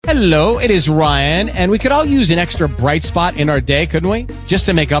Hello, it is Ryan, and we could all use an extra bright spot in our day, couldn't we? Just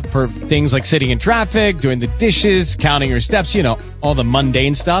to make up for things like sitting in traffic, doing the dishes, counting your steps, all the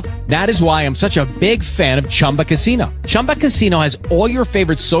mundane stuff. That is why I'm such a big fan of Chumba Casino. Chumba Casino has all your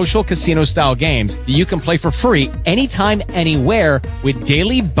favorite social casino-style games that you can play for free anytime, anywhere with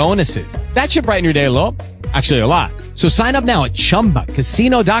daily bonuses. That should brighten your day a little. Actually, a lot. So sign up now at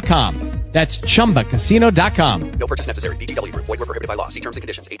ChumbaCasino.com. That's ChumbaCasino.com. No purchase necessary. VGW Group. Void where prohibited by law. See terms and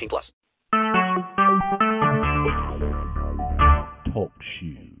conditions. 18+. Talk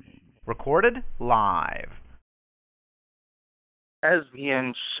shoes. Recorded live. As we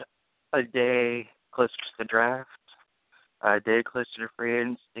inch a day closer to the draft, a day closer to free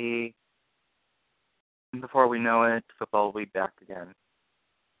agency, before we know it, football will be back again.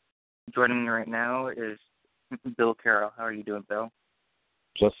 Joining me right now is Bill Carroll. How are you doing, Bill?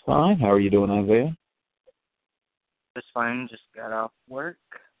 Just fine. How are you doing, Isaiah? Just fine. Just got off work.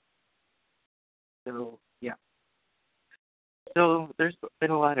 So, yeah. So, there's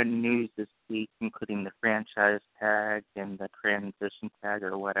been a lot of news this week, including the franchise tag and the transition tag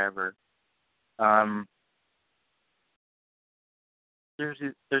or whatever. There's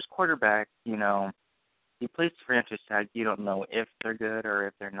quarterbacks, you place the franchise tag, you don't know if they're good or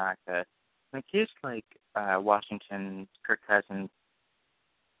if they're not good. In a case like Washington, Kirk Cousins,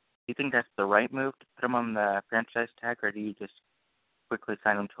 do you think that's the right move to put him on the franchise tag, or do you just quickly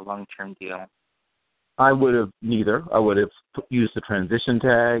sign him to a long-term deal? I would have neither. I would have used the transition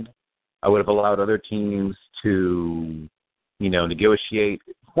tag. I would have allowed other teams to, negotiate.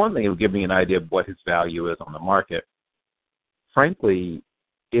 One thing, it would give me an idea of what his value is on the market. Frankly,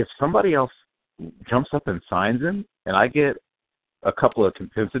 if somebody else jumps up and signs him, and I get a couple of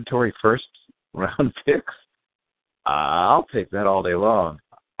compensatory first-round picks, I'll take that all day long.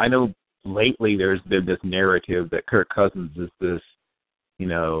 I know lately there's been this narrative that Kirk Cousins is this,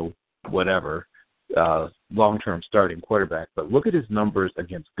 long-term starting quarterback. But look at his numbers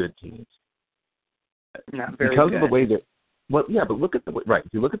against good teams. Not very because good. of the way that, but look at the way, right.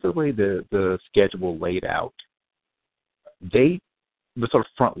 If you look at the way the schedule laid out, they were sort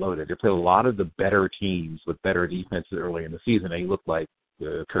of front-loaded. They played a lot of the better teams with better defenses early in the season, and he looked like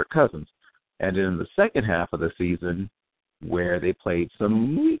Kirk Cousins. And in the second half of the season, where they played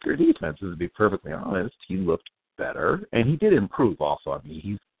some weaker defenses, to be perfectly honest, he looked better, and he did improve also. I mean,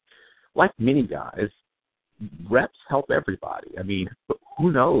 he's like many guys, reps help everybody. I mean,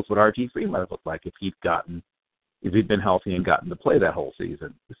 who knows what RG3 might have looked like if he'd been healthy and gotten to play that whole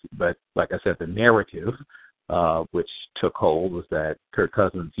season. But like I said, the narrative, which took hold, was that Kirk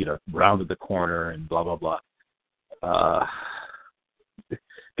Cousins, rounded the corner and blah, blah, blah.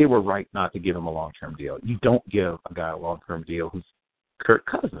 They were right not to give him a long-term deal. You don't give a guy a long-term deal who's Kirk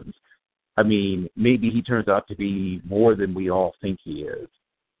Cousins. I mean, maybe he turns out to be more than we all think he is,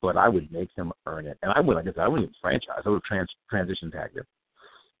 but I would make him earn it. And I wouldn't even franchise. I would transition tag him.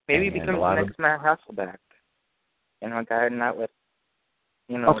 Maybe he becomes the next Matt Hasselbeck. A guy not with,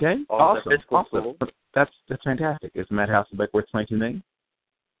 okay, all awesome, the physical awesome. tools. That's fantastic. Is Matt Hasselbeck worth $22 million?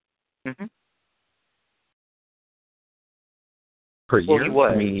 Mm-hmm. Per year? He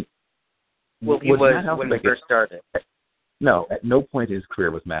was. I mean, he was when he first started. No, at no point in his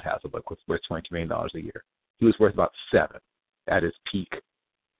career was Matt Hasselbeck worth $22 million a year. He was worth about $7 at his peak.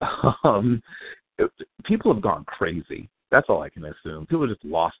 People have gone crazy. That's all I can assume. People just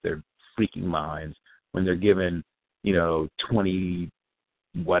lost their freaking minds when they're given, 20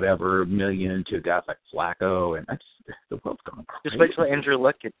 whatever million to guys like Flacco, and the world's gone crazy. Just wait till Andrew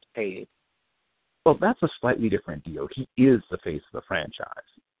Luck gets paid. Well, that's a slightly different deal. He is the face of the franchise.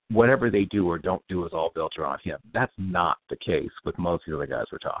 Whatever they do or don't do is all built around him. That's not the case with most of the other guys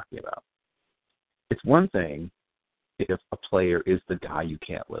we're talking about. It's one thing if a player is the guy you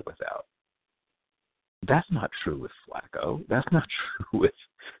can't live without. That's not true with Flacco. That's not true with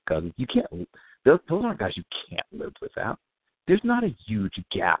Cousins. You can't. Those aren't guys you can't live without. There's not a huge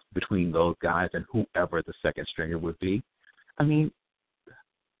gap between those guys and whoever the second stringer would be. I mean,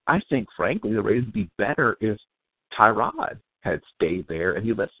 I think, frankly, the Raiders would be better if Tyrod had stayed there and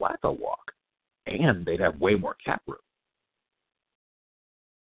he let Flacco walk. And they'd have way more cap room.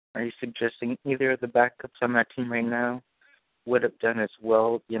 Are you suggesting either of the backups on that team right now would have done as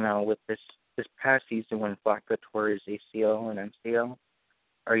well, with this past season when Flacco tore his ACL and MCL?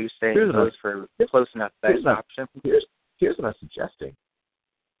 Are you saying those were close enough best option? Here's what I'm suggesting.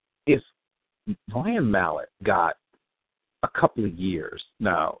 If Ryan Mallett got a couple of years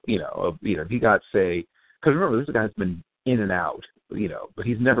now, he got, say, because remember, this guy's been in and out, but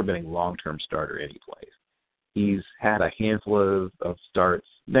he's never been a long-term starter any place. He's had a handful of starts,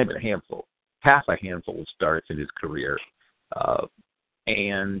 maybe half a handful of starts in his career.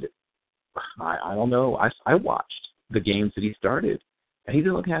 And I don't know. I watched the games that he started, and he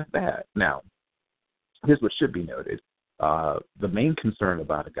didn't look half bad. Now, here's what should be noted. The main concern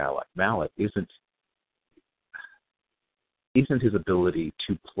about a guy like Malik isn't his ability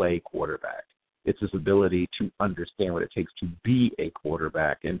to play quarterback. It's his ability to understand what it takes to be a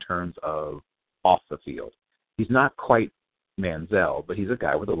quarterback in terms of off the field. He's not quite Manziel, but he's a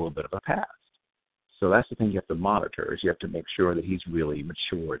guy with a little bit of a past. So that's the thing you have to monitor, is you have to make sure that he's really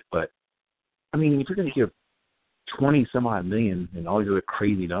matured. But, I mean, if you're going to give 20-some-odd million and all these other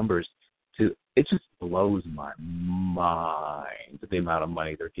crazy numbers, it just blows my mind the amount of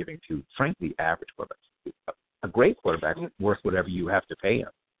money they're giving to, frankly, average quarterbacks. A great quarterback is worth whatever you have to pay him.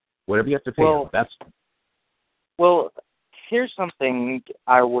 Whatever you have to pay him, that's... Well, here's something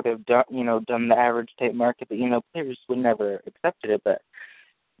I would have done, done the average tape market, but, players would never accepted it, but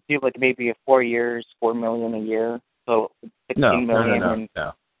do like maybe a 4 years, $4 million a year, so $16 million.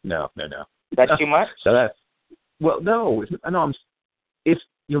 No. That's too much? So that's... Well, no.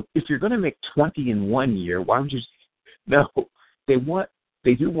 If you're going to make 20 in 1 year, why would you... No, they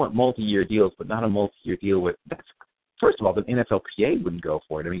do want multi-year deals, but not a multi-year deal with... First of all, the NFLPA wouldn't go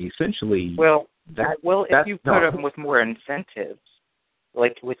for it. I mean, essentially... if you put them with more incentives,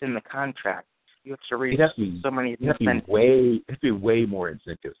 like within the contract, you have to reach so many incentives. It has to be way more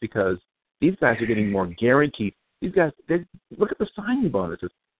incentives, because these guys are getting more guaranteed. These guys, look at the signing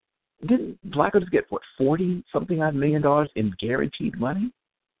bonuses. Didn't Flacco just get, $40-something odd million in guaranteed money?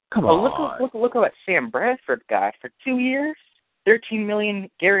 Come on. Look at what Sam Bradford got for 2 years, $13 million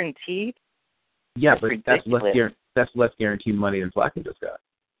guaranteed. Yeah, but that's less guaranteed money than Flacco just got.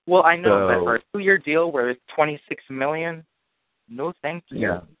 Well, I know, but for a 2-year deal where it's $26 million, no thank you.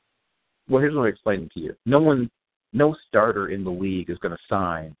 Yeah. Well, here's what I'm explaining to you. No starter in the league is going to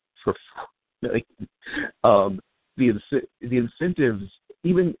sign for the incentives.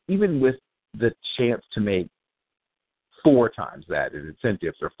 Even with the chance to make 4 times that in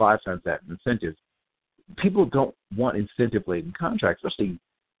incentives or 5 times that in incentives, people don't want incentive-laden contracts, especially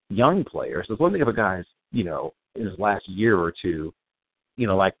young players. There's one thing if a guy's, in his last year or two,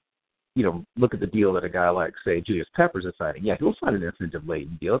 look at the deal that a guy like, say, Julius Peppers is signing. Yeah, he'll sign an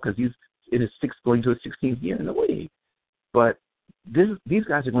incentive-laden deal because he's in his going to his 16th year in the league. But these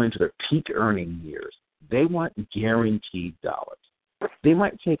guys are going into their peak earning years. They want guaranteed dollars. They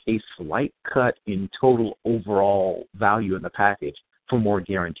might take a slight cut in total overall value in the package for more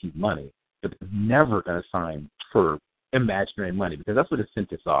guaranteed money, but they're never going to sign for imaginary money, because that's what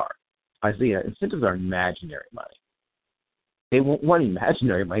incentives are. Isaiah, incentives are imaginary money. They won't want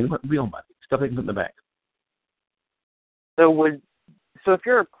imaginary money. They want real money, stuff they can put in the bank. So if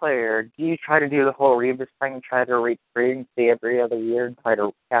you're a player, do you try to do the whole Revis thing and try to reach free and stay every other year and try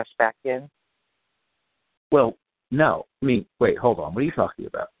to cash back in? Well, no. I mean, wait, hold on. What are you talking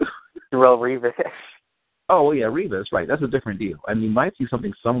about? Darrelle Revis. Oh, well, yeah, Revis, right. That's a different deal. I mean, you might see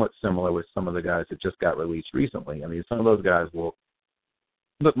something somewhat similar with some of the guys that just got released recently. I mean, some of those guys will...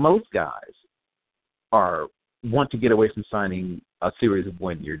 But most guys want to get away from signing a series of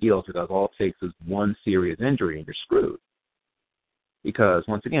one-year deals, because all it takes is one serious injury and you're screwed. Because,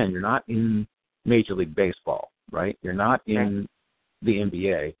 once again, you're not in Major League Baseball, right? You're not in the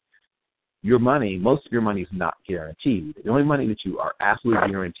NBA. Your money, most of your money is not guaranteed. The only money that you are absolutely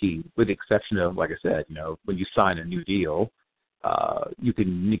guaranteed, with the exception of, like I said, when you sign a new deal, you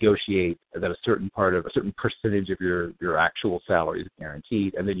can negotiate that a certain percentage of your actual salary is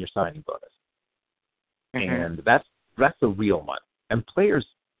guaranteed, and then your signing bonus. Mm-hmm. And that's the real money. And players,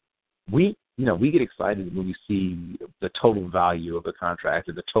 we get excited when we see the total value of the contract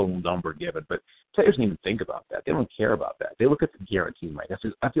or the total number given, but players don't even think about that. They don't care about that. They look at the guaranteed money. That's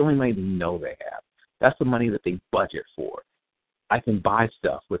the only money they know they have. That's the money that they budget for. I can buy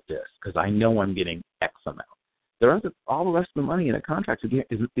stuff with this because I know I'm getting X amount. All the rest of the money in a contract is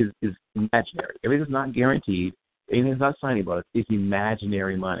imaginary. Everything's not guaranteed. Anything's not signing bonus. It's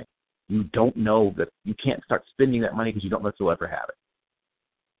imaginary money. You don't know that you can't start spending that money because you don't know if you'll ever have it.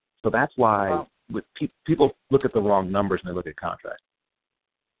 So that's why people look at the wrong numbers when they look at contracts.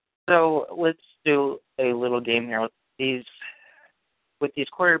 So let's do a little game here with these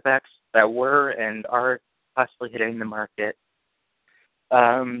quarterbacks that were and are possibly hitting the market.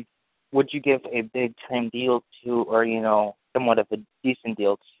 Would you give a big time deal to, or somewhat of a decent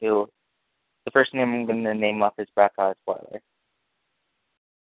deal to? The first name I'm going to name off is Brock Osweiler.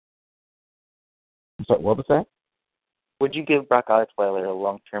 So what was that? Would you give Brock Osweiler a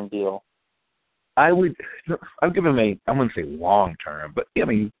long-term deal? I would give him I wouldn't say long-term, but I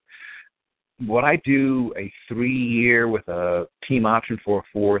mean, would I do a 3-year with a team option for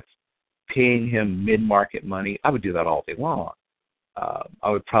a 4th, paying him mid-market money? I would do that all day long. I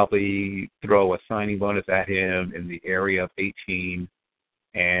would probably throw a signing bonus at him in the area of 18,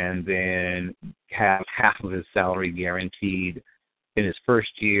 and then have half of his salary guaranteed in his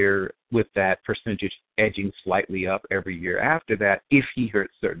first year, with that percentage edging slightly up every year after that if he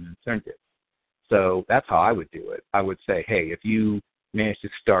hits certain incentives. So that's how I would do it. I would say, hey, if you manage to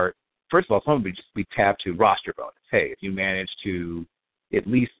start, first of all, some would just be tabbed to roster bonus. Hey, if you manage to at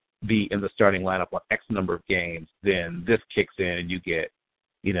least be in the starting lineup on X number of games, then this kicks in and you get,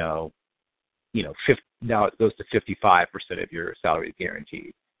 50, now it goes to 55% of your salary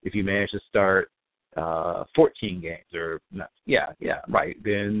guaranteed. If you manage to start 14 games, then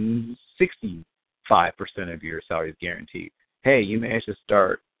 65% of your salary is guaranteed. Hey, you managed to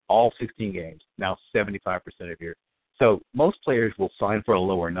start all 16 games, now 75% of your. So most players will sign for a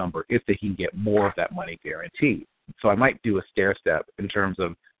lower number if they can get more of that money guaranteed. So I might do a stair step in terms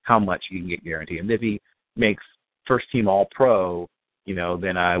of how much you can get guaranteed. And if he makes first team all pro,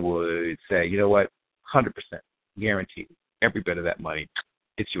 then I would say, 100% guaranteed. Every bit of that money,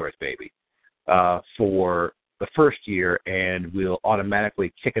 it's yours, baby. For the first year, and we'll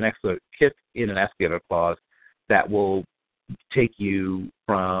automatically kick in an escalator clause that will take you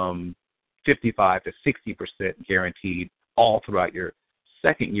from 55 to 60% guaranteed all throughout your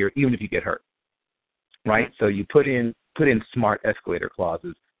second year, even if you get hurt. Right? So you put in smart escalator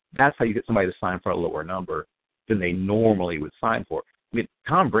clauses. That's how you get somebody to sign for a lower number than they normally would sign for. I mean,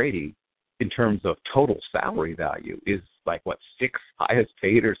 Tom Brady, in terms of total salary value, is like, sixth highest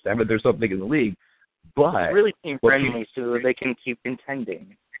paid or seventh or something in the league. But really team friendly, so they can keep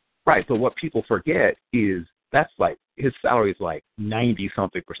contending. Right. But what people forget is that's like his salary is like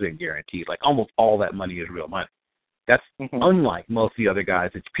 90-something% guaranteed. Like almost all that money is real money. That's unlike most of the other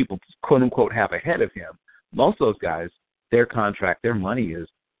guys that people quote unquote have ahead of him. Most of those guys, their contract, their money is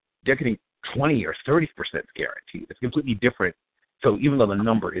they're getting 20 or 30% guaranteed. It's completely different. So even though the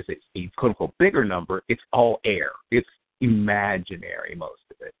number is a quote unquote bigger number, it's all air. It's imaginary, most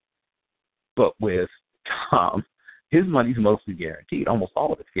of it. But with Tom, his money's mostly guaranteed. Almost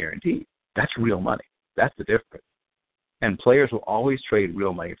all of it's guaranteed. That's real money. That's the difference. And players will always trade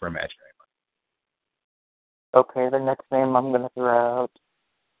real money for imaginary money. Okay, the next name I'm going to throw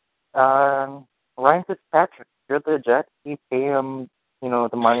out. Ryan Fitzpatrick. You're the Jets. You pay him, the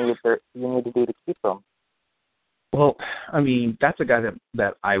money that you need to do to keep him. Well, I mean, that's a guy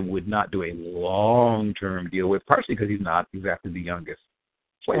that I would not do a long-term deal with, partially because he's not exactly the youngest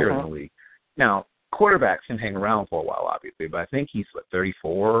player in the league. Now, quarterbacks can hang around for a while, obviously, but I think he's,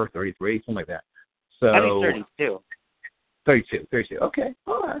 34, 33, something like that. So I think 32. 32. Okay.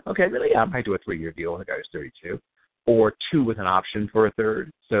 All right. Okay. Really, yeah, I might do a 3-year deal with a guy who's 32, or 2 with an option for a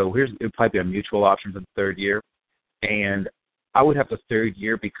third. So it would probably be a mutual option for the third year, and I would have the third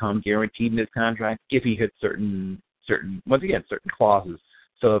year become guaranteed in his contract if he hits certain clauses.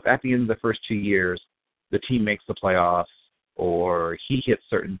 So if at the end of the first 2 years the team makes the playoffs, or he hits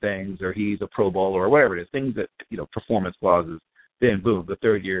certain things, or he's a Pro Bowl, or whatever it is, things that performance clauses, then boom, the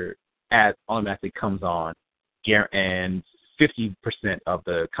third year automatically comes on, and 50% of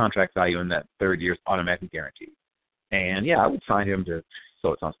the contract value in that third year is automatically guaranteed. And yeah, I would sign him to.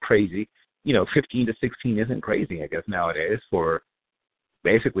 So it sounds crazy. 15 to 16 isn't crazy, I guess, nowadays for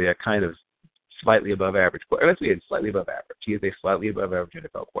basically a kind of slightly above average. Let's say it's slightly above average. He is a slightly above average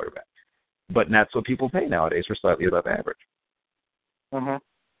NFL quarterback. But that's what people pay nowadays for slightly above average.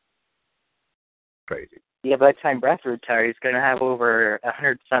 Crazy. Yeah, by the time Bradford retires, he's going to have over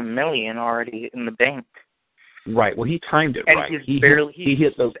 $100-some million already in the bank. Right. Well, he timed it and right. He's he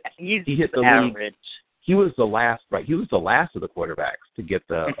hit the average. league. He was the last, right? He was the last of the quarterbacks to get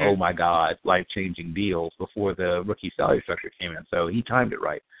the oh my God, life-changing deals before the rookie salary structure came in. So he timed it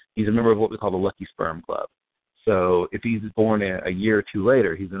right. He's a member of what we call the Lucky Sperm Club. So if he's born a year or two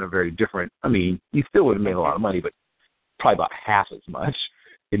later, he's in a very different. I mean, he still would have made a lot of money, but probably about half as much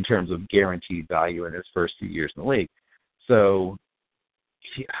in terms of guaranteed value in his first few years in the league. So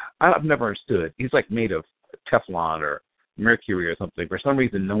I've never understood. He's like made of Teflon or mercury or something. For some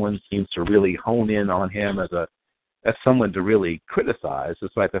reason, no one seems to really hone in on him as someone to really criticize,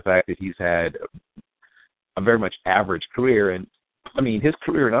 despite the fact that he's had a very much average career. And I mean, his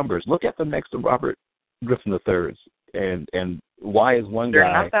career numbers. Look at them next to Robert Griffin III's, and why is one guy?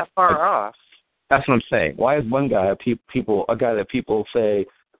 They're not that far off. That's what I'm saying. Why is one guy a guy that people say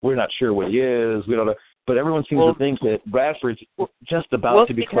we're not sure what he is? We don't know. But everyone seems to think that Bradford's just about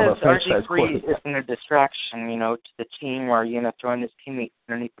to become a franchise quarterback. Well, isn't a distraction, to the team, or throwing his teammates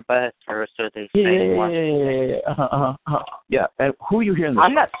underneath the bus, or so they say. Yeah. And who are you hearing this I'm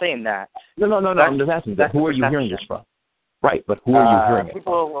from? not saying that. No. I'm just asking that. Who are you hearing this from? Right, but who are you hearing it from?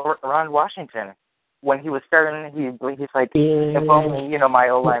 People around Washington. when he was starting, he's like, if only, my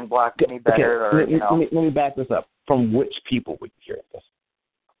O-line blocked me better, okay. Let me back this up. From which people would you hear this?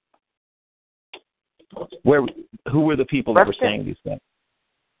 Who were the people that were saying these things?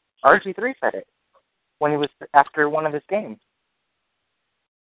 RG3 said it when he was after one of his games.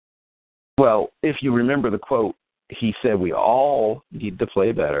 Well, if you remember the quote, he said we all need to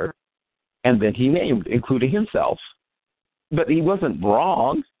play better, and then he named, including himself. But he wasn't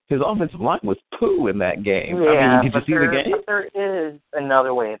wrong. His offensive line was poo in that game. Yeah, did you see the game? But there is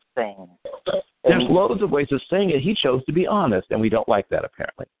another way of saying it. There's loads of ways of saying it. He chose to be honest, and we don't like that,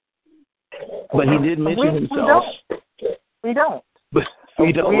 apparently. But he did mention himself. We don't. But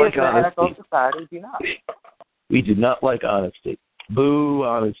we don't like honesty. We as an NFL society do not. We do not like honesty. Boo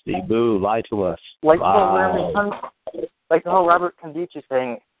honesty. Boo, lie to us. Like the whole Robert Conducci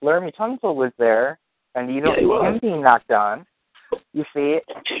thing, Laramie Tunsil was there, and you don't see him being knocked on. You see,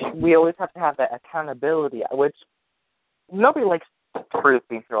 we always have to have that accountability, which nobody likes truth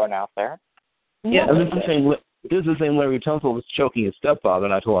being thrown out there. Yeah, and this is the same Larry Tunsil was choking his stepfather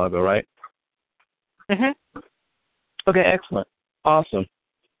not too long ago, right? Mm-hmm. Okay, excellent. Awesome.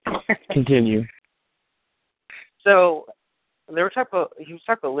 Continue. So, he was talking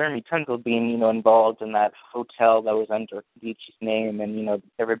about Laramie Tunsil being, involved in that hotel that was under Conducci's name, and,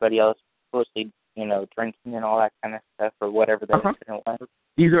 everybody else supposedly, drinking and all that kind of stuff, or whatever the incident was.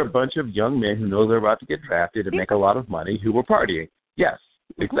 These are a bunch of young men who know they're about to get drafted and make a lot of money who were partying. Yes,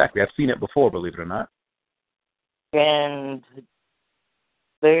 exactly. I've seen it before, believe it or not. And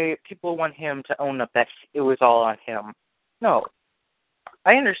people want him to own up that it was all on him. No.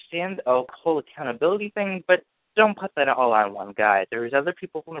 I understand the whole accountability thing, but don't put that all on one guy. There's other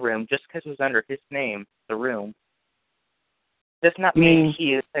people in the room. Just because it was under his name, the room, does not mean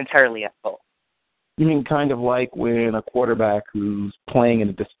he is entirely at fault. You mean kind of like when a quarterback who's playing in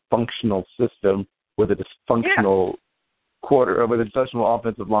a dysfunctional system with a dysfunctional with a dysfunctional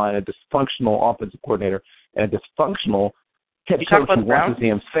offensive line, a dysfunctional offensive coordinator, and a dysfunctional head coach who wants to see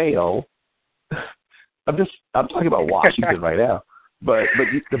him fail. I'm talking about Washington right now, but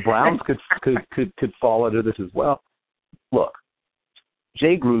the Browns could fall under this as well. Look,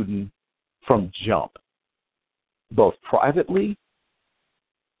 Jay Gruden from jump, both privately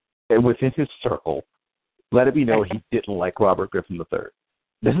and within his circle, let it be known he didn't like Robert Griffin III.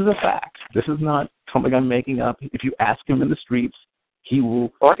 This is a fact. This is not something I'm making up. If you ask him in the streets, he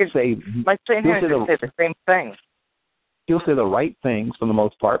will say the same thing. He'll say the right things for the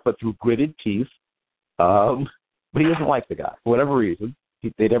most part, but through gritted teeth. But he doesn't like the guy for whatever reason.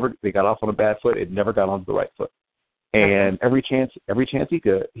 They got off on a bad foot. It never got onto the right foot. And every chance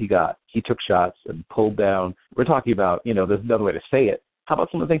he got, he took shots and pulled down. We're talking about, there's another way to say it. How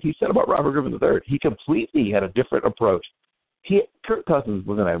about some of the things he said about Robert Griffin III? He completely had a different approach. Kirk Cousins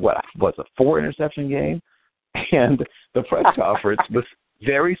was in a 4-interception game, and the press conference was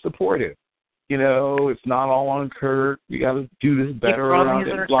very supportive. It's not all on Kirk. You got to do this better around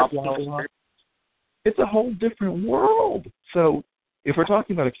it. Blah blah blah. It's a whole different world. So if we're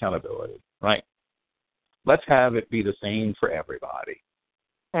talking about accountability, right? Let's have it be the same for everybody.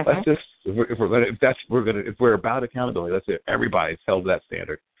 Let's just if we're about accountability, let's say everybody's held that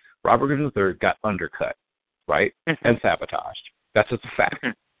standard. Robert Griffin III got undercut, right, and sabotaged. That's just a fact.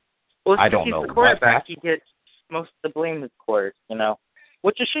 Well, I don't know. The quarterback, he gets most of the blame, of course,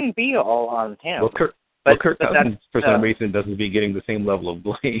 which it shouldn't be all on him. Well, Kirk Cousins, for some reason, doesn't be getting the same level of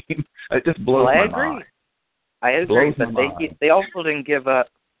blame. It just blows my mind. I agree, but they also didn't give up.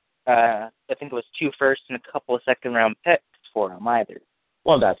 I think it was 2 firsts and a couple of second-round picks for him either.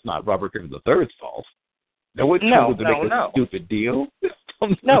 Well, that's not Robert Griffin III's fault. No, a stupid deal.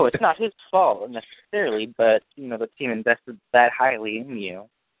 No, it's not his fault necessarily, but the team invested that highly in you.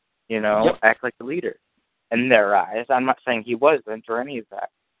 Act like the leader in their eyes. I'm not saying he wasn't or any of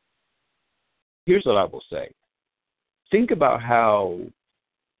that. Here's what I will say. Think about how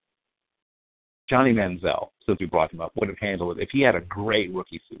Johnny Manziel, since we brought him up, would have handled it if he had a great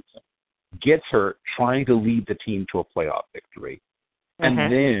rookie season, gets hurt trying to lead the team to a playoff victory, and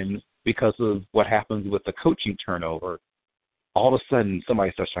then because of what happens with the coaching turnover, all of a sudden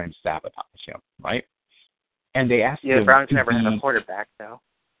somebody starts trying to sabotage him, right? And they ask him. The Browns never had a quarterback, though.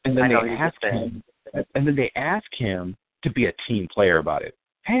 And then they ask him to be a team player about it.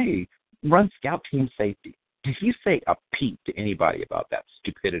 Hey, run scout team safety. Did he say a peep to anybody about that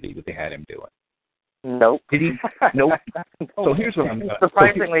stupidity that they had him doing? Nope. Did he? Nope. So here's what I'm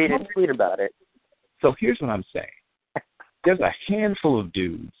surprisingly, he didn't tweet about it. So here's what I'm saying. There's a handful of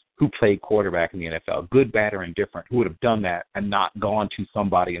dudes who played quarterback in the NFL, good, bad, or indifferent, who would have done that and not gone to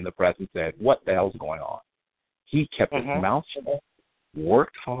somebody in the press and said, what the hell's going on? He kept his mouth shut,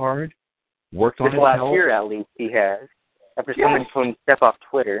 worked hard, worked on This his last health. year, at least, he has. After Yes. someone told him to step off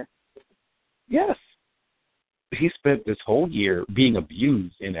Twitter. Yes. He spent this whole year being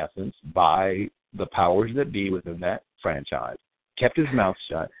abused, in essence, by the powers that be within that franchise, kept his mouth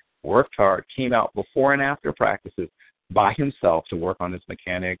shut, worked hard, came out before and after practices by himself to work on his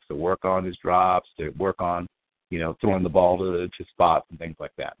mechanics, to work on his drops, to work on, throwing the ball to spots and things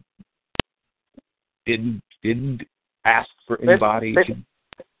like that. Didn't ask for anybody to...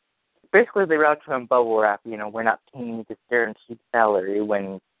 Basically, they wrote to him bubble wrap, we're not paying you this guaranteed salary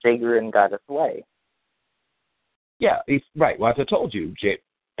when Jay Gruden got us away. Yeah, right. Well, as I told you,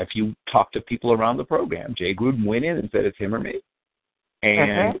 if you talk to people around the program, Jay Gruden went in and said it's him or me.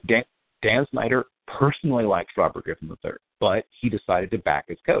 And Dan Snyder personally likes Robert Griffin III, but he decided to back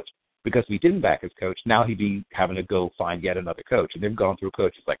his coach. Because if he didn't back his coach, now he'd be having to go find yet another coach. And they've gone through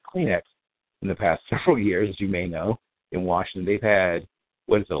coaches like Kleenex in the past several years, as you may know, in Washington. They've had,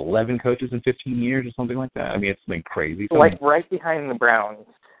 11 coaches in 15 years or something like that? I mean, it's been crazy. Right behind the Browns.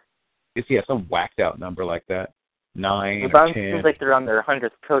 It's some whacked out number like that. 9 the Browns 10. seems like they're on their 100th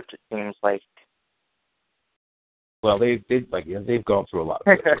coach, it seems like. Well, they've gone through a lot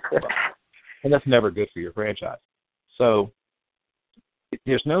of coaches. And that's never good for your franchise. So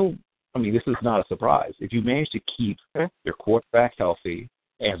this is not a surprise. If you manage to keep your quarterback healthy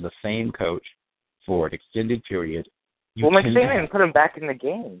and the same coach for an extended period, McShanahan put him back in the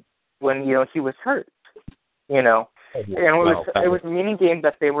game when, he was hurt, And it was meaningless game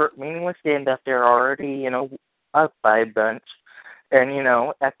that they were already, up by a bunch. And,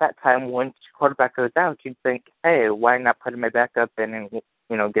 at that time, once your quarterback goes out, you'd think, hey, why not put my backup in and,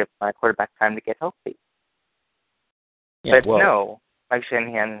 give my quarterback time to get healthy? Yeah, but no, Mike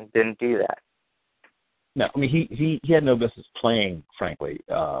Shanahan didn't do that. No, I mean, he had no business playing, frankly.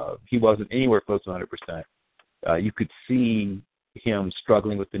 He wasn't anywhere close to 100%. You could see him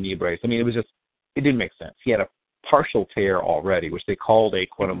struggling with the knee brace. I mean, it didn't make sense. He had a partial tear already, which they called a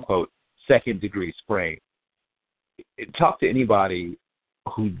quote-unquote second-degree sprain. Talk to anybody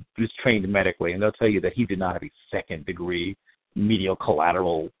who is trained medically, and they'll tell you that he did not have a second-degree medial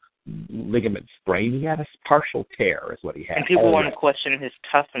collateral ligament sprain. He had a partial tear is what he had. And people want to question his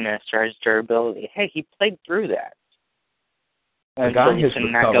toughness or his durability. Hey, he played through that. And the guy he has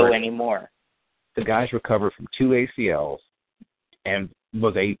should not go anymore. The guy's recovered from 2 ACLs and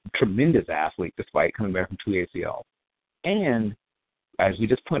was a tremendous athlete despite coming back from 2 ACLs. And, as we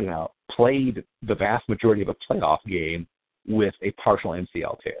just pointed out, played the vast majority of a playoff game with a partial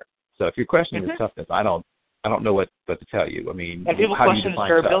MCL tear. So if you're questioning his toughness, I don't know what to tell you. I mean, and people how do you question his define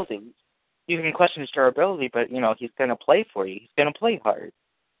durability. tough? You can question his durability, but he's going to play for you. He's going to play hard.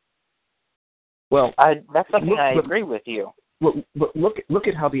 Well, that's something I agree with you. But look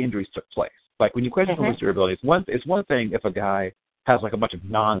at how the injuries took place. Like when you question someone's durability, it's one thing if a guy has like a bunch of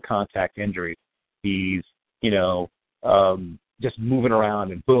non-contact injuries. He's just moving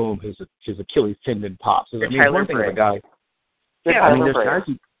around and boom, his Achilles tendon pops. So, it's one thing if a guy. Yeah, I mean,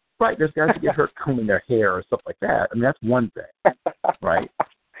 there's guys who get hurt combing their hair or stuff like that. I mean, that's one thing, right?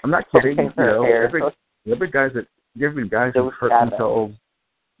 I'm not kidding. Every guys who hurt themselves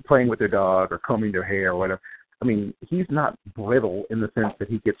playing with their dog or combing their hair or whatever. I mean, he's not brittle in the sense that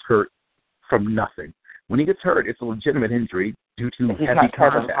he gets hurt from nothing. When he gets hurt, it's a legitimate injury due to heavy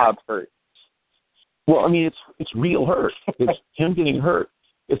contact. Hurt. Well, I mean, it's real hurt. It's him getting hurt.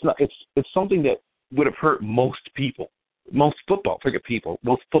 It's not. It's something that would have hurt most people, most football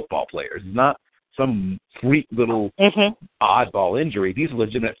players. It's not some freak little oddball injury. These are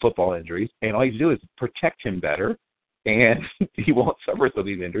legitimate football injuries, and all you do is protect him better, and he won't suffer some of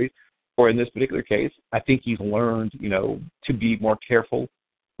these injuries. Or in this particular case, I think he's learned, to be more careful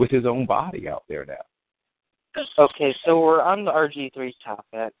with his own body out there now. Okay, so we're on the RG3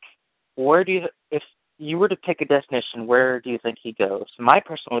 topic. If you were to pick a destination, where do you think he goes? My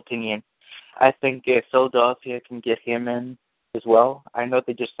personal opinion, I think if Philadelphia can get him in as well. I know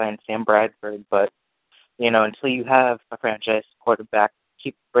they just signed Sam Bradford, but, until you have a franchise quarterback,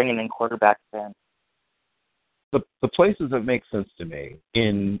 keep bringing in quarterbacks in. The places that make sense to me,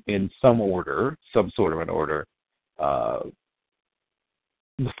 in some sort of an order, the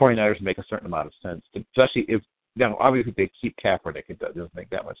 49ers make a certain amount of sense, especially if, obviously, if they keep Kaepernick, it doesn't make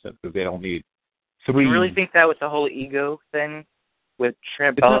that much sense because they don't need 3. You really think that with the whole ego thing, with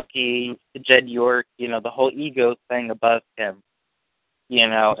Trent Baalke, Jed York, the whole ego thing above him,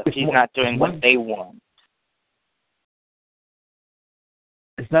 if he's not doing what they want?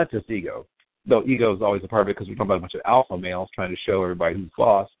 It's not just ego. Though ego is always a part of it because we're talking about a bunch of alpha males trying to show everybody who's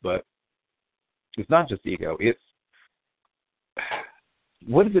boss, but it's not just ego. It's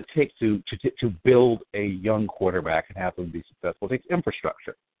what does it take to build a young quarterback and have them be successful? It takes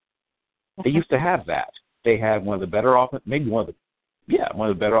infrastructure. They used to have that. They had one of the better offense, maybe one of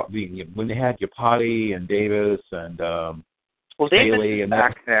the better when they had Yapati and Davis and Davis Bailey is and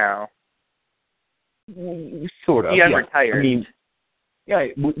back now. Sort of. He unretired. I mean,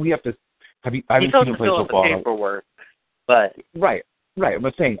 we have to. I haven't seen him play football. The paperwork, but right. I'm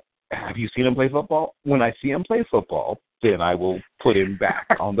not saying. Have you seen him play football? When I see him play football, then I will put him back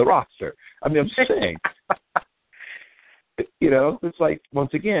on the roster. I mean, I'm just saying. It's like,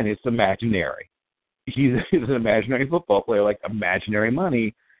 once again, it's imaginary. He's an imaginary football player, like imaginary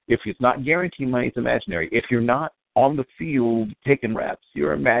money. If it's not guaranteed money, it's imaginary. If you're not on the field taking reps,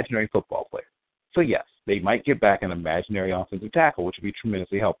 you're an imaginary football player. So, yes, they might get back an imaginary offensive tackle, which would be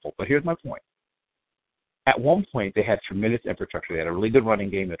tremendously helpful. But here's my point. At one point, they had tremendous infrastructure. They had a really good running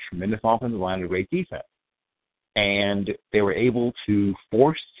game, a tremendous offensive line, and a great defense. And they were able to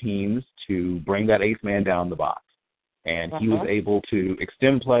force teams to bring that eighth man down the box. And he was able to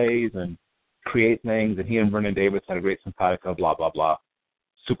extend plays and create things. And he and Vernon Davis had a great simpatico, blah, blah, blah.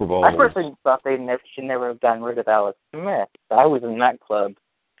 Super Bowl. I personally thought they should never have gotten rid of Alex Smith. I was in that club.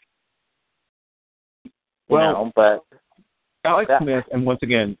 But Alex Smith, and once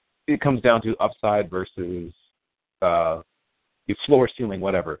again, it comes down to upside versus the floor, ceiling,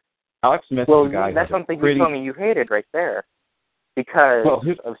 whatever. Alex Smith is a guy. That's something you told me you hated right there because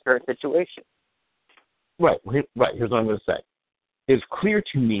of certain situations. Right. Here's what I'm going to say. It's clear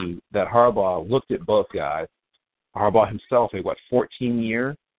to me that Harbaugh looked at both guys. Harbaugh himself, a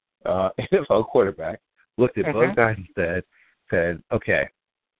 14-year NFL quarterback, looked at both guys and said, okay,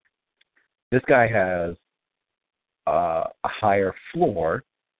 this guy has a higher floor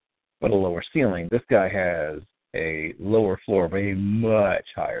but a lower ceiling. This guy has a lower floor but a much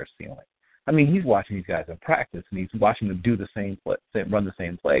higher ceiling. I mean, he's watching these guys in practice, and he's watching them do run the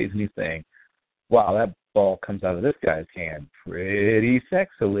same plays, and he's saying, wow, that ball comes out of this guy's hand pretty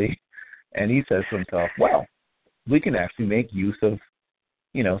sexily. And he says to himself, well, we can actually make use of,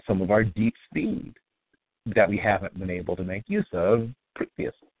 some of our deep speed that we haven't been able to make use of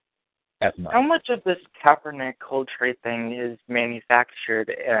previously. How much of this Kaepernick cold trade thing is manufactured,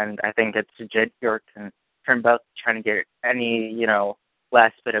 and I think it's Jed York and about trying to get any,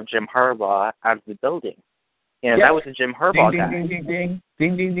 last bit of Jim Harbaugh out of the building. That was a Jim Harbaugh guy.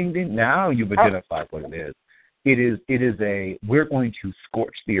 Ding. Now you've identified what it is. It is we're going to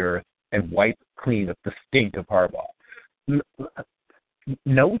scorch the earth and wipe clean up the stink of Harbaugh.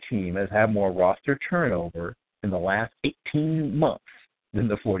 No team has had more roster turnover in the last 18 months than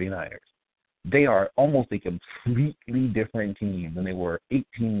the 49ers. They are almost a completely different team than they were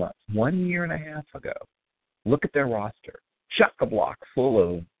 18 months, 1 year and a half ago. Look at their roster. Chock-a-block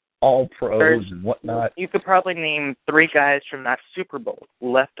full of all-pros and whatnot. You could probably name 3 guys from that Super Bowl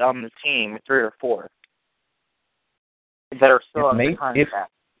left on the team, 3 or 4, that are still on the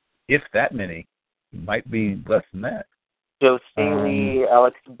contract. If that many, might be less than that. Joe Staley,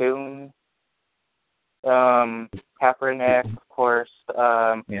 Alex Boone, Kaepernick, of course. Is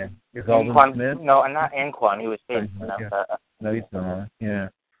Alden Smith? No, not Anquan. He was safe. No, he's not. Yeah.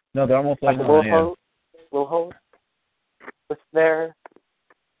 No, they're almost like Will Holt was there.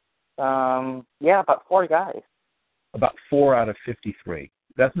 About 4 guys. About 4 out of 53.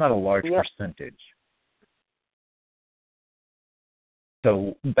 That's not a large percentage.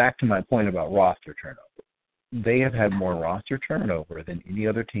 So back to my point about roster turnover. They have had more roster turnover than any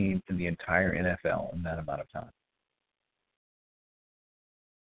other team in the entire NFL in that amount of time.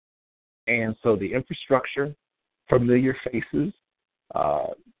 And so the infrastructure, familiar faces,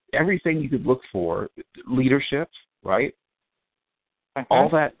 everything you could look for, leadership, right? All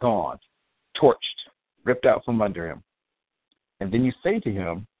that gone, torched, ripped out from under him. And then you say to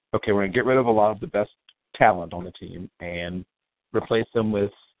him, okay, we're going to get rid of a lot of the best talent on the team and replace them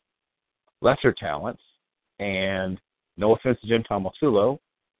with lesser talents. And no offense to Jim Tomasulo,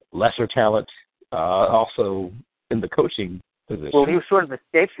 lesser talent also in the coaching position. Well, he was sort of a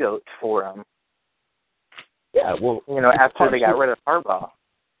scapegoat for him. Yeah, well, after they got rid of Harbaugh.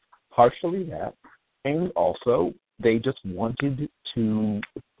 Partially that, and also they just wanted to.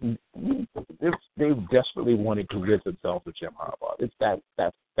 They desperately wanted to rid themselves of Jim Harbaugh. It's that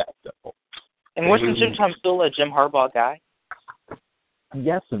simple. And wasn't Jim Tomasulo a Jim Harbaugh guy?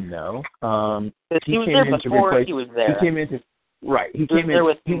 Yes and no. He was there before he was there. He came into He came there in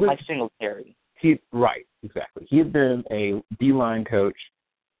with Mike Singletary. Exactly. He had been a D-line coach,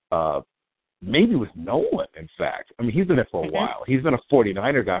 maybe with Nolan, in fact. I mean, he's been there for a while. He's been a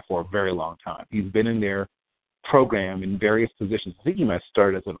 49er guy for a very long time. He's been in their program in various positions. I think he might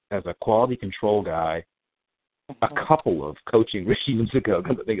start as a quality control guy a couple of coaching regimes ago.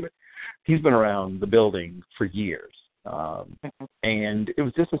 Come to think of it, he's been around the building for years. And it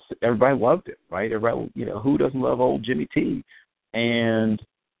was just everybody loved it, right? Everybody, who doesn't love old Jimmy T? And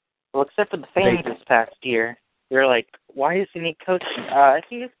well, except for the fans this past year, they're like, "Why isn't he coaching?"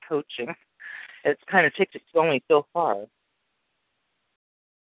 He is coaching. It's kind of takes it only so far.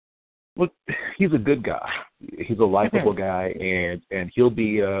 Look, he's a good guy. He's a likable guy, and he'll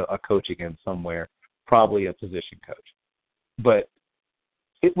be a coach again somewhere, probably a position coach. But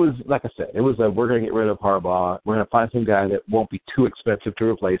it was, like I said, it was we're going to get rid of Harbaugh. We're going to find some guy that won't be too expensive to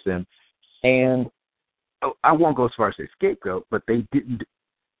replace him. And I won't go as far as say scapegoat, but they didn't.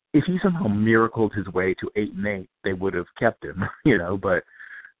 If he somehow miracled his way to 8-8, they would have kept him, But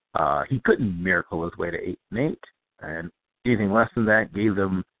he couldn't miracle his way to 8-8, and anything less than that gave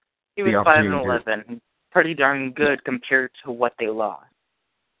them. He was 5-11, pretty darn good compared to what they lost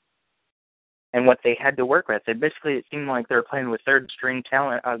and what they had to work with. It seemed like they were playing with third-string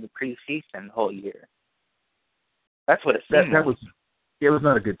talent out of the preseason the whole year. That's what it seemed like. It was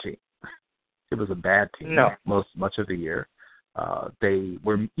not a good team. It was a bad team. No. Much of the year.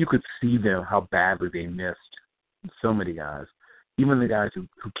 You could see them how badly they missed so many guys. Even the guys who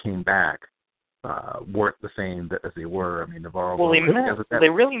came back weren't the same as they were. I mean, Navarro. Well, they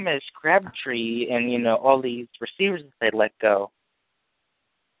really missed Crabtree and all these receivers that they let go.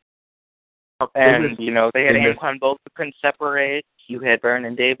 And they had Anquan Bolt who couldn't separate. You had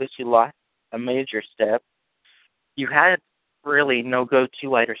Vernon Davis who lost a major step. You had really no go-to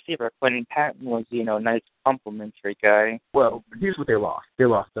wide receiver. Quentin Patton was a nice complimentary guy. Well, here's what they lost. They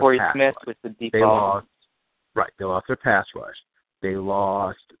lost their Corey pass Smith rush. was the default. They lost their pass rush. They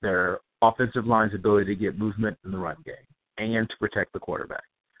lost their offensive line's ability to get movement in the run game and to protect the quarterback.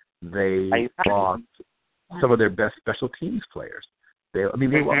 They lost some of their best special teams players. They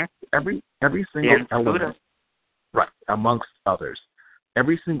lost every single element, right, amongst others.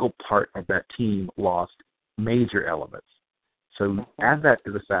 Every single part of that team lost major elements. So add that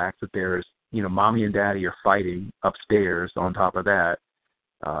to the fact that there's, mommy and daddy are fighting upstairs on top of that.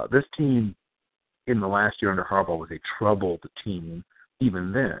 This team in the last year under Harbaugh was a troubled team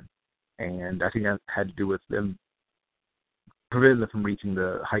even then. And I think that had to do with them preventing them from reaching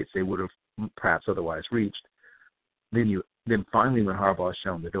the heights they would have perhaps otherwise reached. Then finally when Harbaugh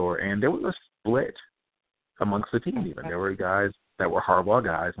shown the door, and there was a split amongst the team even. There were guys that were Harbaugh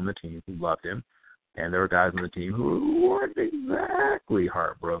guys on the team who loved him, and there were guys on the team who weren't exactly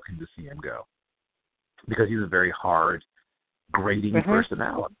heartbroken to see him go. Because he's a very hard, grating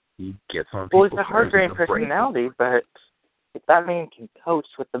personality. He gets on people's nerves. Well, it's a hard, grating personality, but if that man can coach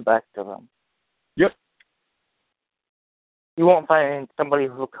with the best of them. Yep. You won't find somebody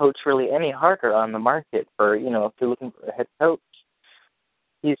who will coach really any harder on the market for, if you're looking for a head coach.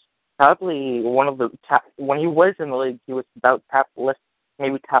 He's probably one of the top, when he was in the league, he was about top list,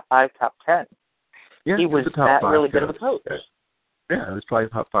 maybe top 5, top 10. Yeah, he was that really good of a coach. Yeah, it was probably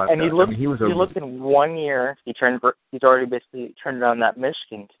top 5. And you look in 1 year, he's already basically turned around that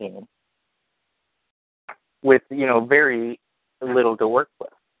Michigan team with, very little to work with.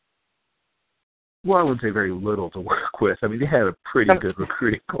 Well, I wouldn't say very little to work with. I mean, they had a pretty good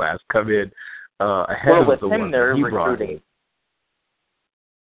recruiting class come in ahead of the one that he brought in.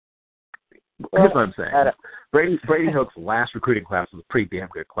 Here's what I'm saying. Brady Hoke's last recruiting class was a pretty damn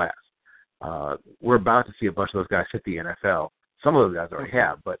good class. We're about to see a bunch of those guys hit the NFL. Some of those guys already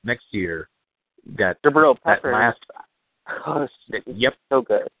have, but next year, that last... Yep. So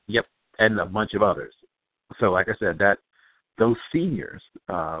good. Yep, and a bunch of others. So, like I said, those seniors...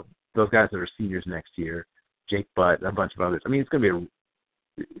 those guys that are seniors next year, Jake Butt, a bunch of others. I mean, it's going to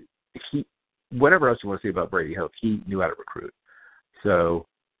be whatever else you want to say about Brady Hoke, he knew how to recruit. So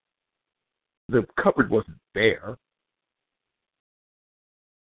the cupboard wasn't bare.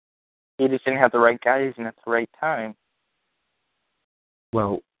 He just didn't have the right guys and at the right time.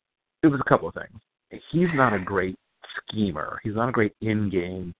 Well, it was a couple of things. He's not a great schemer. He's not a great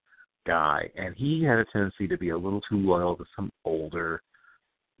in-game guy, and he had a tendency to be a little too loyal to some older.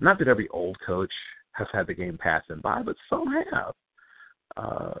 Not that every old coach has had the game pass him by, but some have.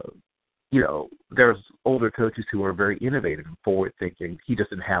 There's older coaches who are very innovative and forward-thinking. He just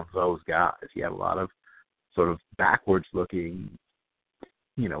didn't have those guys. He had a lot of sort of backwards-looking,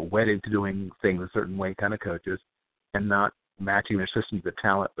 wedded to doing things a certain way kind of coaches, and not matching their system to the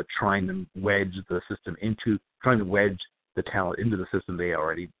talent, but trying to wedge the talent into the system they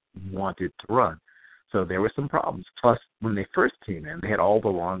already wanted to run. So there were some problems. Plus, when they first came in, they had all the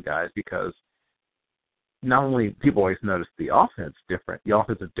wrong guys because not only people always noticed the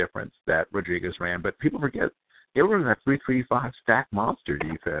offensive difference that Rodriguez ran, but people forget they were in that 3-3-5 stack monster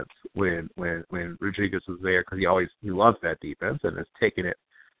defense when Rodriguez was there because he loves that defense and has taken it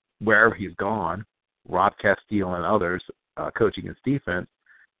wherever he's gone. Rob Castile and others coaching his defense,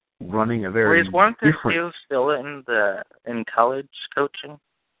 running a very Is Juan different... Castillo still in college coaching?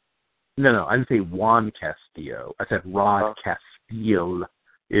 No, I didn't say Juan Castillo. I said Rod Castile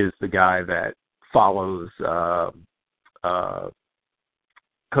is the guy that follows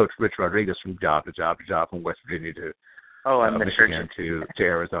Coach Rich Rodriguez from job to job to job, from West Virginia to Michigan to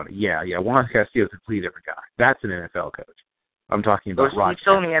Arizona. Yeah. Juan Castillo is a completely different guy. That's an NFL coach. I'm talking about Rod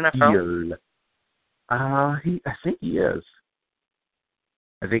Castillo. Is he still in the NFL? I think he is.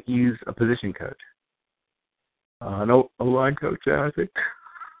 I think he's a position coach. No, a line coach, I think.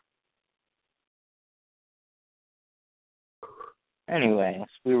 Anyways,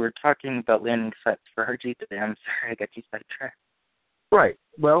 we were talking about landing sites for RG today. I'm sorry I got you sidetracked. Right.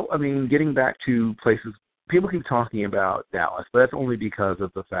 Well, I mean, getting back to places, people keep talking about Dallas, but that's only because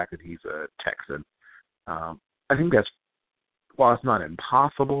of the fact that he's a Texan. I think that's, while it's not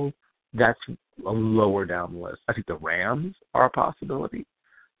impossible, that's a lower down the list. I think the Rams are a possibility.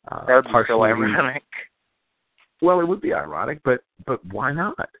 That would be so ironic. Well, it would be ironic, but why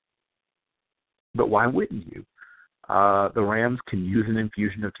not? But why wouldn't you? The Rams can use an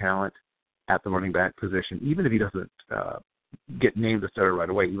infusion of talent at the running back position, even if he doesn't get named the starter right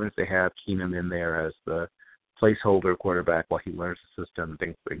away, even if they have Keenum in there as the placeholder quarterback while he learns the system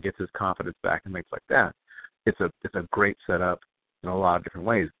and gets his confidence back and things like that. It's a great setup in a lot of different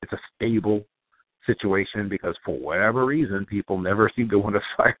ways. It's a stable situation because for whatever reason, people never seem to want to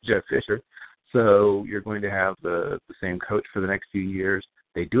fire Jeff Fisher. So you're going to have the same coach for the next few years.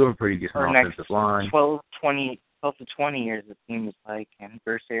 They do have a pretty decent offensive line. 12 to 20 years, it seems like, and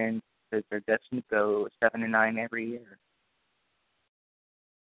Berser says they're destined to go 7-9 every year.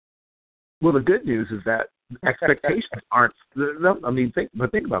 Well, the good news is that expectations aren't. I mean, think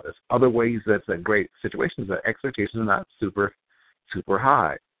about this. Other ways that's a great situation is that expectations are not super, super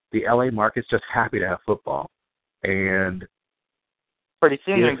high. The LA market's just happy to have football, and pretty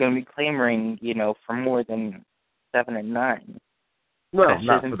soon they're going to be clamoring, for more than 7-9. Well,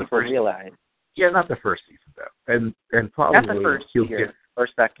 not for the first. Realize. Yeah, not the first season though, and probably not the first year or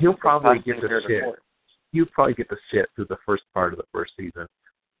second. He'll probably get the shit. He'll probably get the shit through the first part of the first season.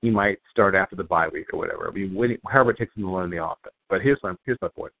 He might start after the bye week or whatever. I mean, however it takes him to learn the offense. But here's my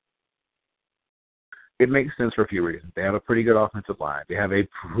point. It makes sense for a few reasons. They have a pretty good offensive line. They have a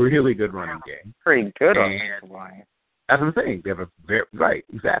really good running game. Pretty good offensive line. That's what I'm saying. They have right,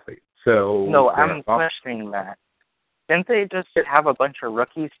 exactly. So no, I'm questioning that. Didn't they just have a bunch of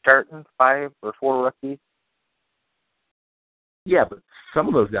rookies starting, 5 or 4 rookies? Yeah, but some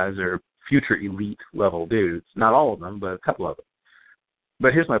of those guys are future elite level dudes. Not all of them, but a couple of them.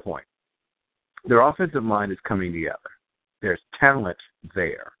 But here's my point. Their offensive line is coming together. There's talent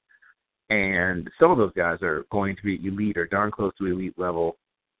there. And some of those guys are going to be elite or darn close to elite level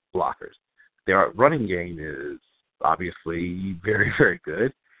blockers. Their running game is obviously very, very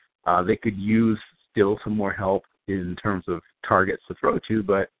good. They could use still some more help in terms of targets to throw to,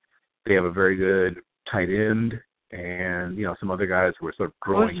 but they have a very good tight end and, some other guys who are sort of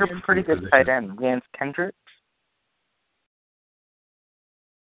growing. Who's a pretty good tight end? Lance Kendricks?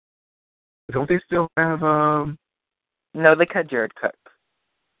 Don't they still have... No, they cut Jared Cook.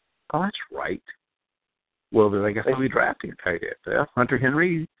 Oh, that's right. Well, then I guess they'll be drafting a tight end. Yeah, Hunter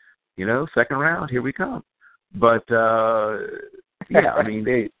Henry, second round, here we come. But, yeah, I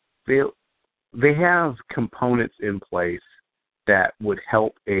mean, they have components in place that would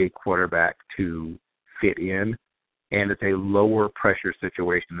help a quarterback to fit in, and it's a lower pressure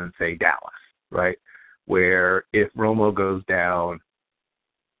situation than, say, Dallas, right? Where if Romo goes down,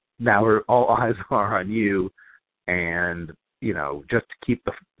 now all eyes are on you, and, just to keep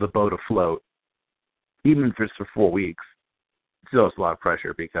the boat afloat, even if it's for 4 weeks, still it's a lot of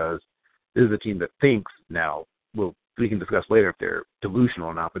pressure because this is a team that thinks now, we can discuss later if they're delusional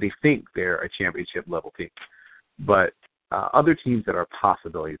or not, but they think they're a championship-level team. But other teams that are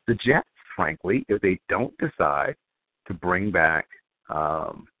possibilities, the Jets, frankly, if they don't decide to bring back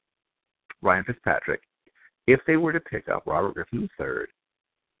Ryan Fitzpatrick, if they were to pick up Robert Griffin III,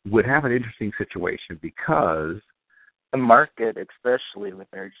 would have an interesting situation because the market, especially with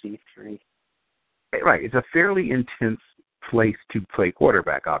our G3. Right. It's a fairly intense place to play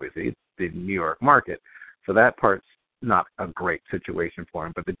quarterback, obviously. It's the New York market. So that part's not a great situation for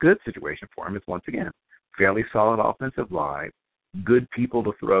him. But the good situation for him is, once again, fairly solid offensive line, good people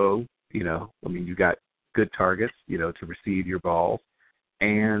to throw, you got good targets, to receive your balls,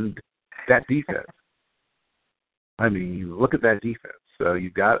 and that defense. I mean, you look at that defense. So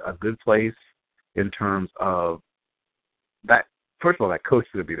you've got a good place in terms of that. First of all, that coach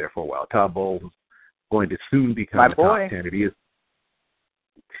is going to be there for a while. Todd Bowles is going to soon become a top 10. If he is,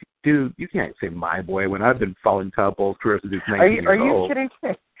 dude, you can't say my boy when I've been following Todd Bowles' career since he was 19 Are years you old. kidding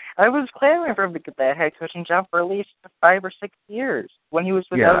me? I was clamoring for him to get that head coaching job for at least 5 or 6 years when he was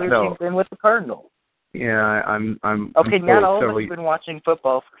with other teams and with the Cardinals. Yeah, I'm okay, I'm not all of so us have been watching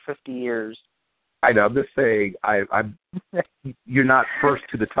football for 50 years. I know. I'm just saying, you're not first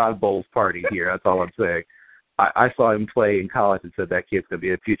to the Todd Bowles party here. That's all I'm saying. I saw him play in college and said that kid's going to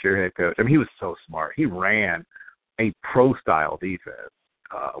be a future head coach. I mean, he was so smart. He ran a pro-style defense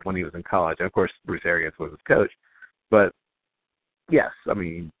when he was in college. And, of course, Bruce Arians was his coach. But, yes, I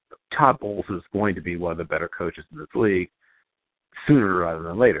mean, Todd Bowles is going to be one of the better coaches in this league sooner rather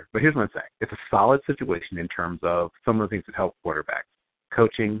than later. But here's what I'm saying. It's a solid situation in terms of some of the things that help quarterbacks.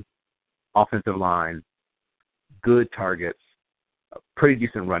 Coaching, offensive line, good targets, a pretty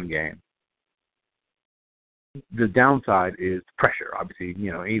decent run game. The downside is pressure. Obviously,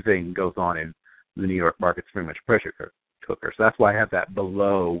 anything goes on in the New York market's pretty much pressure cooker. So that's why I have that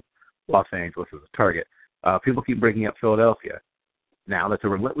below Los Angeles as a target. People keep bringing up Philadelphia. Now, that's a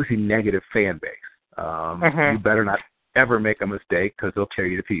relentlessly negative fan base. You better not ever make a mistake because they'll tear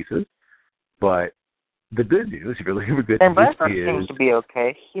you to pieces. But the good news, if you're looking for good news, Bradford seems to be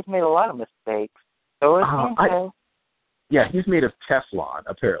okay. He's made a lot of mistakes. So is Hansel. Yeah, he's made of Teflon,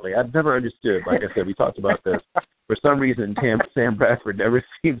 apparently. I've never understood. Like I said, we talked about this. For some reason, Sam Bradford never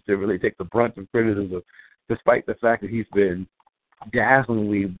seems to really take the brunt of criticism, despite the fact that he's been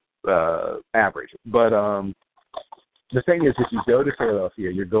dazzlingly average. But the thing is, if you go to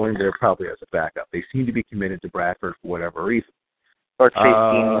Philadelphia, you're going there probably as a backup. They seem to be committed to Bradford for whatever reason. Or Chase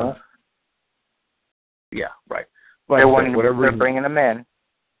Daniel. Yeah, right. But they're bringing him in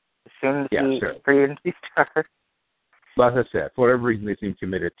as soon as the free agency starts. Like I said, for whatever reason, they seem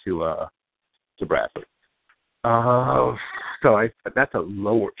committed to Bradford. So that's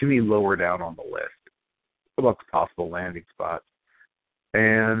lower down on the list about the possible landing spots.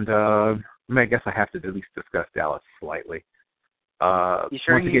 And I guess I have to at least discuss Dallas slightly. You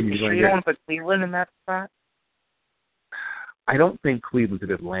sure you don't want to put Cleveland in that spot? I don't think Cleveland's a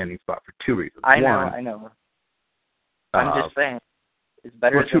good landing spot for two reasons. I know. I'm just saying. It's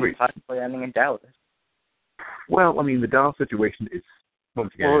better than possibly ending in Dallas. Well, I mean, the Dallas situation is,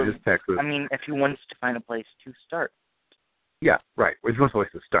 once again, it is Texas. I mean, if he wants to find a place to start. Yeah, right. If he wants a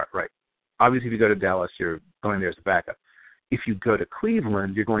place to start, right. Obviously, if you go to Dallas, you're going there as a backup. If you go to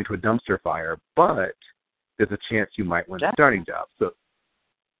Cleveland, you're going to a dumpster fire, but there's a chance you might win the starting job. So,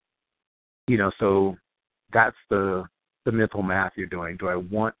 so that's the mental math you're doing. Do I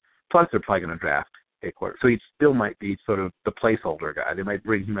want – plus they're probably going to draft a quarterback. So he still might be sort of the placeholder guy. They might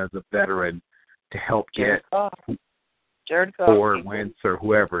bring him as a veteran to help get Jared Goff or Wentz or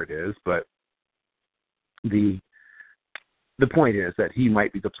whoever it is. But the point is that he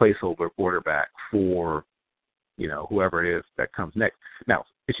might be the placeholder quarterback for, whoever it is that comes next. Now,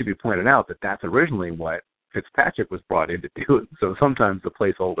 it should be pointed out that that's originally what Fitzpatrick was brought in to do. So sometimes the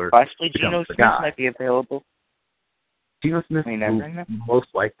placeholder possibly becomes Geno the Smith guy. might be available. Geno Smith will most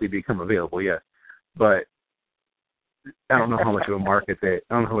likely become available, yes. But I don't know how much of a market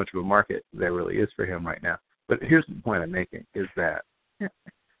there really is for him right now. But here's the point I'm making is that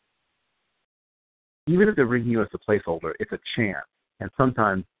even if they're bringing you as a placeholder, it's a chance. And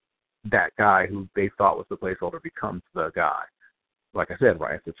sometimes that guy who they thought was the placeholder becomes the guy. Like I said,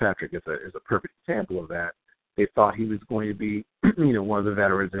 Ryan Fitzpatrick is a perfect example of that. They thought he was going to be, one of the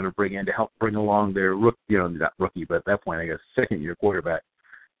veterans they're going to bring in to help bring along their not rookie, but at that point, I guess, second-year quarterback.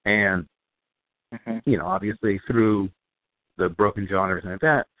 And obviously through the broken jaw and everything like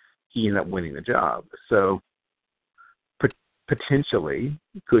that, he ended up winning the job. So potentially,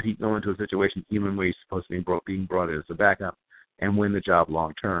 could he go into a situation even where he's supposed to be being brought in as a backup and win the job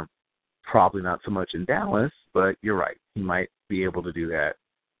long term? Probably not so much in Dallas, but you're right. He might be able to do that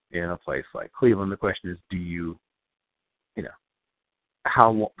in a place like Cleveland. The question is, do you,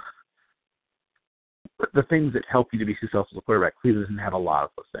 how long? The things that help you to be successful as a quarterback, Cleveland doesn't have a lot of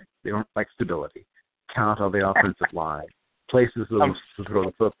those things. They don't like stability, talent on the offensive line, places to throw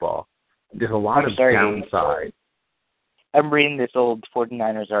the football. There's a lot of downside. I'm reading this old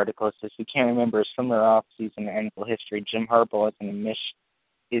 49ers article. It says, we can't remember a similar offseason in NFL history. Jim Harbaugh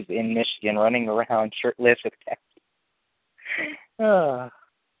is in Michigan running around shirtless with Texas.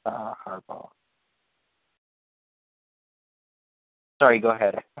 Harbaugh. Sorry, go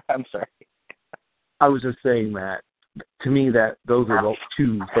ahead. I'm sorry. I was just saying that, to me, that those are the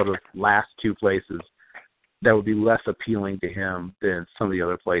two sort of last two places that would be less appealing to him than some of the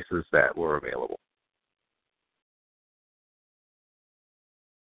other places that were available.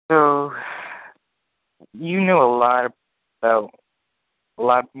 So, you know a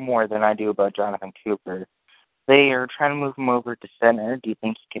lot more than I do about Jonathan Cooper. they are trying to move him over to center. Do you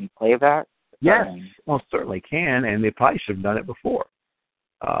think he can play that? Yes, well, certainly can, and they probably should have done it before.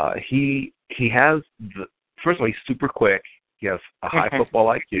 He has first of all, he's super quick. He has a high football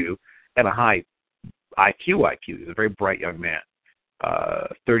IQ and a high IQ. He's a very bright young man.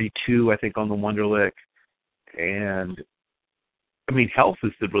 32, I think, on the Wonderlic. And, I mean, health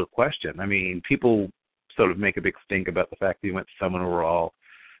is the real question. I mean, people sort of make a big stink about the fact that he went 7th overall.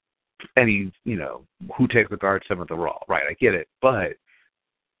 And he's, who takes the guard 7th overall? Right, I get it. But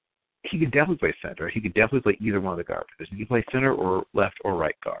he could definitely play center. He could definitely play either one of the guard positions. He can play center or left or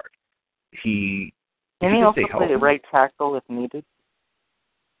right guard. Can he also play right tackle if needed?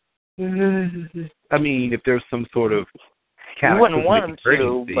 I mean, if there's some sort of... You wouldn't want him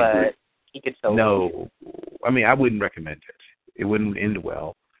to, but he could still... No. I mean, I wouldn't recommend it. It wouldn't end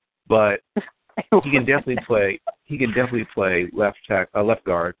well. But he can definitely play. He can definitely play left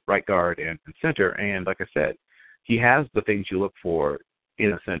guard, right guard, and center. And like I said, he has the things you look for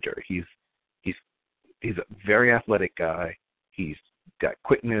in a center. He's a very athletic guy. He's got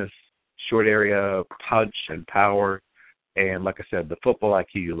quickness, short area, punch, and power. And like I said, the football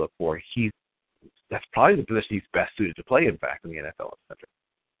IQ you look for, that's probably the position he's best suited to play, in fact, in the NFL center.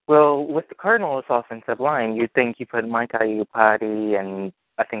 Well, with the Cardinals' offensive line, you'd think you put Mike Iupati and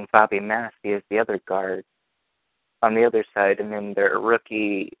I think Bobby Massey as the other guard on the other side, and then their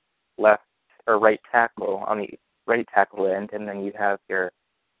rookie left or right tackle on the right tackle end, and then you have your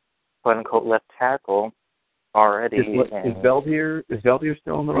quote-unquote left tackle already. Is Beldier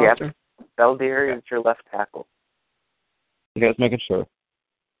still on the roster? Yep. Beldier is your left tackle. You guys making sure?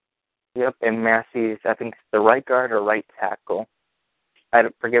 Yep, and Massey's, I think, the right guard or right tackle. I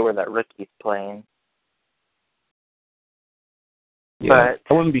forget where that rookie's playing. Yeah, but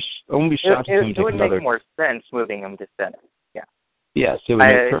I wouldn't be shocked if it would make more sense moving him to center. Yeah. Yes, it would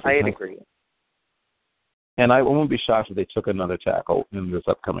make perfect sense. I'd agree. And I wouldn't be shocked if they took another tackle in this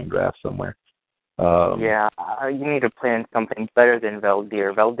upcoming draft somewhere. You need to plan something better than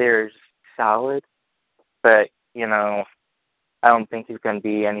Valdir. Valdir's solid, but, I don't think he's going to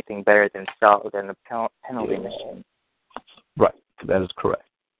be anything better than solid in the penalty machine. Right, that is correct.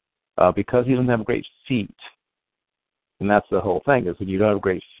 Because he doesn't have great feet, and that's the whole thing, is when you don't have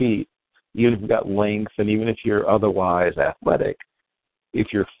great feet, even if you've got length and even if you're otherwise athletic,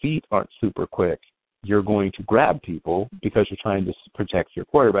 if your feet aren't super quick, you're going to grab people because you're trying to protect your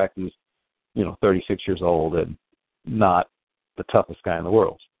quarterback who's, 36 years old and not the toughest guy in the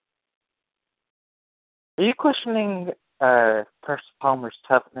world. Are you questioning Carson Palmer's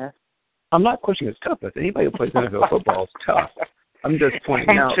toughness? I'm not questioning his toughness. Anybody who plays NFL football is tough. I'm just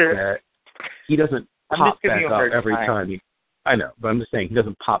pointing out that he doesn't pop back up every time. I know, but I'm just saying he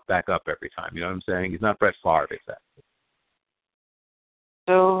doesn't pop back up every time. You know what I'm saying? He's not Brett Favre, exactly.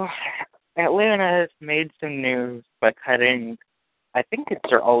 So Atlanta has made some news by cutting, I think it's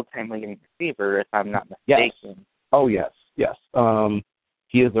their all-time leading receiver, if I'm not mistaken. Yes. Oh, yes.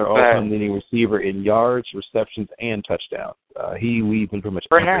 He is their all-time leading receiver in yards, receptions, and touchdowns. He leads in pretty much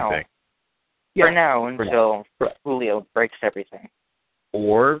everything. Until Julio breaks everything.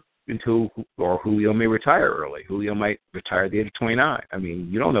 Or Julio may retire early. Julio might retire at the age of 29. I mean,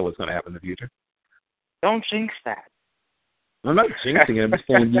 you don't know what's going to happen in the future. Don't jinx that. I'm not jinxing it. I'm just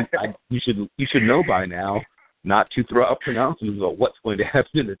saying you should know by now not to throw out pronouncements about what's going to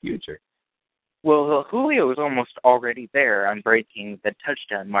happen in the future. Well, Julio is almost already there on breaking the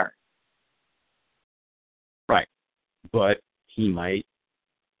touchdown mark. Right. But he might.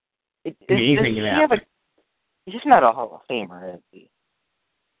 Anything can happen. He's not a Hall of Famer, is he?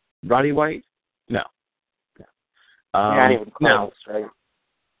 Roddy White? No. Not even close, right?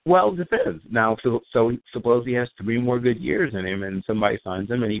 Well, it depends. Now, so suppose he has 3 more good years in him, and somebody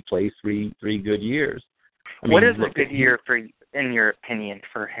signs him, and he plays three good years. What is a good year in your opinion,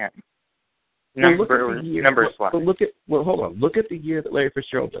 for him? Numbers-wise. Hold on. Look at the year that Larry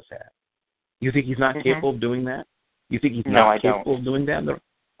Fitzgerald just had. You think he's not capable of doing that? You think he's not capable of doing that? No,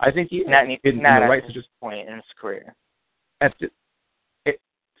 I think he is. Not at this point in his career.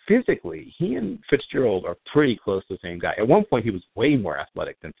 Physically, he and Fitzgerald are pretty close to the same guy. At one point, he was way more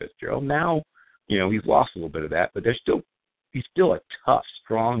athletic than Fitzgerald. Now, he's lost a little bit of that, but he's still a tough,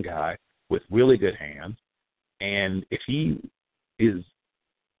 strong guy with really good hands. And if he is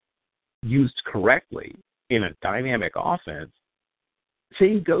used correctly in a dynamic offense,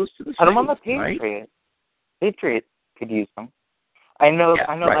 say he goes to the Saints, I'm on the Patriots. Right? Patriots could use him. I know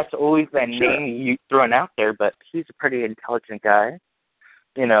that's always that name you thrown out there, but he's a pretty intelligent guy.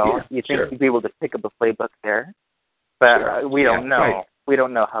 You think he'd be able to pick up a playbook there, but we don't know. Right. We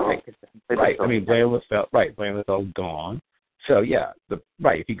don't know how. Right. I mean, Blaine Littlefeld's gone. So, yeah,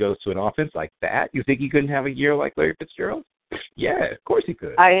 if he goes to an offense like that, you think he couldn't have a year like Larry Fitzgerald? Yeah, of course he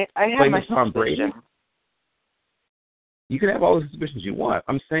could. I have my Tom Brady. suspicion. You can have all the suspicions you want.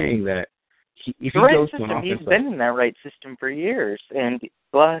 I'm saying that if he goes to an offense, he's been in that right system for years, and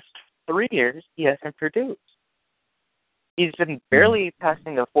the last 3 years he hasn't produced. He's been barely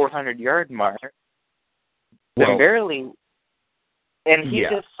passing the 400-yard mark. Well, barely, and he's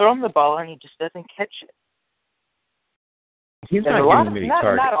just thrown the ball and he just doesn't catch it. He's not getting many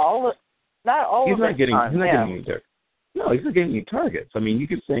targets. Not all. He's not getting any targets. No, he's not getting any targets. I mean, you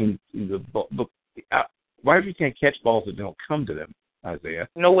could say why if you can't catch balls that don't come to them, Isaiah?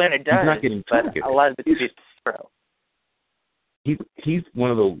 No, when it does, he's not getting targeted. But a lot of it's just throw. He's one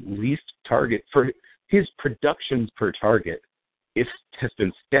of the least target for his productions per target. Has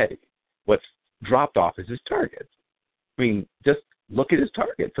been steady. What's dropped off is his targets. I mean, just look at his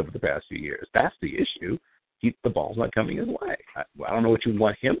targets over the past few years. That's the issue. The ball's not coming his way. I don't know what you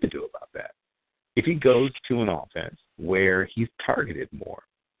want him to do about that. If he goes to an offense where he's targeted more,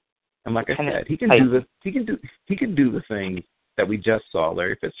 and like I said, he can do the things that we just saw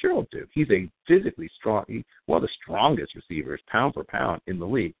Larry Fitzgerald do. He's a physically strong, one of the strongest receivers, pound for pound, in the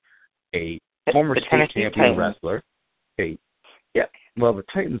league. A former state champion wrestler. Well, the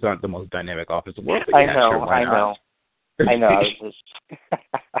Titans aren't the most dynamic offense in the world. I know.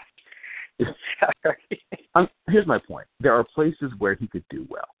 Here's my point. There are places where he could do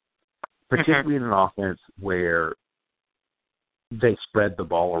well, particularly in an offense where they spread the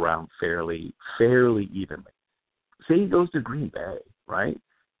ball around fairly evenly. Say he goes to Green Bay, right?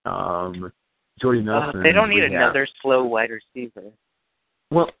 Jordy Nelson. They don't need another slow wide receiver.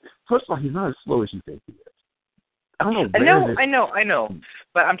 Well, first of all, he's not as slow as you think he is. I don't know. I know.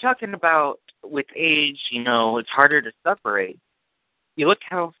 But I'm talking about with age, it's harder to separate. You look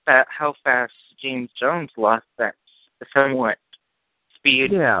how fast James Jones lost that somewhat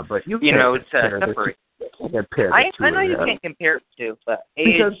speed. Yeah, but to separate. I know you can't compare it to, but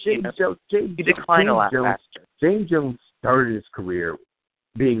age, you decline a lot faster. James Jones started his career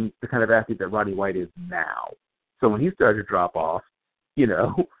being the kind of athlete that Roddy White is now. So when he started to drop off, he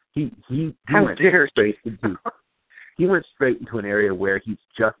went straight into an area where he's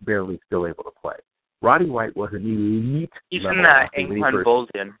just barely still able to play. Roddy White was an elite. He's in that Anquan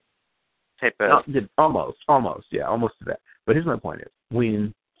Bolden type of. Almost to that. But here's my point: is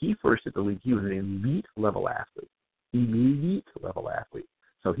when he first hit the league, he was an elite level athlete.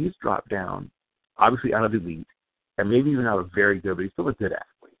 So he's dropped down, obviously out of elite, and maybe even out of very good, but he's still a good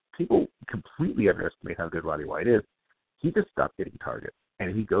athlete. People completely underestimate how good Roddy White is. He just stopped getting targets,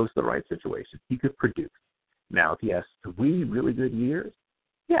 and if he goes to the right situation, he could produce. Now, if he has 3 really good years,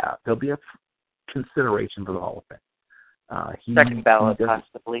 there'll be a consideration for the Hall of Fame. Second ballot,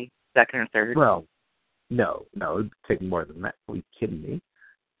 possibly. Second or third? Well, no, it would take more than that. Are you kidding me?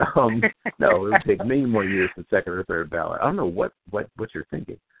 No, it would take many more years than second or third ballot. I don't know what you're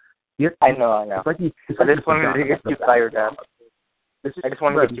thinking. I know. I just wanted to get you fired up.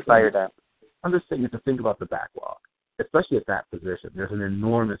 I'm just saying you have to think about the backlog, especially at that position. There's an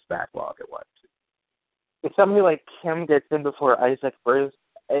enormous backlog at what? If somebody like him gets in before Isaac Bruce,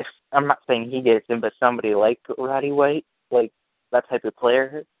 I'm not saying he gets in, but somebody like Roddy White, like that type of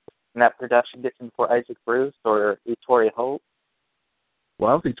player, and that production gets in before Isaac Bruce or Torrey Holt. Well,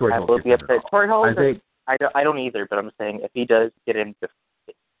 I don't think Torrey Holt will be upset. Torrey Holt, I don't either, but I'm saying if he does get in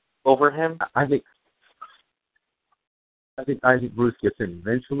over him, I think Isaac Bruce gets in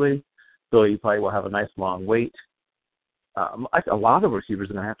eventually, so he probably will have a nice long wait. A lot of receivers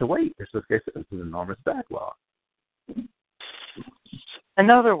are going to have to wait. It's an enormous backlog. In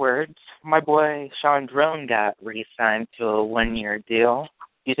other words, my boy Sean Drone got re-signed to a 1-year deal.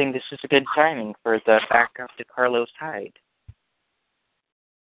 Do you think this is a good timing for the backup to Carlos Hyde?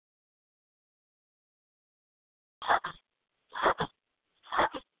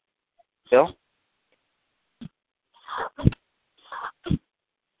 Bill?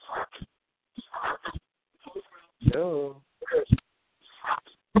 Hello.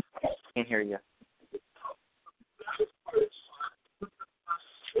 Can't hear you.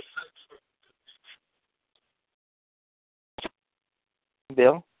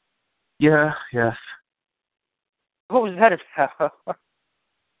 Bill? Yeah, yes. What was that about?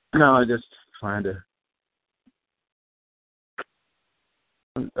 No, I'm just trying to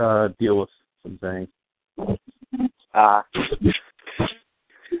deal with some things.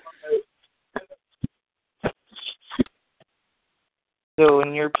 So,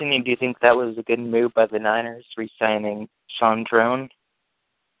 in your opinion, do you think that was a good move by the Niners, re-signing Sean Drone?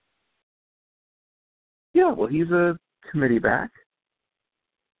 Yeah, well, he's a committee back.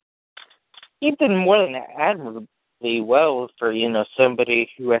 He's been more than relatively well for, somebody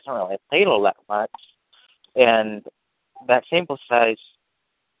who hasn't really played all that much. And that sample size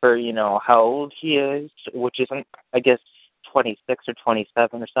for, how old he is, which isn't, I guess, 26 or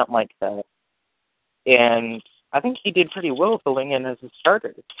 27 or something like that. And I think he did pretty well going in as a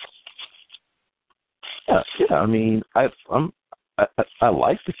starter. Yeah. I mean, I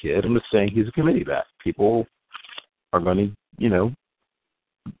like the kid. I'm just saying he's a committee back. People are going to,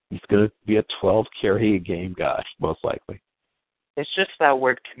 he's going to be a 12 carry a game guy, most likely. It's just that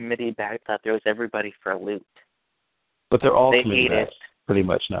word committee back that throws everybody for a loop. But they're all They committee hate backs pretty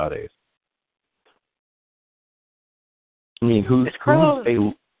much nowadays. I mean, who's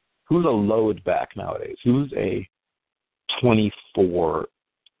a load back nowadays? Who's a 24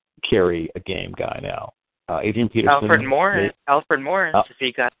 carry a game guy now? Adrian Peterson. Alfred Morris.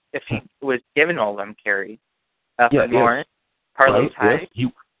 If he was given all them carries. Alfred Morris. Carlos Hyde.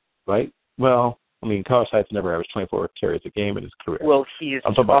 Right. Well, I mean, Carlos Hyde's never averaged 24 carries a game in his career. Well, he's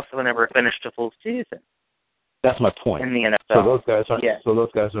also never finished a full season. That's my point. In the NFL. So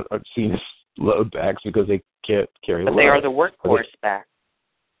those guys aren't seen as load backs because they can't carry. But they are the workhorse back.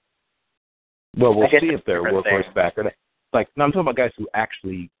 Well, we'll see if they're workhorse back or not. Like, no, I'm talking about guys who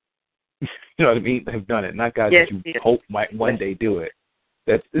actually, you know what I mean, have done it, not guys that you hope might one day do it.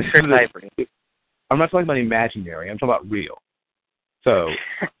 I'm not talking about imaginary. I'm talking about real. So,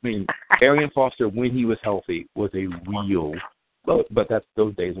 I mean, Arian Foster, when he was healthy, was a real load, but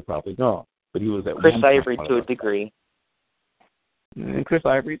those days are probably gone. But he was at Chris Ivory to a degree. And Chris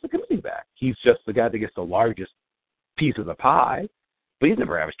Ivory's a committee back. He's just the guy that gets the largest piece of the pie, but he's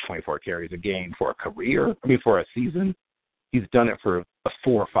never averaged 24 carries a game for a career. I mean, for a season. He's done it for a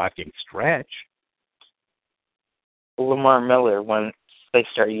 4 or 5 game stretch. Lamar Miller, once they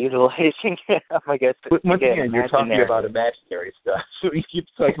start utilizing him, I guess. Once again, you're talking about imaginary stuff. So you keep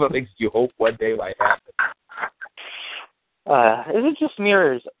talking about things you hope one day might happen. Is it just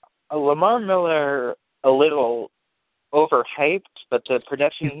mirrors? Lamar Miller a little overhyped, but the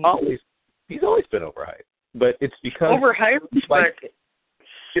production he's always been overhyped. But it's because overhyped, but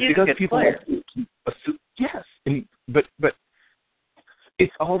it's because people assume, yes, but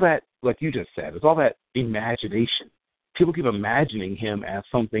it's all that, like you just said, it's all that imagination. People keep imagining him as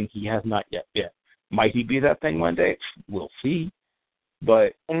something he has not yet been. Might he be that thing one day? We'll see.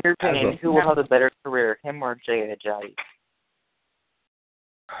 But in your opinion, who will have a better career, him or Jay Ajayi?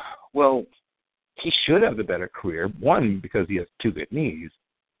 Well, he should have the better career. One, because he has 2 good knees.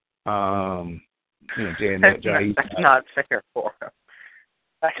 Jay Ajayi. That's not fair for him.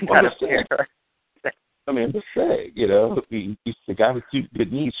 That's not fair. I mean, I'm just saying, the guy with 2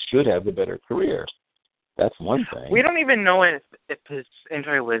 good knees should have the better career. That's one thing. We don't even know if his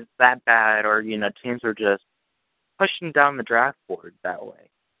injury was that bad or, teams were just pushing down the draft board that way.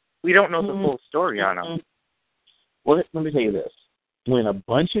 We don't know the full story on him. Well, let me tell you this. When a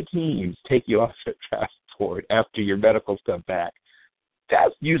bunch of teams take you off the draft board after your medicals come back,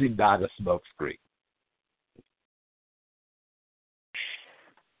 that's usually not a smoke screen.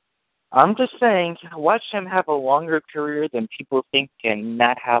 I'm just saying, watch him have a longer career than people think and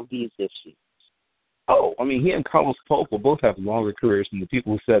not have these issues. Oh, I mean, he and Carlos Polk will both have longer careers than the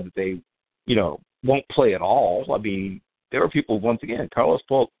people who said that they, won't play at all. I mean, there were people, once again, Carlos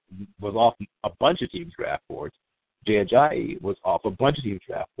Polk was off a bunch of teams' draft boards. Jay Ajayi was off a bunch of teams'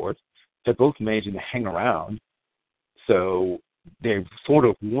 draft boards. They're both managing to hang around. So they've sort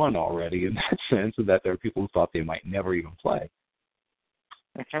of won already in that sense, of that there are people who thought they might never even play.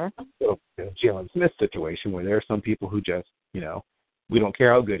 So, Jalen Smith's situation, where there are some people who just, we don't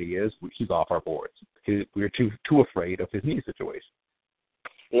care how good he is, he's off our boards. We're too afraid of his knee situation.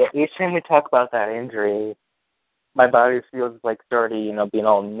 Yeah, each time we talk about that injury, my body feels like already, being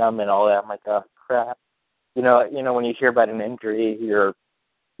all numb and all that. I'm like, oh crap. When you hear about an injury, you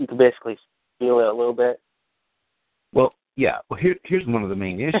can basically feel it a little bit. Well, yeah. Well, here's one of the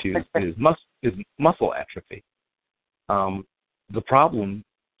main issues is muscle atrophy. The problem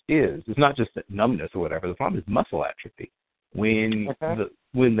is, it's not just numbness or whatever. The problem is muscle atrophy. When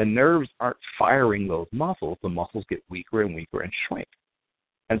the nerves aren't firing those muscles, the muscles get weaker and weaker and shrink.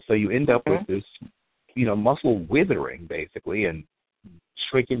 And so you end up with this, muscle withering, basically, and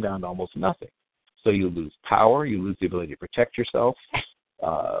shrinking down to almost nothing. So you lose power, you lose the ability to protect yourself.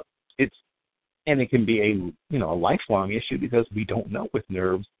 And it can be a lifelong issue because we don't know with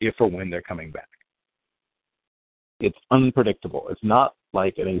nerves if or when they're coming back. It's unpredictable. It's not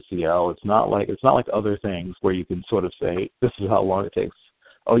like an ACL. It's not like other things where you can sort of say, this is how long it takes.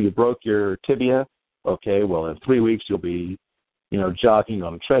 Oh, you broke your tibia? Okay, well, in 3 weeks you'll be, jogging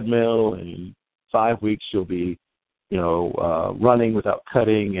on a treadmill. In 5 weeks you'll be, running without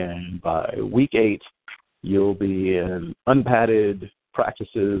cutting. And by week 8, You'll be in unpadded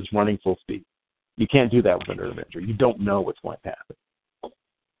practices running full speed. You can't do that with a nerve injury. You don't know what's going to happen.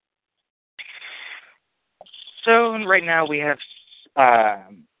 So right now we have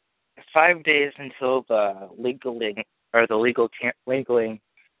 5 days until the legal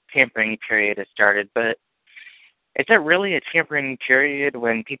tampering period has started. But is that really a tampering period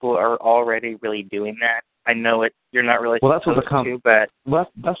when people are already really doing that? I know you're not really that's supposed to, but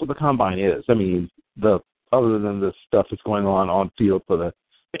that's what the combine is. I mean, other than the stuff that's going on field for the.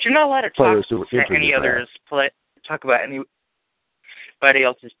 But you're not allowed to players talk to any others. Talk about anybody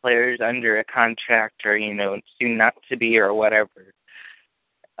else's players under a contract or soon not to be or whatever,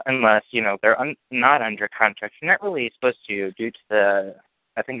 unless they're not under contract. You're not really supposed to, due to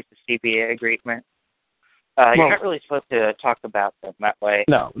I think it's the CBA agreement. You're not really supposed to talk about them that way.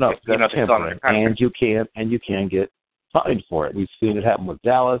 No, that's tampering, and you can get fined for it. We've seen it happen with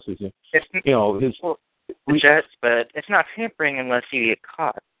Dallas. We've seen, the Jets, but it's not tampering unless you get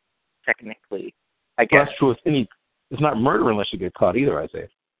caught. Technically, I guess. That's true. It's not murder unless you get caught either, I say.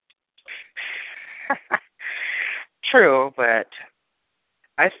 True, but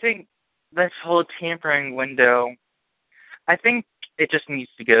I think this whole tampering window, I think it just needs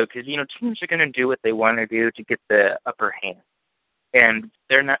to go because teams are going to do what they want to do to get the upper hand, and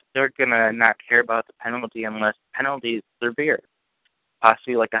they're going to not care about the penalty unless the penalty is severe,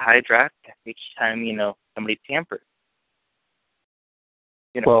 possibly like a high draft each time somebody tampers.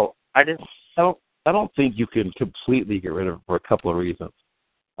 Well, I don't think you can completely get rid of it for a couple of reasons.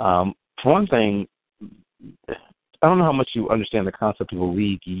 For one thing, I don't know how much you understand the concept of a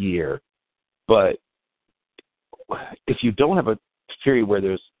league year, but if you don't have a period where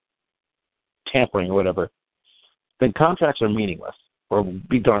there's tampering or whatever, then contracts are meaningless or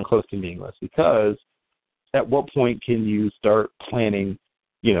be darn close to meaningless, because at what point can you start planning,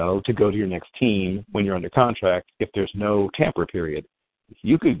 to go to your next team when you're under contract if there's no tamper period?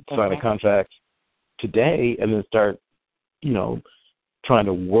 You could sign a contract today and then start, trying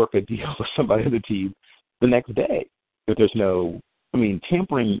to work a deal with somebody on the team the next day. If there's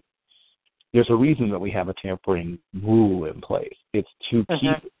tampering, there's a reason that we have a tampering rule in place. It's to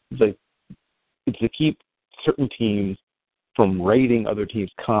keep certain teams from raiding other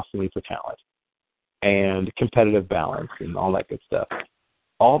teams constantly for talent and competitive balance and all that good stuff.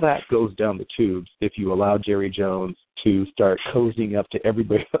 All that goes down the tubes if you allow Jerry Jones to start cozying up to every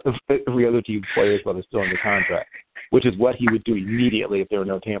other team's players while they're still under contract, which is what he would do immediately if there were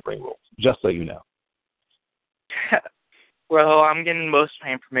no tampering rules, just so you know. Well, I'm getting most of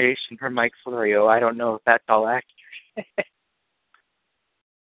my information from Mike Florio. I don't know if that's all accurate.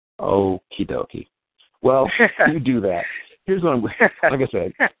 Okie dokie. Well, you do that. Here's what I'm going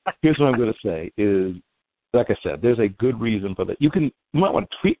to say is, like I said, there's a good reason for that. You might want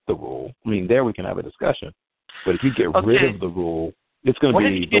to tweak the rule. There we can have a discussion. But if you get rid of the rule, it's going to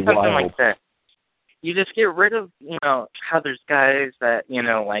be the wild. Like that? You just get rid of, how there's guys that,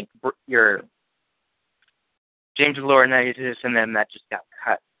 like your James Laurinaitis and them that just got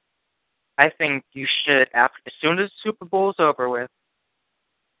cut. I think you should, as soon as the Super Bowl's over with,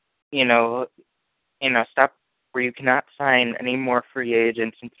 stop where you cannot sign any more free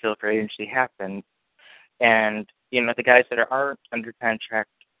agents until free agency happens. And, the guys that aren't under contract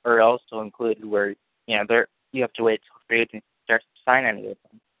are also included where, you have to wait till free agency starts to sign any of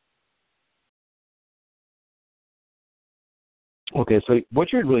them. Okay, so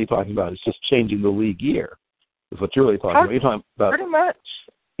what you're really talking about is just changing the league year. Is what you're really talking about. You're talking about. Pretty much.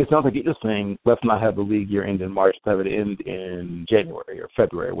 It sounds like you're just saying, let's not have the league year end in March, have it end in January or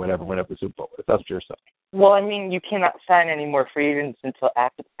February, whenever the Super Bowl is. That's what you're saying. Well, you cannot sign any more free agents until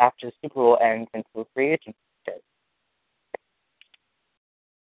after the Super Bowl ends until free agency starts.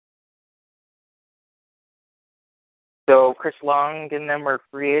 So Chris Long and them are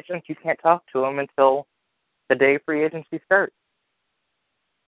free agents. You can't talk to them until the day free agency starts.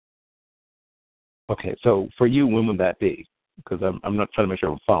 Okay, so for you, when would that be? Because I'm not trying to make sure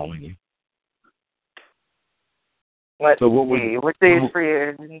I'm following you. What day is free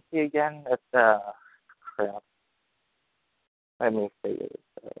agency again? That's crap. Let me figure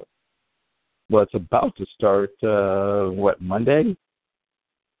this out. Well, it's about to start. Monday?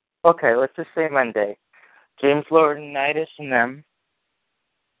 Okay, let's just say Monday. James Laurinaitis and them,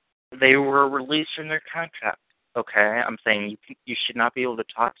 they were released from their contract. Okay, I'm saying you should not be able to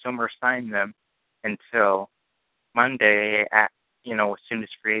talk to them or sign them until Monday as soon as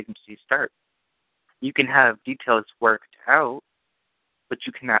free agency starts. You can have details worked out, but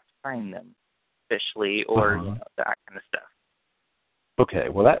you cannot sign them officially or that kind of stuff. Okay,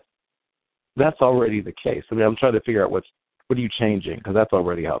 well that's already the case. I'm trying to figure out what are you changing, because that's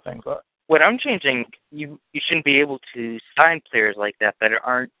already how things are. what I'm changing, you shouldn't be able to sign players like that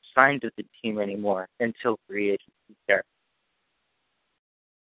aren't signed with the team anymore until free agency starts.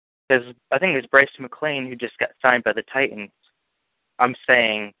 Because I think it was Bryce McLean who just got signed by the Titans. I'm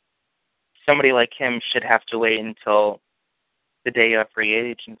saying somebody like him should have to wait until the day of free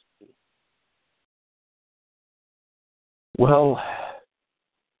agency. Well,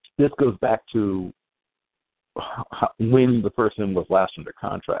 this goes back to when the person was last under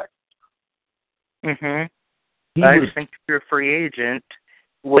contract. I just think if you're a free agent,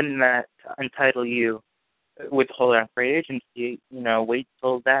 wouldn't that entitle you withhold on free agency? Wait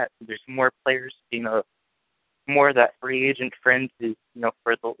till that. There's more players, more of that free agent frenzy,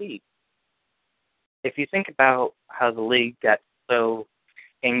 for the league. If you think about how the league got so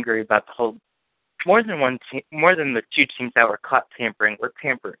angry about the whole, more than the two teams that were caught tampering were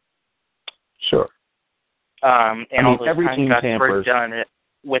tampering. Sure. And all those every time team shots tampers were done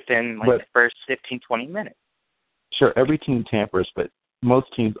within the first 15, 20 minutes. Sure, every team tampers, but most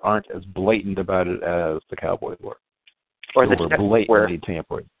teams aren't as blatant about it as the Cowboys were. Or they the were blatantly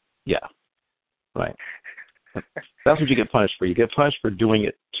tampering. Yeah, right. That's what you get punished for. You get punished for doing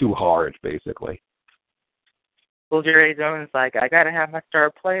it too hard, basically. Well, Jerry Jones I got to have my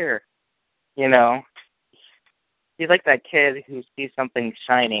star player. He's like that kid who sees something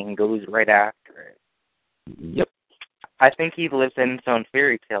shining and goes right after it. Yep. I think he lives in his own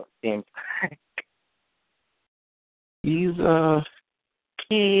fairy tale, it seems like.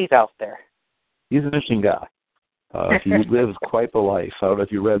 He's out there. He's an interesting guy. He lives quite the life. I don't know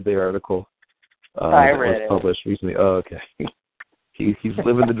if you read the article I that read was published recently. Oh, okay. He's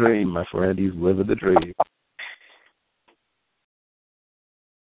living the dream, my friend. He's living the dream.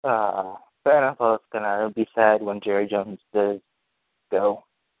 The NFL is going to be sad when Jerry Jones does go.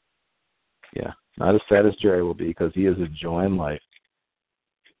 Yeah, not as sad as Jerry will be because he is enjoying life.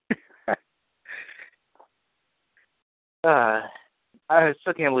 I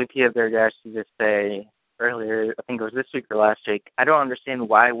still can't believe Pia Bergash to just say earlier, I think it was this week or last week, I don't understand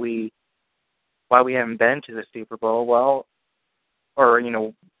why we haven't been to the Super Bowl, or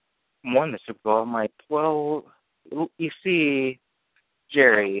won the Super Bowl. I'm like, well, you see,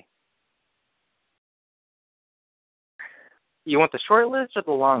 Jerry, you want the short list or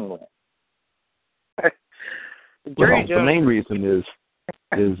the long list? Well, the main reason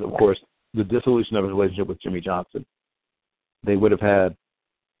is of course the dissolution of his relationship with Jimmy Johnson. They would have had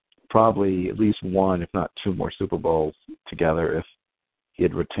probably at least one, if not two more Super Bowls together if he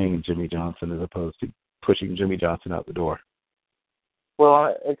had retained Jimmy Johnson as opposed to pushing Jimmy Johnson out the door.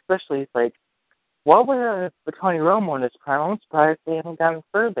 Well, especially what was the Tony Romo in his prime? I'm surprised they haven't gotten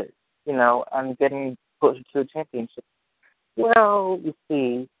further, on getting closer to a championship. Well, you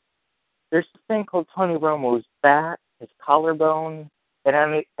see, there's this thing called Tony Romo's back, his collarbone,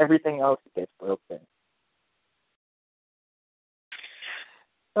 and everything else gets broken.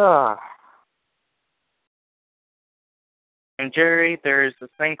 And Jerry, there's this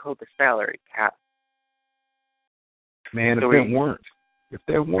thing called the salary cap. Man, if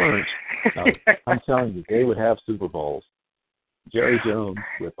there weren't, no, I'm telling you, they would have Super Bowls. Jerry Jones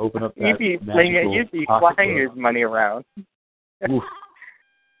would open up that you'd be flying his money around. Oof.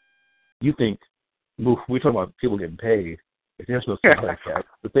 You think, we're talking about people getting paid. If there's no salary cap,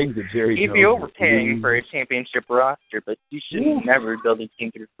 the things that Jerry Jones... You'd be overpaying for a championship roster, but you should never build a team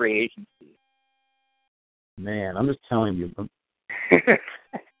through free agency. Man, I'm just telling you.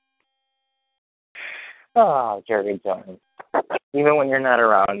 Oh, Jerry Jones. Even when you're not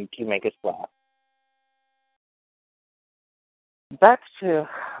around, you make us laugh. Back to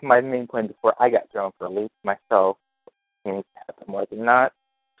my main point before I got thrown for a loop myself. Things happen more than not.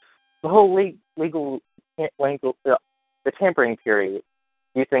 The whole the tampering period,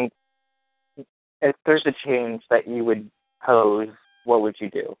 you think if there's a change that you would pose, what would you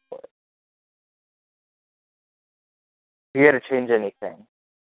do for it? If you had to change anything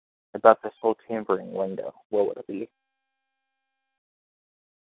about this whole tampering window, what would it be?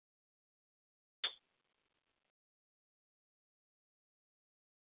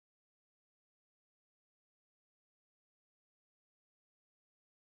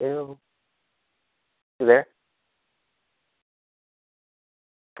 Bill? You there?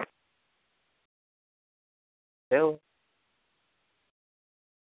 Bill?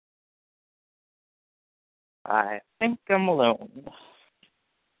 I think I'm alone.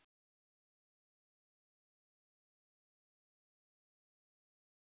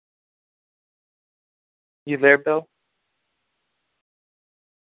 You there, Bill?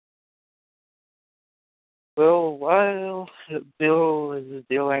 Well, while Bill is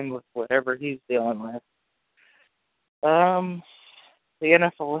dealing with whatever he's dealing with, the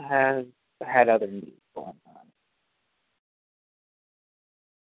NFL has had other news going on.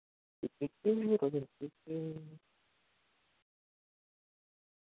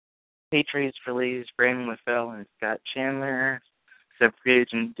 Patriots released Brandon LaFell and Scott Chandler. Some free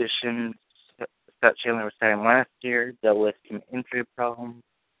agent additions. Scott Chandler was signed last year. Dealt with some injury problems.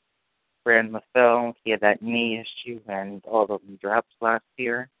 Brandon LaFell, he had that knee issue and all of them drops last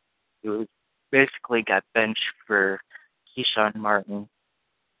year. He was basically got benched for Keyshawn Martin.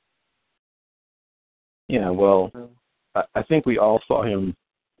 Yeah, well, I think we all saw him.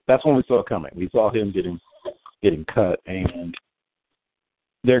 That's when we saw it coming. We saw him getting cut, and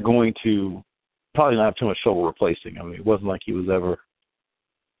they're going to probably not have too much trouble replacing him. It wasn't like he was ever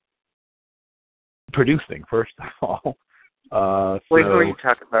producing, first of all. Wait, who are you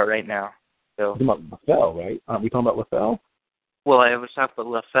talking about right now? So, we're talking about LaFell, right? Aren't we talking about LaFell? Well, I was talking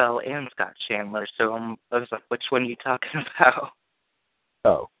about LaFell and Scott Chandler, so I was like, which one are you talking about?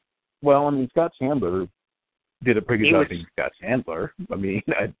 Oh. Well, I mean, Scott Chandler did a pretty good job being Scott Chandler. I mean,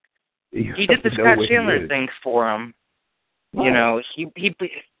 he did the Scott Chandler thing for him. Right. You know,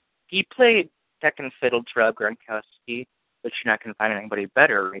 he played second fiddle to Rob Gronkowski, but you're not going to find anybody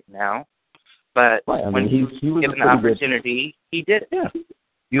better right now. But right. I mean, when he was given the opportunity, he did it. Yeah.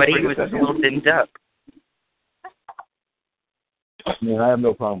 But he was a little dinged up. I mean, I have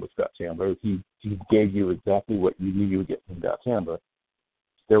no problem with Scott Chandler. He gave you exactly what you knew you would get from Scott Chandler.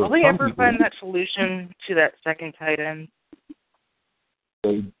 Will they ever find that solution to that second tight end?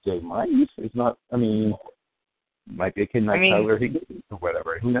 They might. It's not. I mean, might be a kid like Tyler Higgins or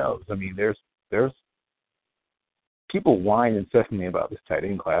whatever. Who knows? I mean, there's people whine incessantly about this tight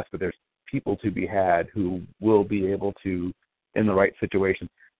end class, but there's people to be had who will be able to, in the right situation.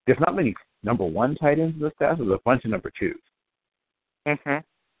 There's not many number one tight ends in this class. There's a bunch of number twos. Mhm.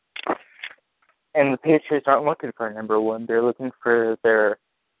 And the Patriots aren't looking for a number one. They're looking for their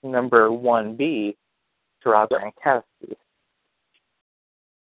number 1B, Rob Gronkowski.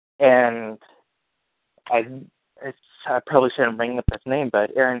 And I probably shouldn't bring up his name,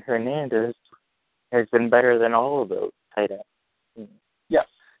 but Aaron Hernandez has been better than all of those tight ends. Yes.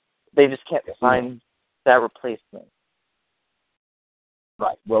 They just can't find that replacement.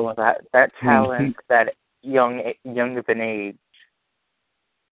 Right. Well, that talent, that young of an age.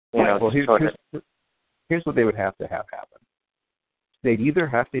 You know, well, here's what they would have to have happen. They'd either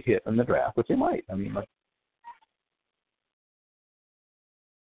have to hit in the draft, which they might. I mean,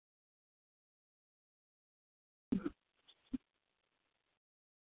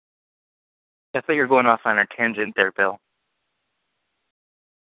 I thought you were going off on a tangent there, Bill.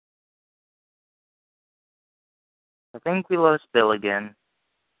 I think we lost Bill again.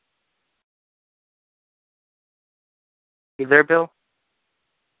 You there, Bill?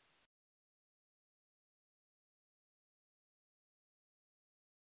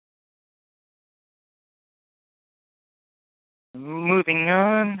 Moving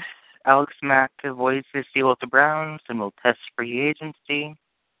on, Alex Mack avoids his deal with the Browns and will test free agency.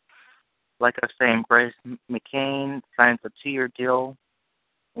 Like I was saying, Bryce McCain signs a 2-year deal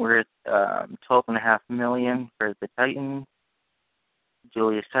worth $12.5 million for the Titans.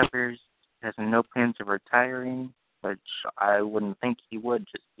 Julius Peppers has no plans of retiring, which I wouldn't think he would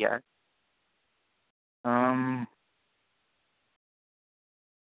just yet.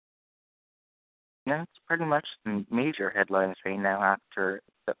 That's pretty much the major headlines right now after,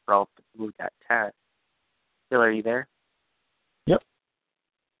 except for all the people who got tagged. Bill, are you there? Yep.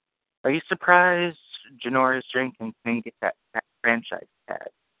 Are you surprised Janoris Jenkins didn't get that franchise tag?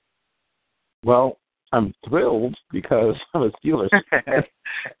 Well, I'm thrilled because I'm a Steelers fan,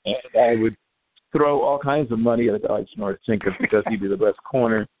 and I would throw all kinds of money at a guy like Janoris Jenkins because he'd be the best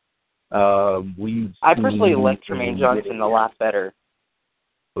corner. I personally like Tremaine Johnson a lot better.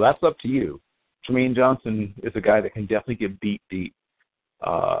 Well, that's up to you. Tremaine Johnson is a guy that can definitely get beat deep.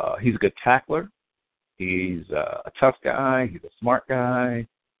 He's a good tackler. He's a tough guy. He's a smart guy.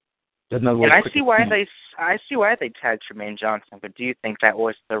 Doesn't know. And I see why they tagged Tremaine Johnson. But do you think that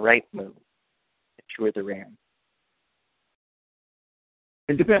was the right move if you were the Rams?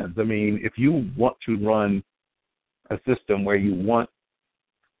 It depends. I mean, if you want to run a system where you want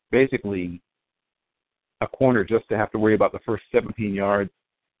basically a corner just to have to worry about the first 17 yards,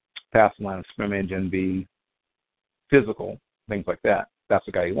 pass the line of scrimmage, and be physical, things like that, that's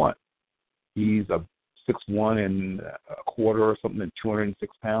the guy you want. He's a 6'1" and a quarter or something, and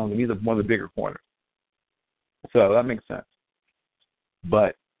 206 pounds, and he's one of the bigger corners. So that makes sense.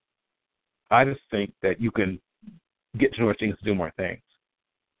 But I just think that you can get Janoris Jenkins to do more things.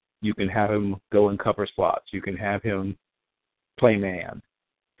 You can have him go and cover slots. You can have him play man.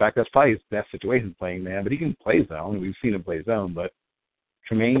 In fact, that's probably his best situation, playing man, but he can play zone. We've seen him play zone, but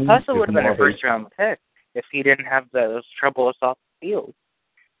Tremaine Plus, it is would have been more a of a first-round pick if he didn't have those troubles off the field,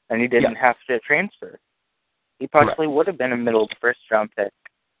 and he didn't have to transfer. He possibly would have been a middle first-round pick.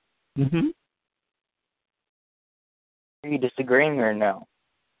 Mm-hmm. Are you disagreeing or no?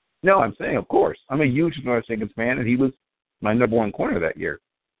 No, I'm saying, of course. I'm a huge North Jenkins fan, and he was my number one corner that year.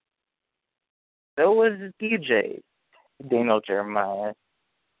 So was DJ, Daniel Jeremiah.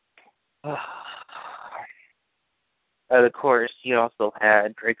 Of course, he also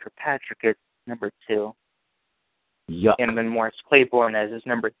had Drake Kirkpatrick as number 2. Yuck. And then Morris Claiborne as his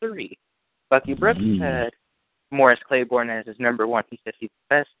number 3. Bucky Brooks had Morris Claiborne as his number 1. He said he's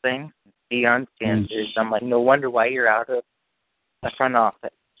the best thing. Deion Sanders. I'm like, no wonder why you're out of the front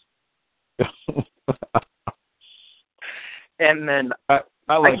office. And then I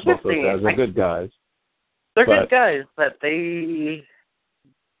like both those guys. They're good guys. They're good guys, but they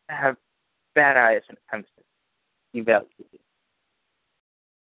have bad eyes when it comes to evaluating.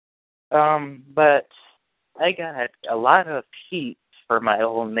 But I got a lot of heat for my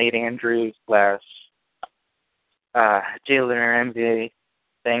old Nate Andrews / Jalen Ramsey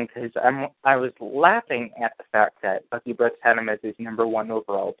thing because I was laughing at the fact that Bucky Brooks had him as his number 1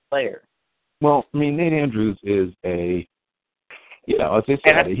 overall player. Well, I mean, Nate Andrews is as they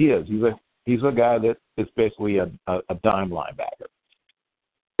said, he's a guy that is basically a dime linebacker.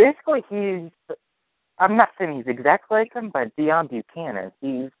 Basically, I'm not saying he's exactly like him, but Deion Buchanan.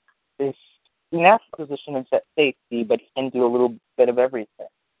 He's this natural position is at safety, but he can do a little bit of everything.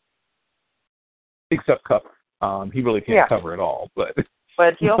 Except cover. He really can't cover at all. But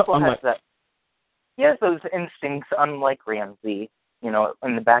he also has that. He has those instincts, unlike Ramsey, in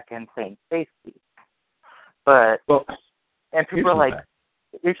the back end saying safety. But and people are like,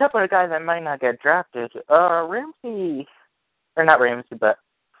 you're talking about a guy that might not get drafted. Ramsey, or not Ramsey, but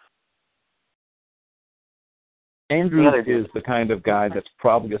Andrews is the kind of guy that's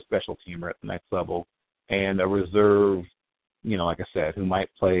probably a special teamer at the next level and a reserve, like I said, who might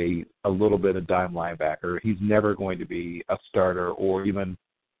play a little bit of dime linebacker. He's never going to be a starter or even,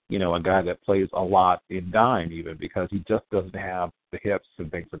 a guy that plays a lot in dime even because he just doesn't have the hips and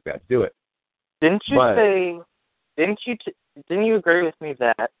things like that to do it. Didn't you agree with me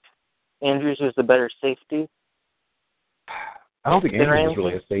that Andrews was the better safety? I don't think Andrews is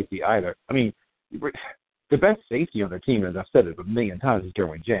really a safety either. I mean, the best safety on their team, as I've said it a million times, is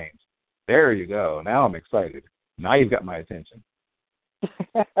Derwin James. There you go. Now I'm excited. Now you've got my attention.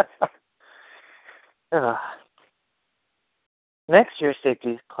 Next year's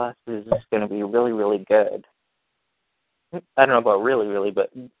safety class is going to be really, really good. I don't know about really, really, but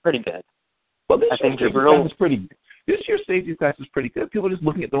pretty good. Well, this year's safety class is pretty good. People are just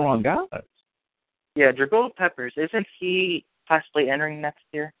looking at the wrong guys. Yeah, Jabril Peppers, isn't he possibly entering next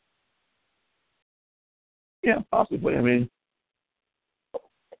year? Yeah, possibly. I mean,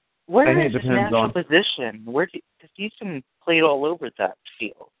 where is his natural position? Because he's been played all over that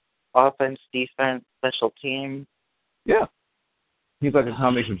field. Offense, defense, special team. Yeah. He's like a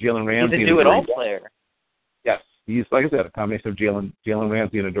combination of Jalen Ramsey. He's a do-it-all player. Yes. He's, like I said, a combination of Jalen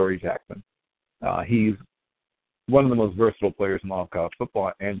Ramsey and Adoree Jackson. He's one of the most versatile players in all of college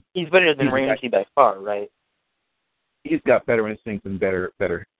football. And he's better than Ramsey by far, right? He's got better instincts and better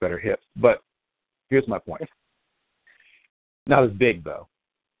hips. But here's my point. Not as big, though.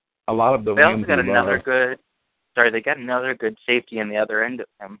 A lot of the Ramsey got they got another good safety on the other end of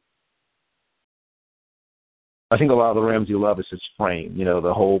him. I think a lot of the Ramsey love is his frame,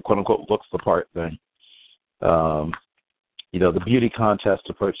 the whole quote-unquote looks the part thing. The beauty contest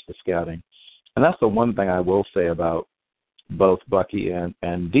approach to scouting. And that's the one thing I will say about both Bucky and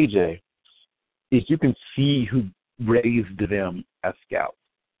DJ is you can see who raised them as scouts.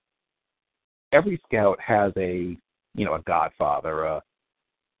 Every scout has a godfather, a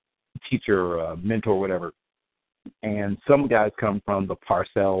teacher, a mentor, whatever. And some guys come from the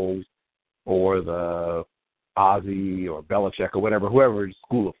Parcells or the Ozzie or Belichick or whoever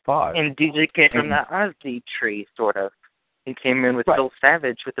school of thought. And DJ came from the Ozzie tree, sort of. He came in with Phil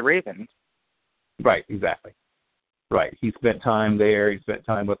Savage with the Ravens. Right, exactly. Right. He spent time there. He spent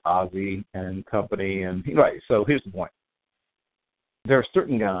time with Ozzie and company. So here's the point. There are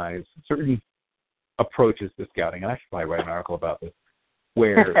certain guys, certain approaches to scouting, and I should probably write an article about this,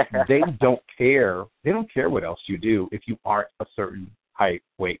 where they don't care what else you do if you aren't a certain height,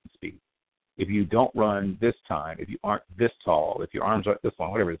 weight, and speed. If you don't run this time, if you aren't this tall, if your arms aren't this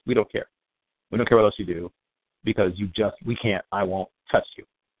long, whatever it is, we don't care. We don't care what else you do because I won't touch you.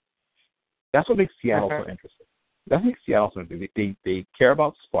 That's what makes Seattle so interesting. That makes Seattle so interesting. They care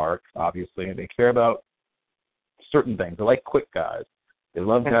about spark, obviously, and they care about certain things. They like quick guys. They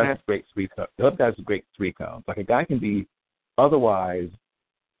love guys with great three cones. They love guys with great three cones. Like a guy can be otherwise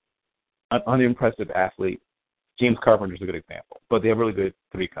unimpressive athlete. James Carpenter's a good example, but they have really good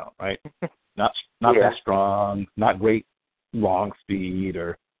three-cone, right? Not that strong, not great long speed,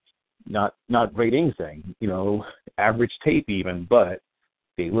 or not great anything, average tape even, but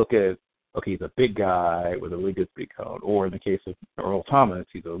they look at, okay, he's a big guy with a really good three-cone, or in the case of Earl Thomas,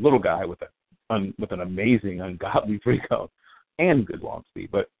 he's a little guy with an amazing, ungodly three-cone and good long speed.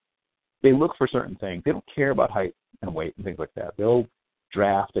 But they look for certain things. They don't care about height and weight and things like that. They'll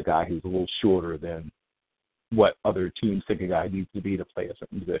draft a guy who's a little shorter than what other teams think a guy needs to be to play a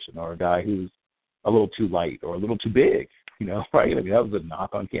certain position, or a guy who's a little too light or a little too big, right? I mean, that was a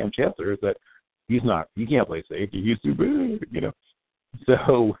knock on Cam Chancellor, is that he can't play safety, he's too big,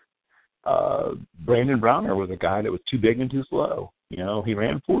 So Brandon Browner was a guy that was too big and too slow. He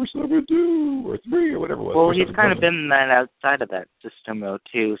ran 4.72 or 3 or whatever it was. Well, he's kind of been that outside of that system, though,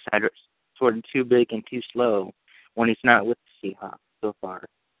 too, sort of too big and too slow when he's not with the Seahawks so far.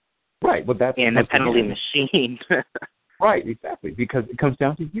 Right, but that's and the penalty machine. Right, exactly, because it comes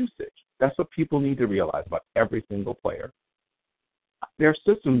down to usage. That's what people need to realize about every single player. There are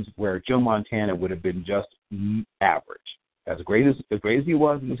systems where Joe Montana would have been just average. As great as he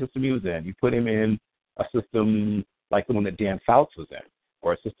was in the system he was in, you put him in a system like the one that Dan Fouts was in,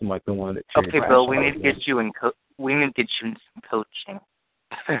 or a system like the one that Terry Okay, Bradshaw Bill, we need to was get you in. We need to get you in some coaching.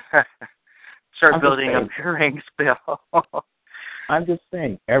 Start building up your ranks, Bill. I'm just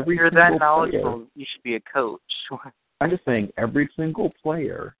saying, You're that knowledgeable. Player, you should be a coach. I'm just saying, every single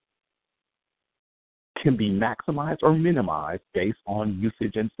player can be maximized or minimized based on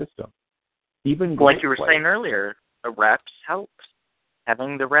usage and system. Even like you were players. saying earlier, the reps helps.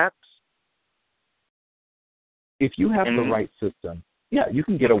 Having the reps. If you have the right system, you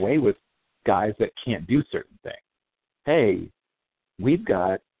can get away with guys that can't do certain things. Hey, we've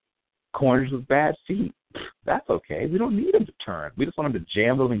got corners with bad feet. That's okay. We don't need them to turn. We just want them to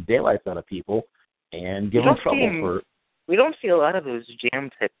jam the living daylights out of people and give them trouble for. We don't see a lot of those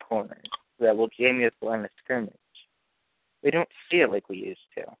jam-type corners that will jam you at the line of scrimmage. We don't see it like we used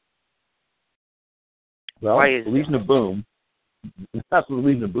to. Well, the Legion of Boom, that's what the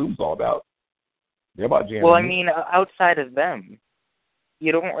Legion of Boom's all about. They're about jamming. Well, I mean, outside of them,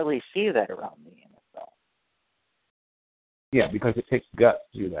 you don't really see that around the NFL. Yeah, because it takes guts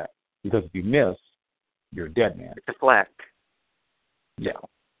to do that. Because if you miss, you're a dead man. It's a flag. Yeah.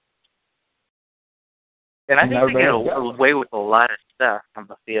 And I think they get away with a lot of stuff on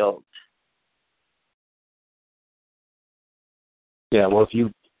the field. Yeah, well, if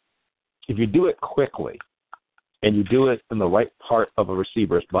you do it quickly and you do it in the right part of a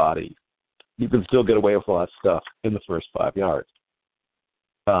receiver's body, you can still get away with a lot of stuff in the first 5 yards.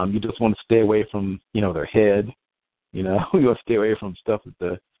 You just want to stay away from, their head. You want to stay away from stuff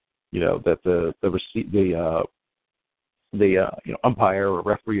that the umpire or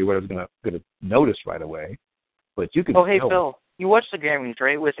referee or whatever's going to notice right away. But you can. Oh, hey, Phil, you watched the Grammys,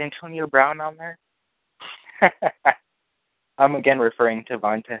 right? Was Antonio Brown on there? I'm again referring to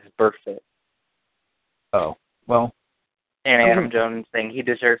Vontae's birthday. Oh, well. And Adam Jones saying he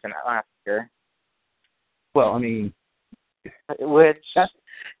deserves an Oscar. Well, I mean, which that's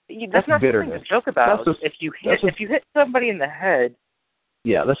not bitterness. something to joke about. If you hit somebody in the head.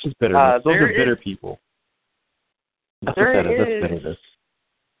 Yeah, that's just bitterness. Those are bitter people. That's bitterness.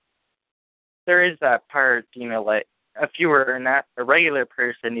 There is that part, like if you were not a regular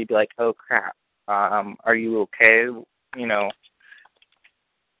person, you'd be like, "Oh crap, are you okay?"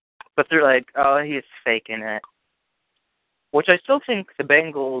 But they're like, "Oh, he's faking it," which I still think the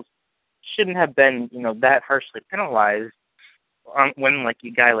Bengals shouldn't have been, that harshly penalized when like a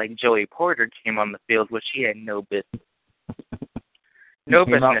guy like Joey Porter came on the field, which he had no business,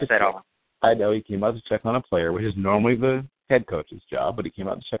 business at all. I know he came out to check on a player, which is normally the head coach's job, but he came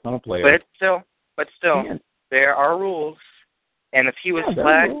out to check on a player. But still, there are rules, and if he was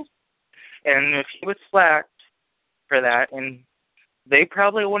flagged, for that, and they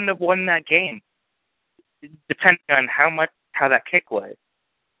probably wouldn't have won that game, depending on how that kick was,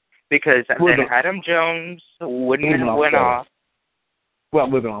 because then Adam Jones wouldn't have went off. Well,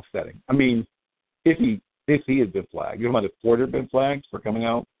 it would have been offsetting. I mean, if he had been flagged, you know how the Porter had been flagged for coming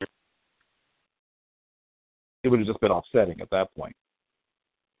out? It would have just been offsetting at that point.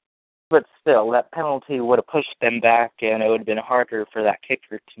 But still, that penalty would have pushed them back, and it would have been harder for that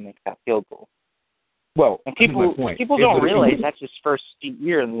kicker to make that field goal. Well, and people don't realize that's his first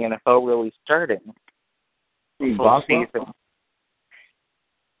year in the NFL really starting. Season.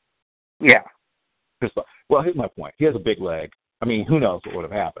 Yeah. Well, here's my point. He has a big leg. I mean, who knows what would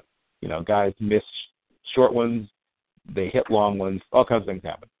have happened? Guys miss short ones, they hit long ones, all kinds of things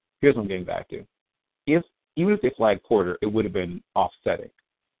happen. Here's what I'm getting back to. Even if they flagged Porter, it would have been offsetting.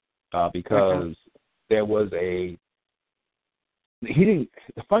 because there was he didn't.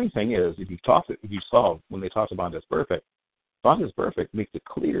 The funny thing is, if you saw when they talked about Vontaze Perfect, Vontaze Perfect makes it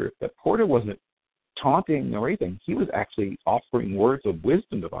clear that Porter wasn't taunting or anything. He was actually offering words of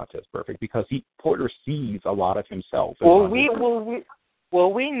wisdom to Vontaze Perfect because Porter sees a lot of himself. Well, we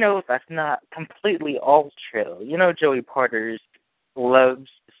know that's not completely all true. You know, Joey Porter loves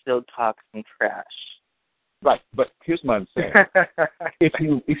to still talk some trash. Right, but here's what I'm saying.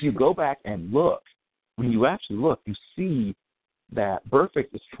 if you go back and look, when you actually look, you see that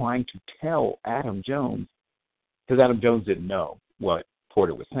Perfect is trying to tell Adam Jones, because Adam Jones didn't know what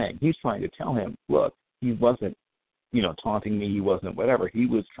Porter was saying. He's trying to tell him, look, he wasn't, taunting me. He wasn't whatever. He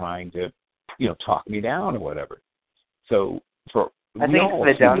was trying to, talk me down or whatever. So I think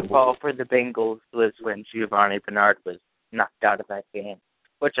the downfall for the Bengals was when Giovanni Bernard was knocked out of that game,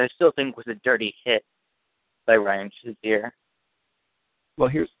 which I still think was a dirty hit by Ryan Shazier. Well,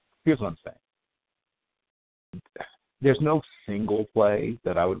 here's what I'm saying. There's no single play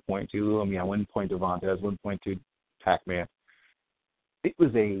that I would point to. I mean, I wouldn't point to Vontaze, I wouldn't point to Pac-Man. It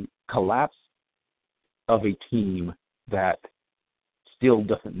was a collapse of a team that still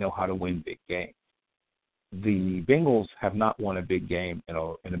doesn't know how to win big games. The Bengals have not won a big game in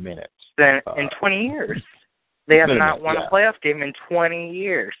a minute. In 20 years. They have not won a playoff game in 20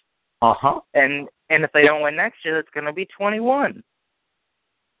 years. Uh-huh. And if they don't win next year, it's going to be 21.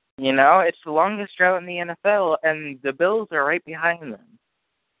 It's the longest drought in the NFL, and the Bills are right behind them.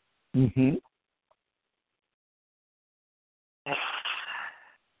 Mm-hmm.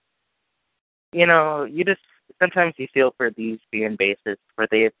 Sometimes you feel for these fan bases where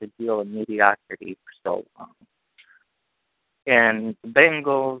they have to deal with mediocrity for so long. And the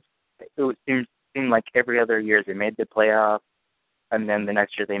Bengals, it seemed like every other year they made the playoffs, and then the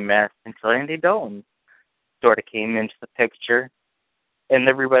next year they missed until Andy Dalton sort of came into the picture, and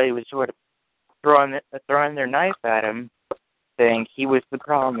everybody was sort of throwing their knife at him, saying he was the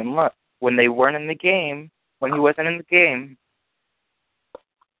problem. And look, when they weren't in the game, when he wasn't in the game,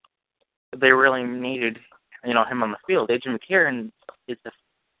 they really needed, him on the field. A.J. McCarron is a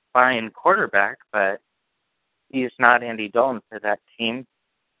fine quarterback, but he is not Andy Dalton for that team.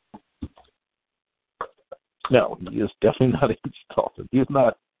 No, he is definitely not Andy Dalton. He is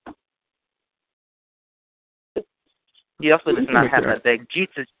not. He also does not have a big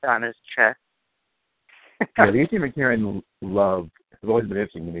Jesus on his chest. Yeah, the A.J. McCarron love has always been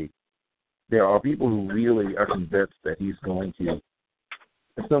interesting to me. There are people who really are convinced that he's going to,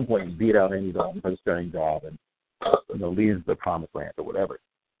 at some point, beat out Andy Dalton for the starting job and leads the promised land or whatever.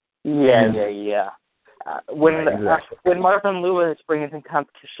 Yeah. When Marvin Lewis brings in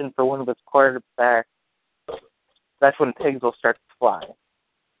competition for one of his quarterbacks, that's when pigs will start to fly.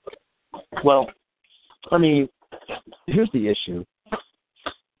 Well, I mean, here's the issue.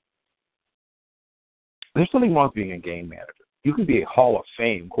 There's something wrong with being a game manager. You can be a Hall of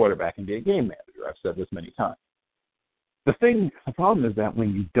Fame quarterback and be a game manager. I've said this many times. The problem is that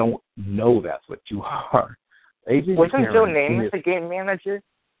when you don't know that's what you are. Wasn't Joe Namath a game manager?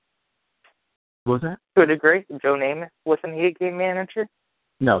 What was that? To a degree, Joe Namath, wasn't he a game manager?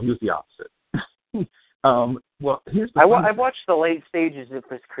 No, he was the opposite. Well, I've watched the late stages of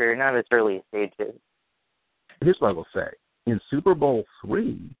his career, not his early stages. Here's what I will say. In Super Bowl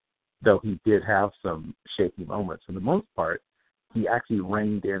III, though he did have some shaky moments, for the most part, he actually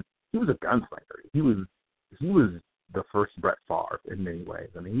reined in. He was a gunslinger. He was the first Brett Favre in many ways.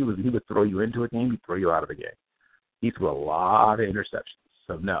 I mean, he would throw you into a game, he'd throw you out of a game. He threw a lot of interceptions.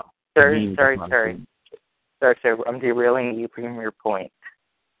 So no. Sorry. I'm derailing you from your point.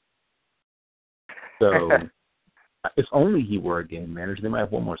 So if only he were a game manager, they might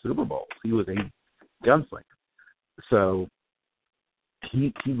have won more Super Bowls. He was a gunslinger. So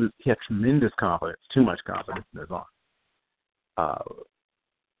he had tremendous confidence, too much confidence in his arm.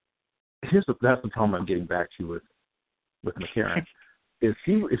 That's the problem I'm getting back to with McCarron. If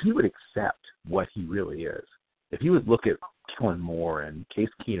he would accept what he really is, if he would look at Kellen Moore and Case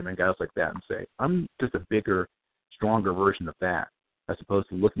Keenum and guys like that and say, I'm just a bigger, stronger version of that, as opposed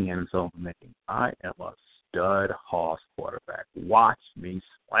to looking at himself and thinking, I am a stud hoss quarterback. Watch me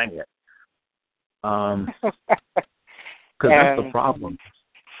slang it. Because that's the problem.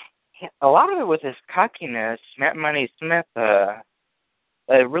 A lot of it was his cockiness. Matt Money Smith, a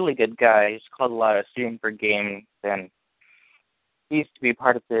really good guy, he's called a lot of Stanford games, and he used to be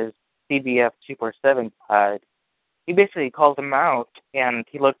part of this CBF 247 pod. He basically called him out, and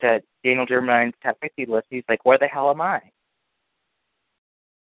he looked at Daniel Jeremiah's top 50 list. He's like, where the hell am I?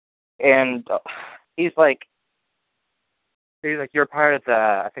 And he's like, you're part of the,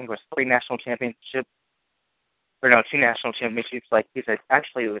 I think it was 3 national championships or no, 2 national championships. Like he said,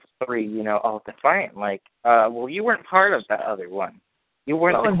 actually it was 3. All defiant. Like, well, you weren't part of that other one. You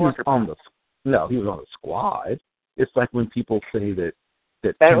weren't the quarterback. He was on the squad. It's like when people say that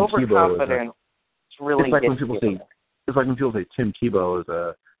That Tim overconfidence really it's like gets when people say Tim Tebow is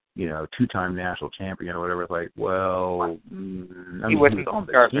a 2-time national champion or whatever. It's like, well, he wasn't on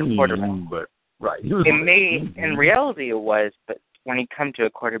the team, quarterback, but right. He was in reality it was, but when you come to a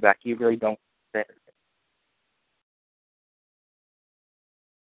quarterback, you really don't fit.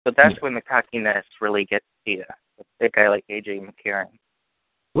 So that's when the cockiness really gets to you. A guy like A.J. McCarron.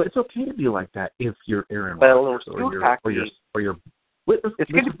 Well, it's okay to be like that if you're Aaron But Rodgers a little too cocky.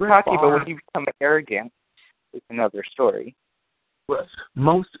 It's good to be cocky, but when you become arrogant, it's another story. Well,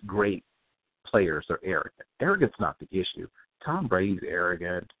 most great players are arrogant. Arrogant's not the issue. Tom Brady's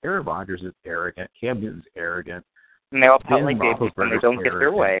arrogant. Aaron Rodgers is arrogant. Cam Newton's arrogant. And they all pout like babies when they don't get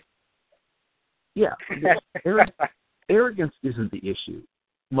their way. Yeah. Arrogance isn't the issue.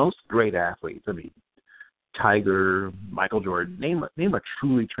 Most great athletes, Tiger, Michael Jordan, name a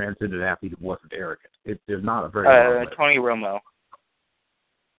truly transcendent athlete who wasn't arrogant. There's not a very long list. Tony Romo.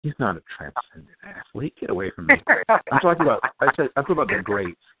 He's not a transcendent athlete. Get away from me. I'm talking about the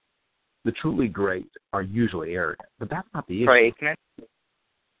greats. The truly great are usually arrogant, but that's not the issue. Troy Aikman?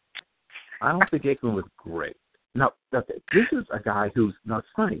 I don't think Aikman was great. No, this is a guy who's not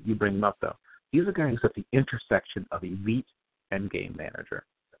funny. You bring him up though. He's a guy who's at the intersection of elite and game manager.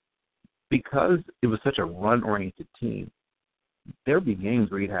 Because it was such a run-oriented team, there'd be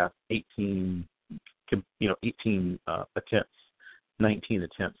games where you'd have 18 attempts, 19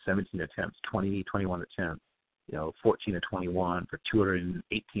 attempts, 17 attempts, 20, 21 attempts, 14 to 21 for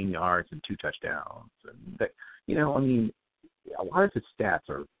 218 yards and 2 touchdowns. And a lot of his stats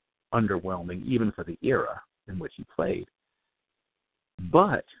are underwhelming, even for the era in which he played.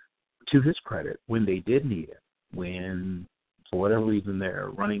 But to his credit, when they did need him, when for whatever reason their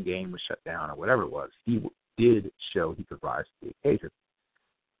running game was shut down or whatever it was, he did show he could rise to the occasion.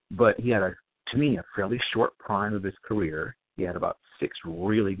 But he had, to me, a fairly short prime of his career. He had about 6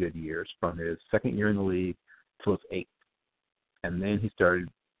 really good years from his second year in the league to his 8th. And then he started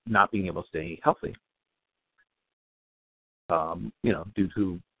not being able to stay healthy, due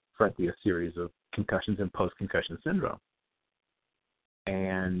to, frankly, a series of concussions and post-concussion syndrome.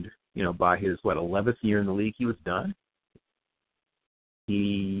 And, by his, 11th year in the league, he was done.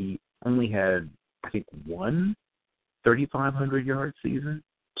 He only had, I think, 1 3,500-yard season,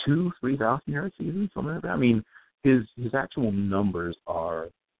 2 3,000-yard seasons, something like that. His actual numbers are,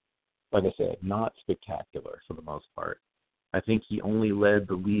 like I said, not spectacular for the most part. I think he only led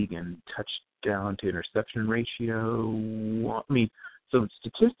the league in touchdown to interception ratio. So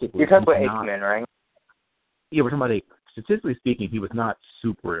statistically, you're talking about Aikman, right? Yeah, we're talking about Aikman. Statistically speaking, he was not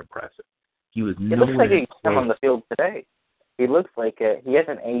super impressive. He was. It looks like he's come on the field today. He looks like he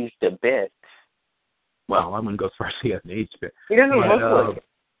hasn't aged a bit. Well, I wouldn't go as far as he hasn't aged a bit. He doesn't look like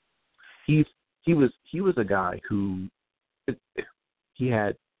it. He was a guy who he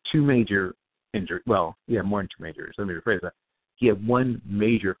had 2 major injuries. Well, he had more than 2 major. Let me rephrase that. He had 1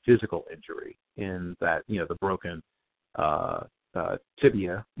 major physical injury in that the broken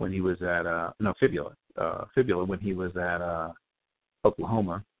tibia when he was at fibula when he was at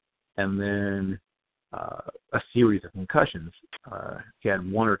Oklahoma, and then a series of concussions. He had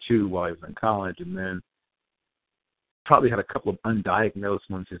 1 or 2 while he was in college, and then probably had a couple of undiagnosed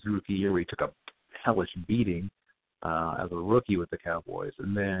ones his rookie year where he took a hellish beating as a rookie with the Cowboys.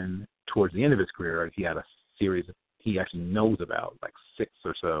 And then towards the end of his career, he had a series he actually knows about, like 6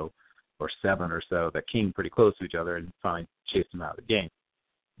 or so, or 7 or so, that came pretty close to each other and finally chased him out of the game.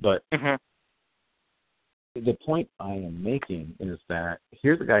 But the point I am making is that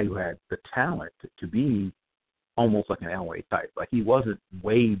here's a guy who had the talent to be almost like an Elway type. Like, he wasn't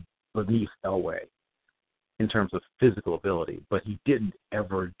way beneath Elway in terms of physical ability, but he didn't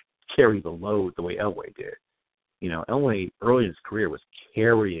ever carry the load the way Elway did. Elway early in his career was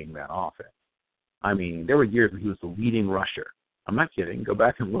carrying that offense. There were years when he was the leading rusher. I'm not kidding. Go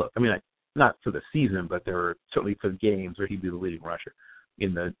back and look. Not for the season, but there were certainly for games where he'd be the leading rusher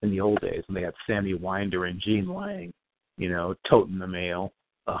in the old days when they had Sammy Winder and Gene Lang, toting the mail,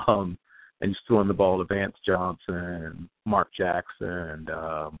 and just throwing the ball to Vance Johnson and Mark Jackson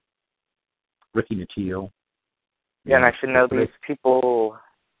and Ricky Nattiel. Yeah, and I should know these people.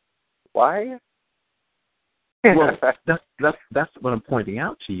 Why? Well, that's what I'm pointing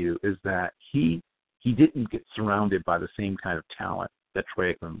out to you, is that he didn't get surrounded by the same kind of talent that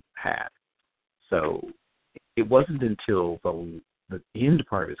Troy Aikman had. So it wasn't until the end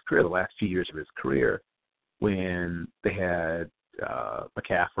part of his career, the last few years of his career, when they had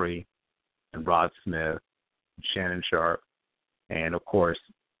McCaffrey and Rod Smith Shannon Sharp, and, of course,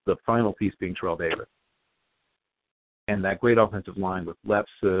 the final piece being Terrell Davis. And that great offensive line with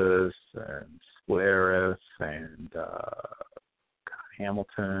Lepsis and Scleris and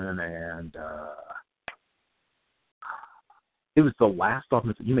Hamilton and it was the last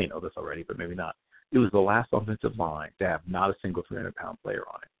offensive, you may know this already, but maybe not. It was the last offensive line to have not a single 300-pound player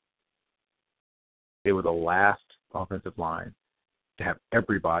on it. They were the last offensive line to have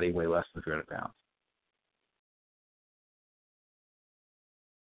everybody weigh less than 300 pounds.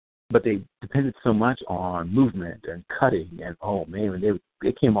 But they depended so much on movement and cutting, and oh man,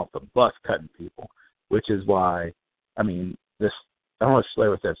 they came off the bus cutting people, which is why, I mean, this, I don't know if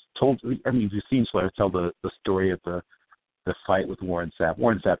Schlereth has told, I mean, you've seen Schlereth tell the story of the fight with Warren Sapp.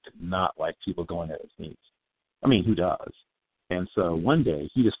 Warren Sapp did not like people going at his knees. I mean, who does? And so one day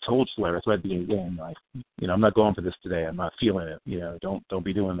he just told Schlereth right at the beginning, like, you know, I'm not going for this today. I'm not feeling it. You know, don't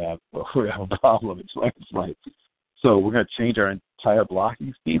be doing that. Well, we have a problem. It's like, so we're going to change our entire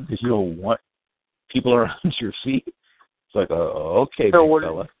blocking scheme because you don't want people around your feet. It's like, okay, so big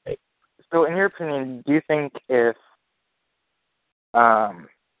fella. Hey. So in your opinion, do you think if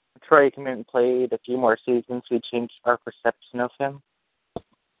Troy Aikman played a few more seasons, we'd change our perception of him?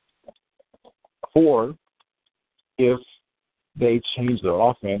 Or if they changed their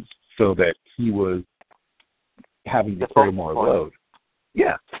offense so that he was having to carry more load.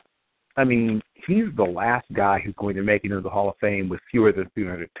 Yeah. I mean, he's the last guy who's going to make it into the Hall of Fame with fewer than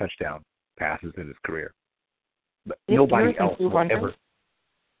 300 touchdown passes in his career. But nobody else will ever.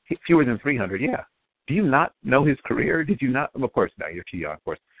 Fewer than 300, yeah. Do you not know his career? Did you not? Of course, no, you're too young, of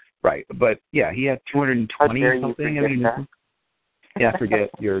course. Right. But, yeah, he had 220 or something. I mean, yeah, I forget.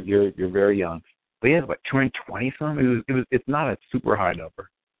 You're very young. But he had, 220 something? It's not a super high number.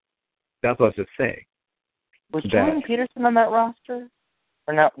 That's what I was just saying. Was Jordan Peterson on that roster?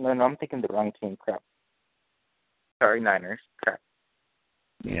 Or no, I'm thinking the wrong team. Crap. Sorry, Niners. Crap.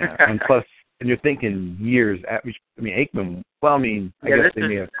 Yeah, and plus, and you're thinking years. I mean, Aikman. Well, I mean, I guess they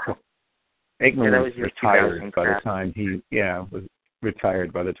may have. Aikman was retired by the time was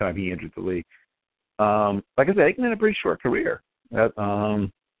retired by the time he entered the league. Like I said, Aikman had a pretty short career, but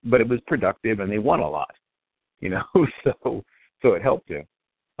it was productive, and they won a lot. You know, so it helped him.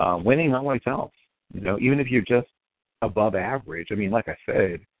 Winning always helps. You know, even if you're just above average. I mean, like I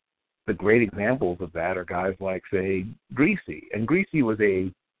said, the great examples of that are guys like, say, Greasy. And Greasy was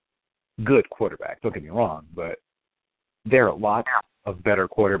a good quarterback, don't get me wrong, but there are lots of better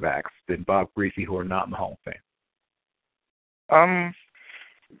quarterbacks than Bob Greasy who are not in the Hall of Fame.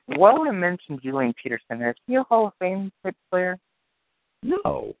 While I mentioned Julian Peterson, is he a Hall of Fame type player?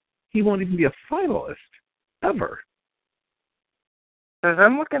 No. He won't even be a finalist, ever. Because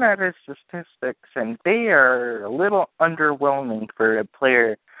I'm looking at his statistics, and they are a little underwhelming for a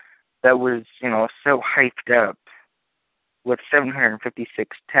player that was, you know, so hyped up with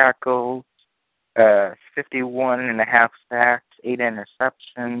 756 tackles, 51.5 sacks, 8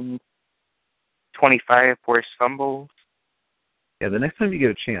 interceptions, 25 forced fumbles. Yeah, the next time you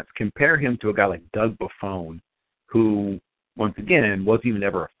get a chance, compare him to a guy like Doug Buffone, who, once again, wasn't even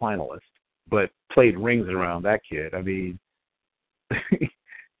ever a finalist, but played rings around that kid. I mean,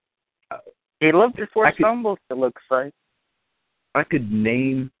 he loved his forced fumbles, it looks like. I could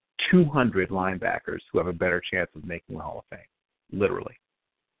name 200 linebackers who have a better chance of making the Hall of Fame, literally.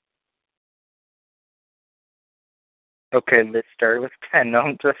 Okay, let's start with 10. No,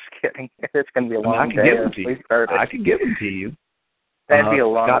 I'm just kidding. It's going to be a long day. I can give them to you. That'd be a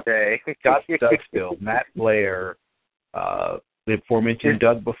long day. Scott Stutzfield, Matt Blair, the aforementioned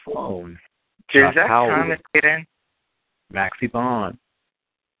Doug Buffone. Does Zach Thomas get in? Maxie Bond.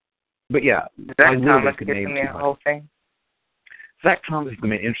 But yeah, Zach Thomas get in the whole thing? Zach Thomas is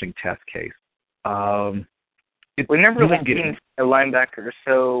going to be an interesting test case. We never really seen a linebacker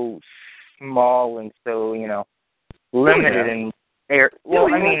so small and so, you know, limited in air. Well,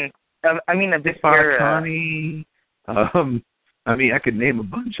 I mean, of this era. I mean, I could name a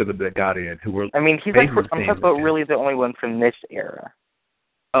bunch of them that got in who were. I mean, I'm talking about really the only one from this era.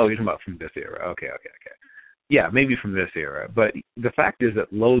 Oh, you're talking about from this era. Okay. Yeah, maybe from this era. But the fact is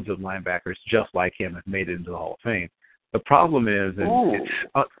that loads of linebackers just like him have made it into the Hall of Fame. The problem is, his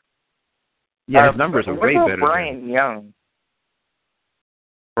numbers are way better. Brian Young.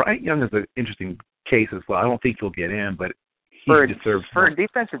 Brian Young is an interesting case as well. I don't think he'll get in, but he deserves for a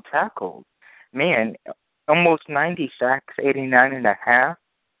defensive tackle. Man, almost 90 sacks, 89.5.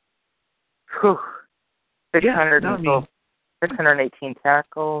 Whew. 618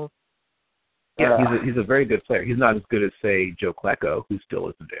 tackles. Yeah, he's a very good player. He's not as good as, say, Joe Klecko, who still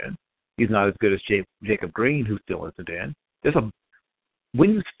isn't in. He's not as good as Jacob Green, who still isn't in.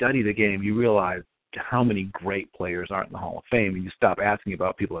 When you study the game, you realize how many great players aren't in the Hall of Fame, and you stop asking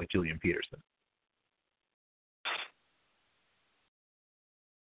about people like Julian Peterson.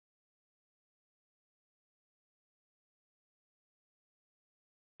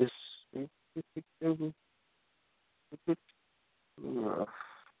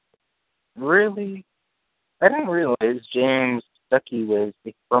 Really? I didn't realize James Stuckey was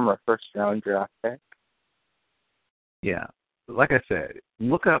a former first-round draft pick. Yeah. Like I said,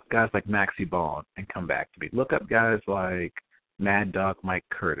 look up guys like Maxie Bond and come back to me. Look up guys like Mad Dog Mike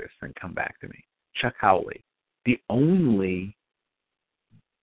Curtis and come back to me. Chuck Howley. The only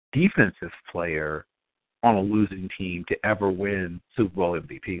defensive player on a losing team to ever win Super Bowl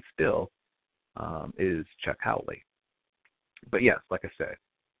MVP still is Chuck Howley. But yes, like I said,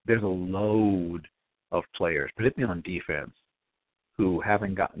 there's a load of players, particularly on defense, who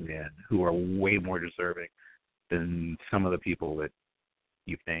haven't gotten in, who are way more deserving than some of the people that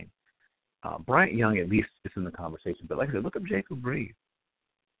you've named. Bryant Young at least is in the conversation, but like I said, look up Jacob Breed.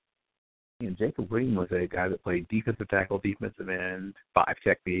 Jacob Green was a guy that played defensive tackle, defensive end, 5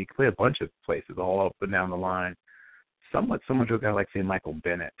 technique, played a bunch of places all up and down the line. Somewhat similar to a guy like, say, Michael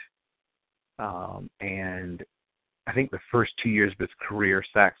Bennett. And I think the first 2 years of his career,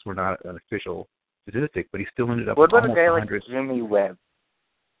 sacks were not an official statistic, but he still ended up with almost 100. What about a guy like Jimmy Webb?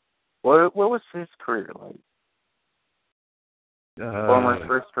 What was his career like? Former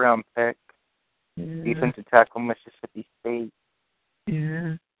first-round pick, defensive tackle, Mississippi State.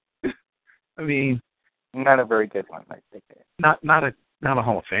 Yeah. I mean, not a very good one, I think. Not a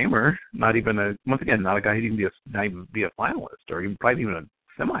Hall of Famer. Not even not a guy who'd even be a finalist, or even probably even a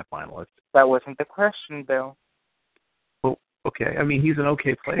semi-finalist. That wasn't the question, Bill. Well, okay. I mean, he's an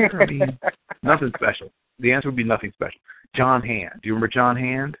okay player. I mean, nothing special. The answer would be nothing special. John Hand. Do you remember John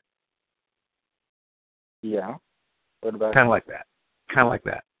Hand? Yeah. What about kind of like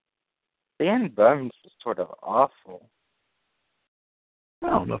that? Dan Buns is sort of awful. I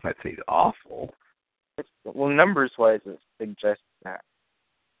don't know if I'd say it's awful. Well, numbers-wise, it suggests that.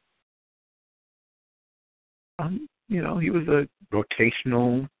 He was a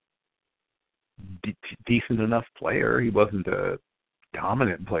rotational, decent enough player. He wasn't a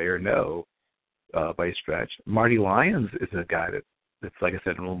dominant player, no, by a stretch. Marty Lyons is a guy that's, like I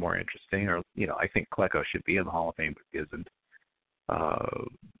said, a little more interesting. Or, I think Klecko should be in the Hall of Fame, but isn't.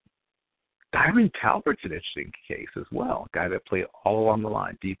 Dyron Talbert's an interesting case as well. A guy that played all along the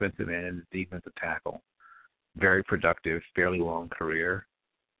line, defensive end, defensive tackle. Very productive, fairly long career.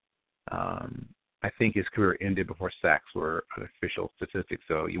 I think his career ended before sacks were an official statistic,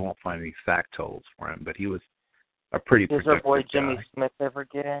 so you won't find any sack totals for him. But he was a pretty productive guy. Does our boy Jimmy Smith ever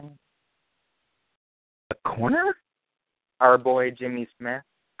get in? A corner? Our boy Jimmy Smith.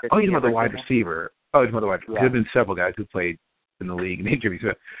 Oh, you're talking about the wide receiver. Oh, you're talking about the wide receiver. Yeah. There have been several guys who played in the league named Jimmy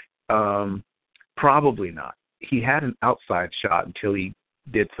Smith. Probably not. He had an outside shot until he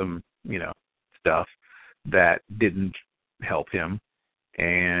did some, stuff that didn't help him.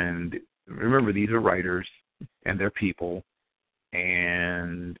 And remember, these are writers and they're people.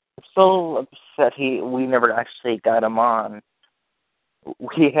 And I'm so upset we never actually got him on.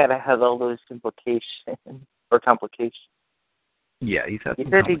 We had to have all those implications or complications. Yeah, he's had some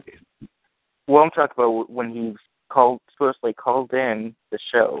complications. I'm talking about when he supposedly called in the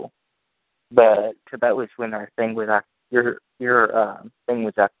show. But that was when our thing was your thing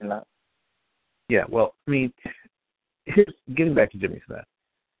was acting up. Yeah, well, I mean, getting back to Jimmy Smith,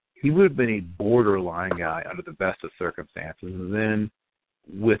 he would have been a borderline guy under the best of circumstances, and then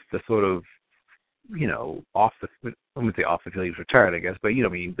with the sort of, I wouldn't say off the field, he was retired, I guess, but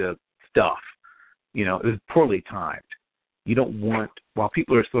the stuff, it was poorly timed. You don't want, while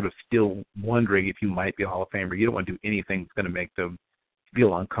people are sort of still wondering if you might be a Hall of Famer, you don't want to do anything that's going to make them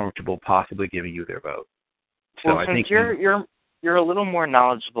feel uncomfortable possibly giving you their vote. So well, I think you're a little more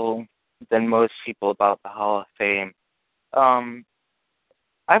knowledgeable than most people about the Hall of Fame.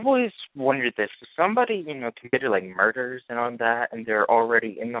 I've always wondered this. If somebody, committed like murders and all that, and they're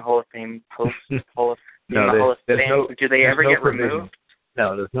already in the Hall of Fame Hall of Fame, do they ever get removed?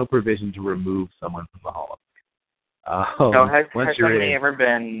 No, there's no provision to remove someone from the Hall of Fame. So has somebody ever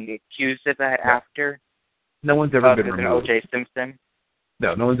been accused of that after? No one's ever been removed. O.J. Simpson?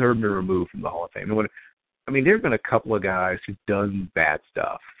 No one's ever been removed from the Hall of Fame. There have been a couple of guys who've done bad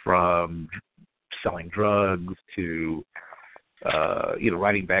stuff, from selling drugs to,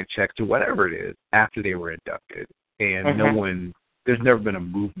 writing back checks to whatever it is after they were inducted. And there's never been a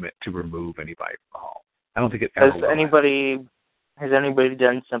movement to remove anybody from the Hall. I don't think it ever will. Has anybody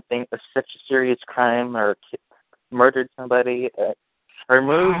done something, such a serious crime or murdered somebody?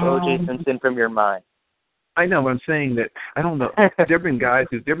 Remove O.J. Simpson from your mind. I know, but I'm saying that I don't know. There have been guys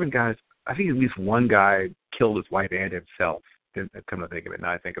I think at least one guy killed his wife and himself. Come to think of it,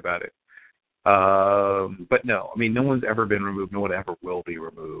 now I think about it. But no, I mean, no one's ever been removed. No one ever will be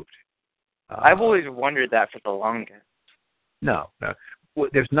removed. I've always wondered that for the longest. No. Well,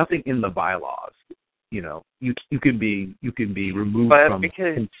 there's nothing in the bylaws. You know, you can be removed from.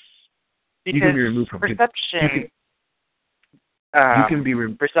 Because you can be removed from perception. You can be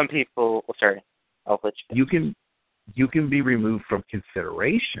for some people. Well, sorry, I'll let you. You can be removed from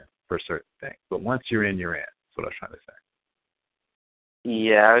consideration for certain things, but once you're in, you're in. That's what I was trying to say.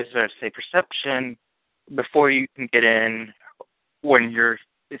 Yeah, I was going to say perception before you can get in, when you're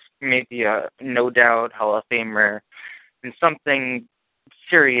maybe a no doubt Hall of Famer, and something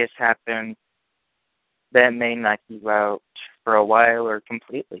serious happens that may knock you out for a while or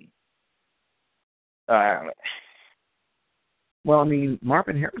completely. Well, I mean,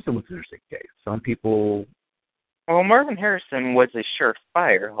 Marvin Harrison was an interesting case. Some people. Well, Marvin Harrison was a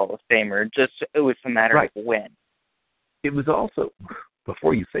surefire Hall of Famer. Just it was a matter of when. It was also,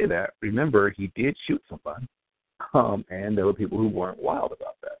 before you say that, remember he did shoot somebody, and there were people who weren't wild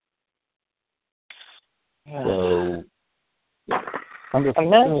about that. Yeah. So, I'm just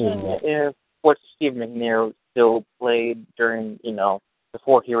imagine if what Steve McNair still played during,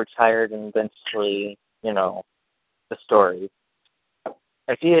 before he retired and eventually, the story.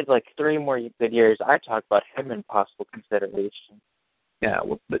 If he had 3 more good years, I'd talk about him in possible consideration. Yeah,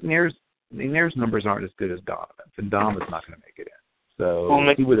 well, but Nair's numbers aren't as good as Donovan's, and Donovan's not going to make it in. So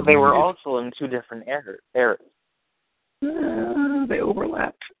they were also in 2 different eras. They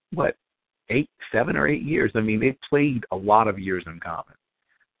overlapped, 7 or 8 years. I mean, they played a lot of years in common.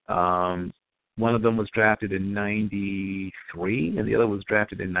 One of them was drafted in 93, and the other was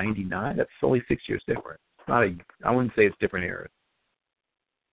drafted in 99. That's only 6 years different. I wouldn't say it's different eras.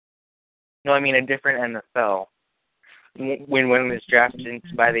 No, I mean a different NFL. When one was drafted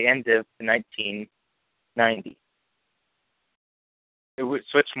by the end of 1990. It would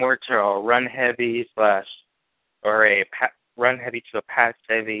switch more to a run heavy or a run heavy to a pass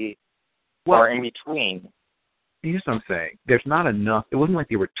heavy, or in between. Here's what I'm saying. There's not enough. It wasn't like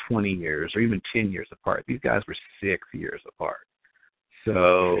they were 20 years or even 10 years apart. These guys were 6 years apart.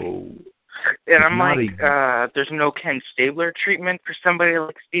 So. And I'm like, there's no Ken Stabler treatment for somebody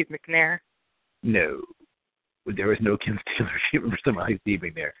like Steve McNair? No. There was no Ken Stabler treatment for somebody like Steve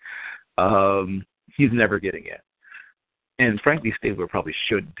McNair. He's never getting it. And frankly, Stabler probably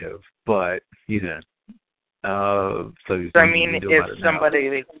shouldn't have, but,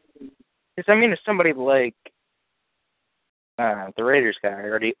 if somebody like the Raiders guy,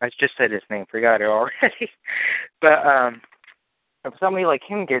 I just said his name, forgot it already. But if somebody like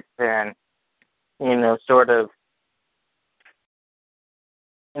him gets in, sort of,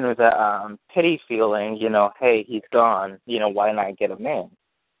 that pity feeling, hey, he's gone, why not get him in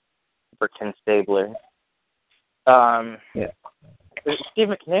for Ken Stabler? Steve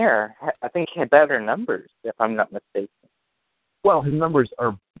McNair, I think he had better numbers, if I'm not mistaken. Well, his numbers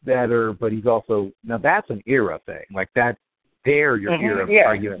are better, but he's also, now that's an era thing. Like that, your era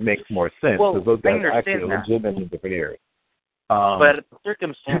argument makes more sense, because those guys are actually legitimate in different eras. But the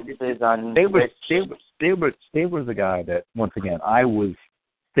circumstances on Stabler's a guy that, once again, I was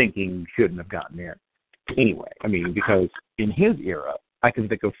thinking shouldn't have gotten in. Anyway, I mean, because in his era, I can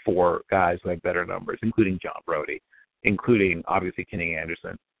think of 4 guys who had better numbers, including John Brody, including, obviously, Kenny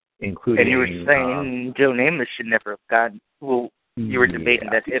Anderson, including... And you were saying Joe Namath should never have gotten... Well, you were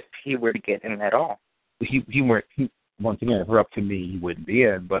debating that if he were to get in at all. Once again, if it were up to me, he wouldn't be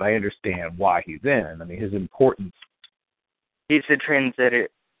in, but I understand why he's in. I mean, his importance... He's a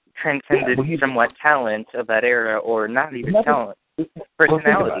transcended somewhat talent of that era, or not even talent,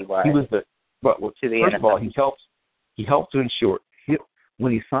 personality-wise. He was the... But to the first NFL. of all, he helped to ensure...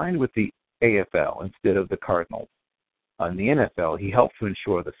 When he signed with the AFL instead of the Cardinals, in the NFL, he helped to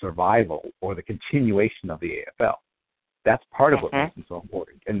ensure the survival or the continuation of the AFL. That's part of what makes him so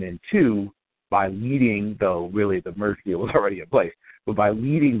important. And then 2, by leading, though really the merge deal was already in place, but by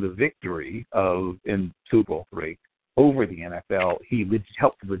leading the victory in Super Bowl III over the NFL, he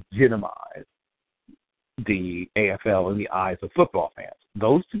helped to legitimize the AFL in the eyes of football fans.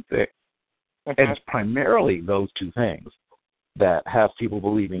 Those 2 things, and it's primarily those 2 things that have people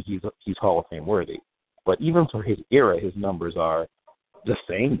believing he's Hall of Fame worthy. But even for his era, his numbers are the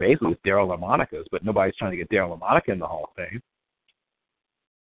same, basically, as Darryl LaMonica's, but nobody's trying to get Darryl LaMonica in the Hall of Fame.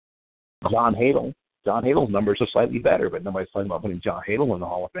 John Hadel's numbers are slightly better, but nobody's talking about putting John Hadel in the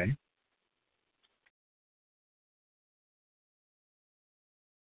Hall of Fame.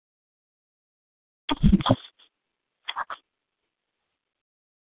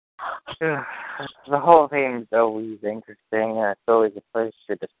 The Hall of Fame is always interesting, and it's always a pleasure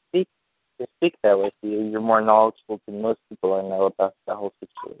to speak to speak that with you. You're more knowledgeable than most people I know about the whole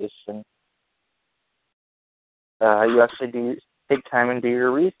situation. You actually do take time and do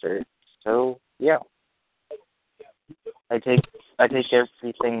your research. So, yeah. I take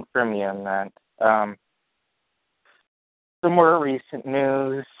everything from you on that. Some more recent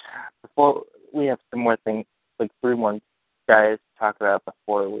news. Before we have some more things, like 3 more guys to talk about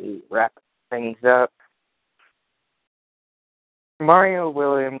before we wrap things up. Mario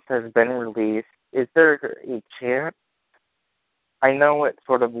Williams has been released. Is there a chance? I know it's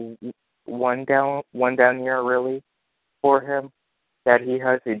sort of one down year really for him, that he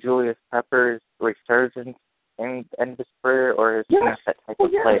has a Julius Peppers resurgence in end of his career, or is he not that type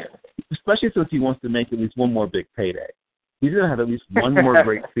of player? Especially since he wants to make at least one more big payday. He's going to have at least one more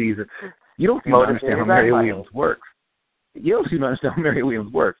great season. You don't seem to understand how Mario Williams works. You don't seem to understand how Mario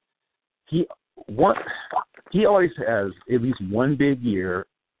Williams works. He always has at least one big year,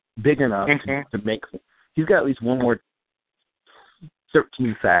 big enough to make. He's got at least one more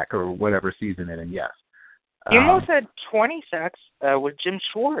 13 sack or whatever season in him. Yes. He almost had 20 sacks with Jim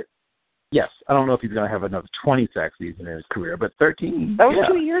Schwartz. Yes, I don't know if he's going to have another 20 sack season in his career, but 13. That was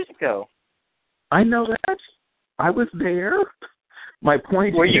 2 years ago. I know that. I was there. My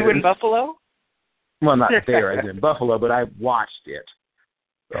point Were you in Buffalo? Well, not there as in Buffalo, but I watched it.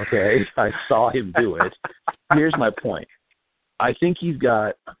 Okay? I saw him do it. Here's my point. I think he's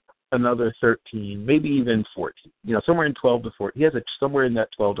got another 13, maybe even 14. You know, somewhere in 12 to 14. He has somewhere in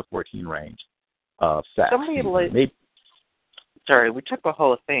that 12 to 14 range of sacks. Sorry, we took a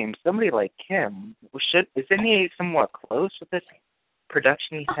Hall of Fame. Somebody like him, isn't he somewhat close with this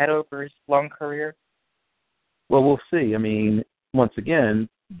production he's had over his long career? Well, we'll see. I mean, once again,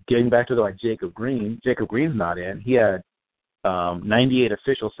 getting back to Jacob Green. Jacob Green's not in. He had 98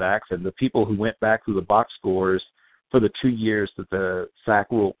 official sacks, and the people who went back through the box scores for the 2 years that the sack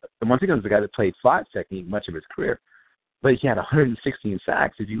rule, and once again, the guy that played 5 technique much of his career, but he had 116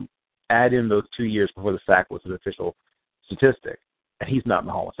 sacks if you add in those 2 years before the sack was an official statistic, and he's not in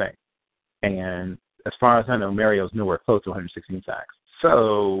the Hall of Fame. And as far as I know, Mario's nowhere close to 116 sacks.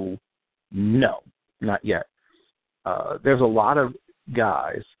 So, no, not yet. There's a lot of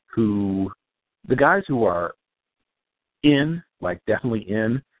guys who are in, like definitely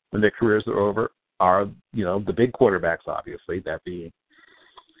in when their careers are over, are, you know, the big quarterbacks, obviously, that being,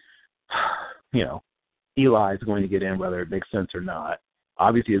 you know, Eli's going to get in whether it makes sense or not.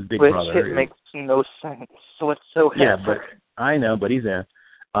 Obviously, his big brother. Which makes no sense whatsoever. Yeah, but I know, but he's in.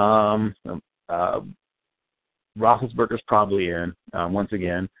 Roethlisberger's probably in, once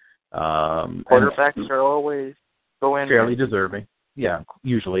again. Quarterbacks are always going fairly deserving. Yeah,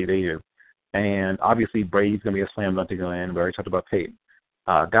 usually they do. And obviously, Brady's going to be a slam dunk to go in. We already talked about Peyton.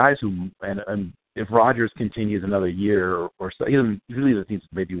 Guys who, and if Rodgers continues another year or so, he really needs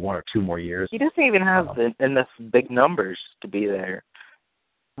maybe 1 or 2 more years. He doesn't even have enough big numbers to be there.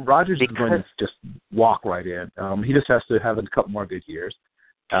 Rodgers is going to just walk right in. He just has to have a couple more good years.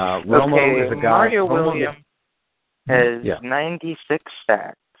 Romo is a guy. Mario Williams has 96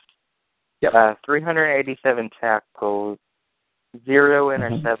 sacks, 387 tackles, 0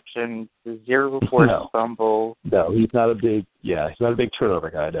 interceptions, 0 forced fumbles. No, he's not a big. Yeah, he's not a big turnover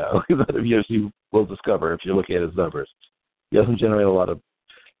guy. No, as you will discover if you look at his numbers, he doesn't generate a lot of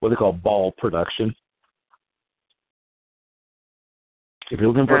what they call ball production. If you're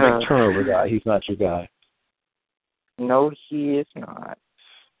looking for a big turnover guy, he's not your guy. No, he is not.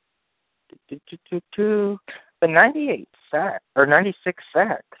 But 98 sacks, or 96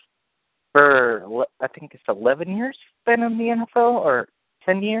 sacks for, I think it's 11 years been in the NFL, or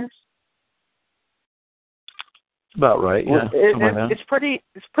 10 years? About right, yeah. It's pretty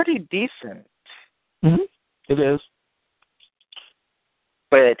decent. Mm-hmm. It is.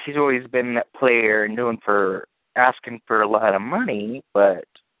 But he's always been that player known for asking for a lot of money, but,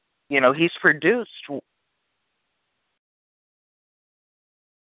 you know, he's produced.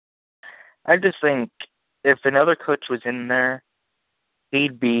 I just think if another coach was in there,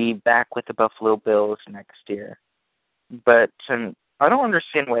 he'd be back with the Buffalo Bills next year. But I don't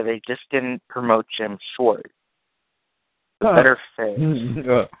understand why they just didn't promote Jim Schwartz. Better face.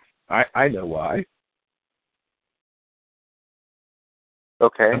 I know why.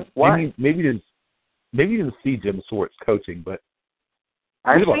 Okay, why? Maybe you didn't see Jim Schwartz coaching, but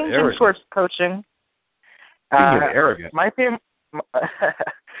I've seen Jim Schwartz coaching. Arrogant.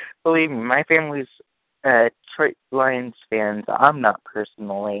 Believe me, my family's Detroit Lions fans. I'm not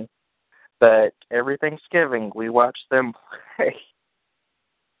personally, but every Thanksgiving we watch them play.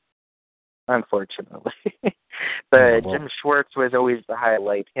 Unfortunately, but Jim Schwartz was always the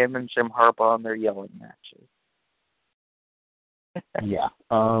highlight. Him and Jim Harbaugh in their yelling matches. Yeah.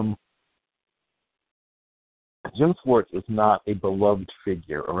 Jim Schwartz is not a beloved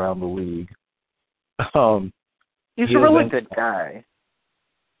figure around the league. He's a really good guy.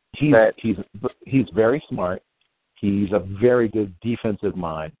 He's very smart. He's a very good defensive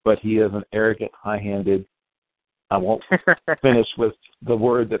mind, but he is an arrogant, high-handed. I won't finish with the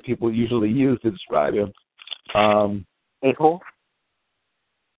word that people usually use to describe him. A-hole?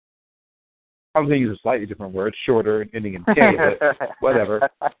 I'm going to use a slightly different word, shorter, ending in K, but whatever.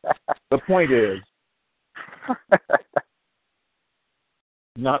 The point is,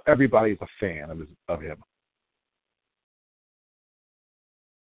 not everybody's a fan of him.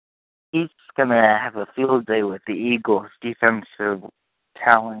 He's going to have a field day with the Eagles' defensive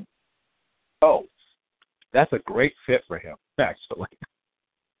talent. Oh, that's a great fit for him, actually.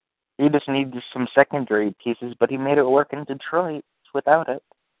 He just needs some secondary pieces, but he made it work in Detroit without it.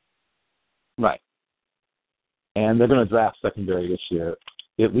 Right. And they're going to draft secondary this year,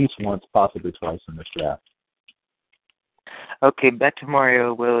 at least once, possibly twice in this draft. Okay, back to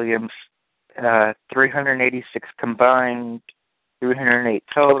Mario Williams. 386 combined, 308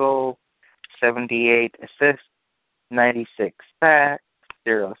 total, 78 assists, 96 sacks,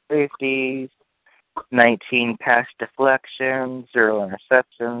 0 safeties, 19 pass deflections, 0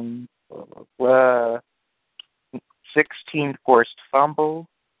 interceptions, blah, blah, blah. 16 forced fumbles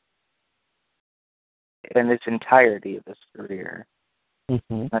in its entirety of his career.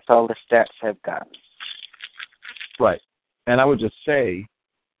 Mm-hmm. That's all the stats have got. Right. And I would just say,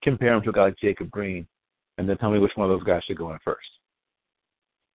 compare him to a guy like Jacob Green, and then tell me which one of those guys should go in first.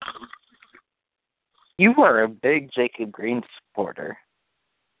 You are a big Jacob Green supporter.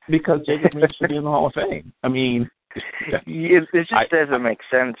 Because Jacob Green should be in the Hall of Fame. I mean... it just doesn't make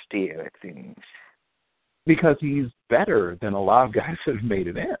sense to you, it seems. Because he's better than a lot of guys that have made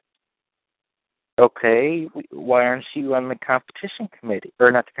it in. Okay, why aren't you on the competition committee?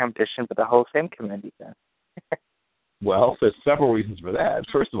 Or not the competition, but the Hall of Fame committee then? Well, there's several reasons for that.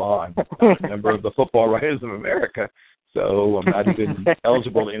 First of all, I'm not a member of the Football Writers of America, so I'm not even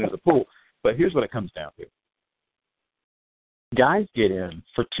eligible to enter the pool. But here's what it comes down to. Guys get in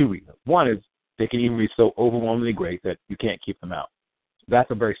for two reasons. One is they can even be so overwhelmingly great that you can't keep them out. That's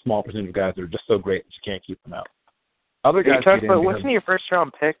a very small percentage of guys that are just so great that you can't keep them out. Other guys get in because... Wasn't your first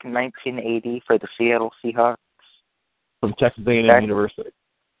round pick in 1980 for the Seattle Seahawks? From Texas A&M University.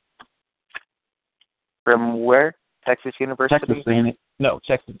 From where? Texas University? Texas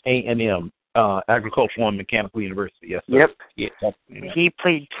A&M, Agricultural and Mechanical University. Yes. Sir. Yep. Yeah, he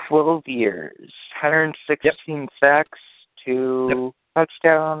played 12 years, 116 sacks, 2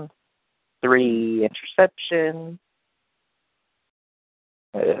 touchdowns, 3 interceptions.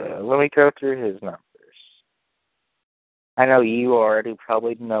 Let me go through his numbers. I know you already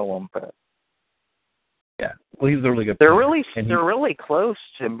probably know him, but yeah, well, he's a really good player. They're They're really close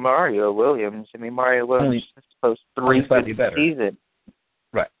to Mario Williams. I mean, Mario Williams is supposed to 3 slightly better. Season.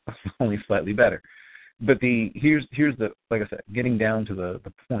 Right, only slightly better. But here's the, like I said, getting down to the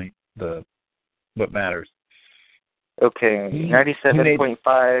point, what matters. Okay,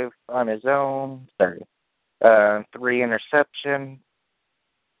 97.5 on his own. 3 interceptions.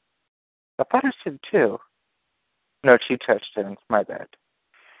 I thought I said 2. No, 2 touchdowns. My bad.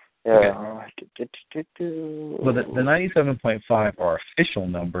 Okay. Well, the 97.5 are official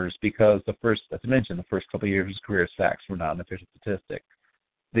numbers because as I mentioned, the first couple of years of his career, sacks were not an official statistic.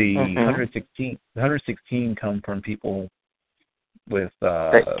 The 116 come from people with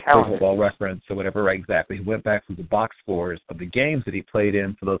Football Reference or whatever, right? Exactly. He went back through the box scores of the games that he played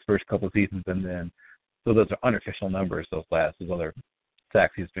in for those first couple of seasons, and then so those are unofficial numbers. Those other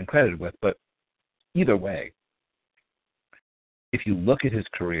sacks he's been credited with, but either way, if you look at his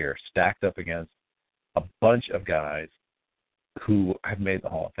career stacked up against a bunch of guys who have made the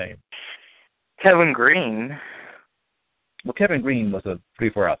Hall of Fame. Kevin Green. Well, Kevin Green was a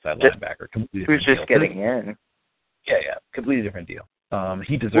 3-4 outside linebacker. Who's just getting in. Yeah, completely different deal.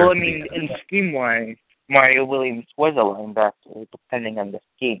 He deserves. Well, I mean, in scheme-wise, Mario Williams was a linebacker, depending on the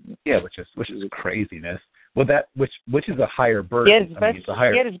scheme. Yeah, which is craziness. Well, which is a higher burden. He had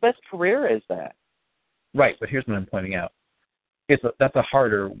his best career as that. Right, but here's what I'm pointing out. That's a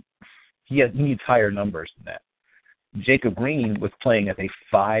harder. He needs higher numbers than that. Jacob Green was playing as a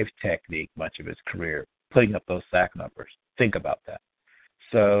 5 technique much of his career, putting up those sack numbers. Think about that.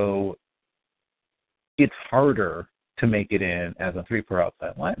 So it's harder to make it in as a 3-4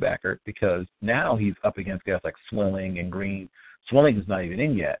 outside linebacker because now he's up against guys like Swilling and Green. Swilling is not even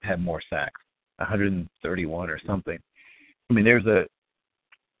in yet, had more sacks, 131 or something. I mean,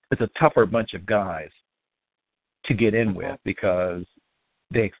 it's a tougher bunch of guys to get in with because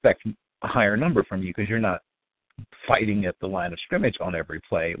they expect a higher number from you because you're not fighting at the line of scrimmage on every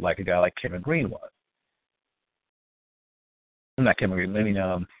play like a guy like Kevin Green was. not Cameron Green,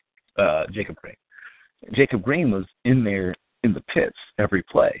 I mean Jacob Green. Jacob Green was in there in the pits every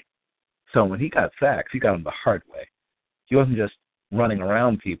play. So when he got sacks, he got them the hard way. He wasn't just running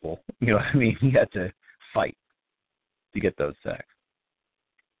around people. You know what I mean? He had to fight to get those sacks.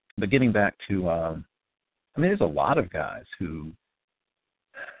 But getting back to, I mean, there's a lot of guys who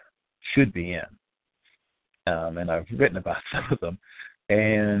should be in. And I've written about some of them.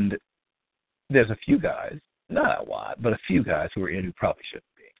 And there's a few guys, not a lot, but a few guys who are in who probably shouldn't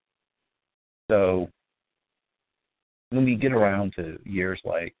be. So when we get around to years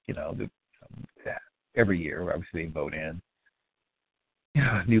like, you know, every year, obviously, they vote in, you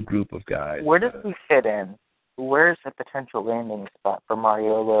know, a new group of guys. Where does he fit in? Where's the potential landing spot for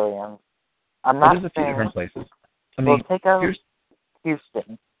Mario Williams? I'm not there's a few different places. I we'll mean, take out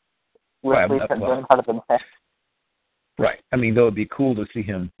Houston. Right, Out of the net. Right. I mean, though it'd be cool to see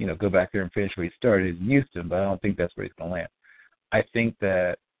him, you know, go back there and finish where he started in Houston, but I don't think that's where he's going to land. I think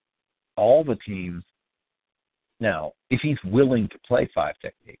that all the teams, now, if he's willing to play 5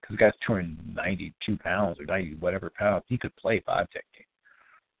 technique, because the guy's turning 92 pounds or 90 whatever pounds, he could play 5 technique.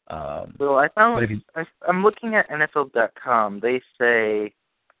 Well, I found, I'm looking at NFL.com. They say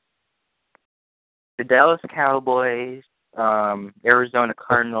the Dallas Cowboys, Arizona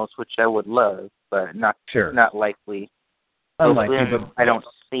Cardinals, which I would love, but not likely. Unlikely, but I don't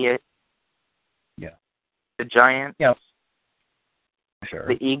see it. Yeah. The Giants, sure.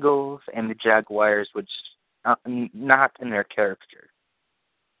 The Eagles, and the Jaguars, which not in their character.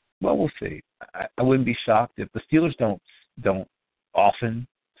 Well, we'll see. I wouldn't be shocked if the Steelers don't often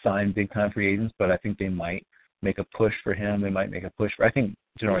sign big time free agents, but I think they might make a push for him. They might make a push for. I think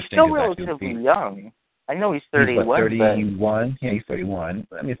he's still relatively young. I know he's 31. He's 31. Yeah, he's 31.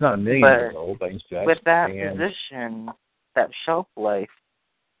 I mean, it's not a million years old, but he's just. With that position, that shelf life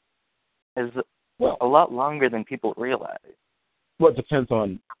is a lot longer than people realize. Well, it depends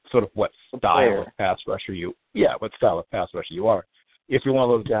on sort of what style of pass rusher you. Yeah, what style of pass rusher you are. If you're one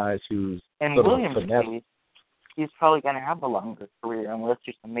of those guys who's and sort Williams, of finesse, he's probably going to have a longer career unless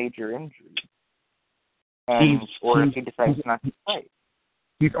there's a major injury, or if he decides not to play.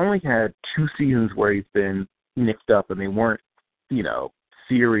 He's only had 2 seasons where he's been nicked up, and they weren't, you know,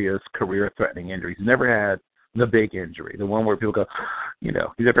 serious career-threatening injuries. He's never had the big injury, the one where people go, you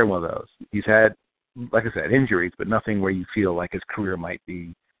know, he's never had one of those. He's had, like I said, injuries, but nothing where you feel like his career might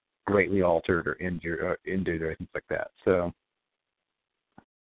be greatly altered or injured or things like that. So,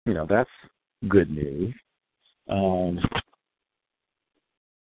 you know, that's good news.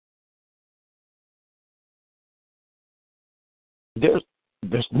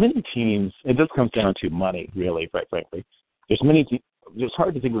 There's many teams. It just comes down to money, really. Quite frankly, there's many. It's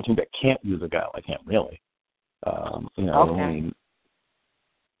hard to think of a team that can't use a guy like him, really. You know, okay. I mean,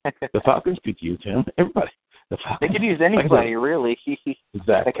 the Falcons could use him. Everybody. They could use anybody, really. Exactly.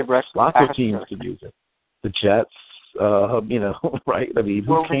 They could rush lots of teams could use it. The Jets, you know, right? I mean,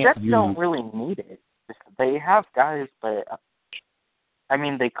 the Jets don't really need it. They have guys, but I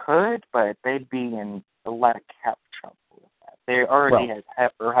mean, they could, but they'd be in a lot of cap trouble with that. They already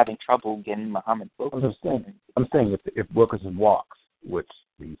are having trouble getting Muhammad Wilkerson. I'm saying if Wilkerson walks, which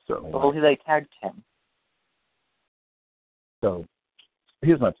he certainly. Well, they tagged him. So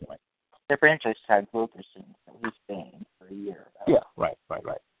here's my point. The franchise tagged Wilkerson, so he's staying for a year. Yeah, right.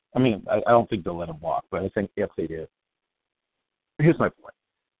 I mean, I don't think they'll let him walk, but I think if they did. Here's my point.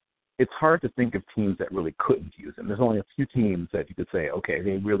 It's hard to think of teams that really couldn't use him. There's only a few teams that you could say, okay,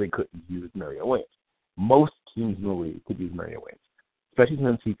 they really couldn't use Mario Williams. Most teams in the league could use Mario Williams, especially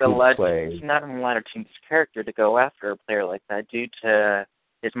since he could play. It's not in a lot of teams' character to go after a player like that due to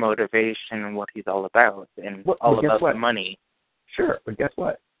his motivation and what he's all about, and all about the money. Sure, but guess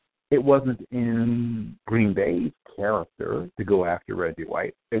what? It wasn't in Green Bay's character to go after Reggie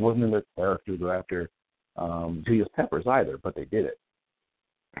White. It wasn't in their character to go after Julius Peppers either, but they did it.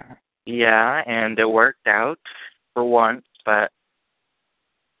 Yeah, and it worked out for once, but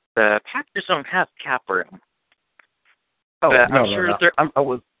the Packers don't have cap room. Oh, no.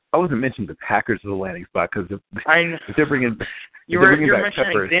 I wasn't mentioning the Packers as a landing spot because if they're bringing you're mentioning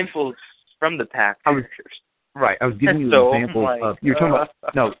Peppers, examples from the Packers. I was giving you examples of. You're talking about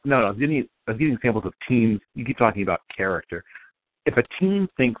no. I was giving examples of teams. You keep talking about character. If a team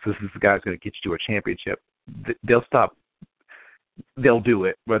thinks this is the guy who's going to get you to a championship, they'll stop. They'll do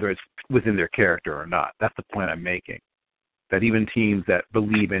it whether it's within their character or not. That's the point I'm making. That even teams that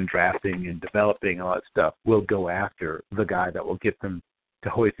believe in drafting and developing and all that stuff will go after the guy that will get them to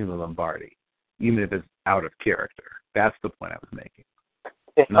hoisting the Lombardi, even if it's out of character. That's the point I was making.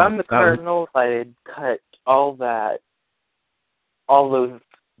 If I'm the Cardinals, I'd cut all those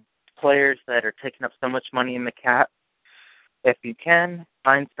players that are taking up so much money in the cap, if you can,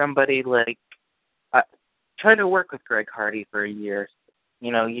 find somebody like, try to work with Greg Hardy for a year.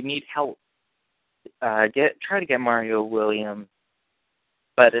 You know, you need help. Try to get Mario Williams,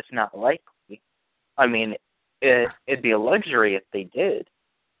 but it's not likely. I mean, it'd be a luxury if they did,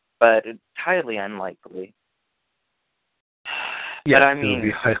 but it's highly unlikely. Yeah, but I it would mean,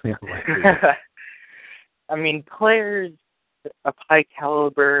 be highly unlikely. I mean, players of high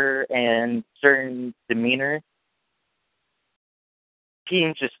caliber and certain demeanor,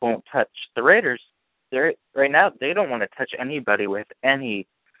 teams just won't touch. The Raiders, right now, they don't want to touch anybody with any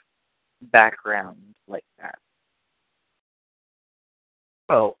background like that.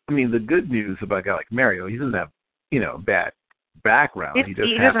 Well, I mean, the good news about a guy like Mario, he doesn't have, bad background. He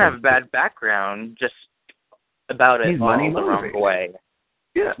doesn't have a bad background, just about it he's all money the wrong motivated. way.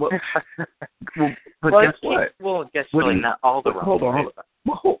 Yeah, well, but well, guess what? Well, guess really not all the wrong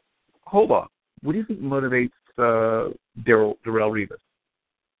way. Hold on. What do you think motivates Darrell Revis?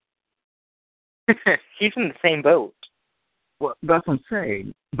 He's in the same boat. Well, that's what I'm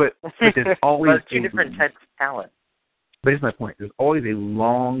saying. But there's always two different types of talent. But here's my point. There's always a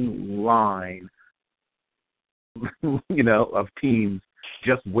long line, of teams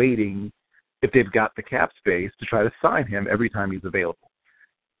just waiting if they've got the cap space to try to sign him every time he's available.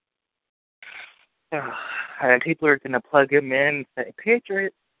 People are going to plug him in and say,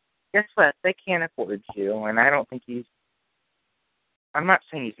 Patriots, guess what? They can't afford you. And I don't think I'm not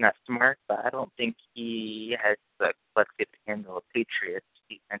saying he's not smart, but I don't think he has the complexity to handle a Patriots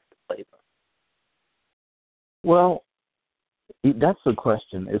defensive playbook. Well, that's the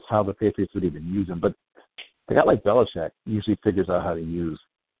question, is how the Patriots would even use him. But a guy like Belichick usually figures out how to use,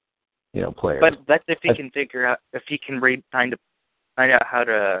 players. But that's if he can figure out, if he can find out how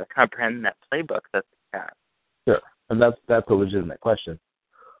to comprehend that playbook that they have. Sure, and that's a legitimate question.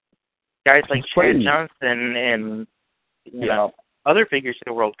 Guys like Chad Johnson and, other figures of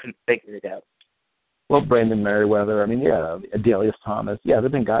the world couldn't figure it out. Well, Brandon Merriweather, Adelius Thomas. Yeah, there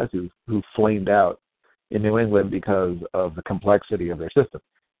have been guys who flamed out in New England because of the complexity of their system.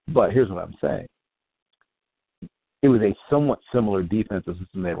 But here's what I'm saying. It was a somewhat similar defensive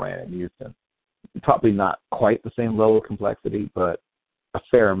system they ran in Houston. Probably not quite the same level of complexity, but a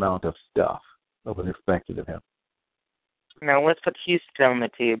fair amount of stuff that was expected of him. Now, let's put Houston on the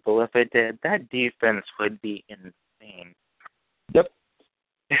table. If it did, that defense would be insane. Yep.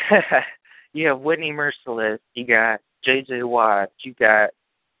 You have Whitney Merciless, you got J.J. Watt, you got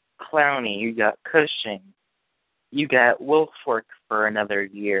Clowney, you got Cushing, you got Wilfork for another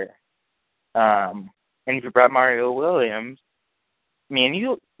year. And if you brought Mario Williams,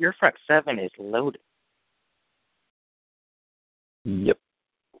 your front seven is loaded. Yep.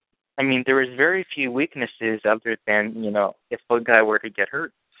 There was very few weaknesses other than, if one guy were to get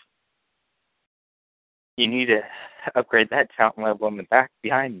hurt. You need to upgrade that talent level in the back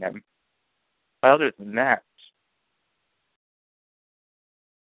behind them. But other than that,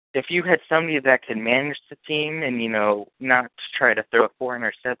 if you had somebody that could manage the team and, not try to throw 4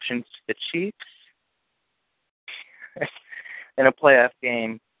 interceptions to the Chiefs in a playoff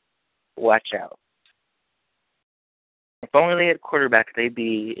game, watch out. If only they had quarterback, they'd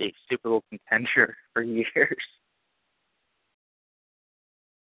be a Super Bowl contender for years.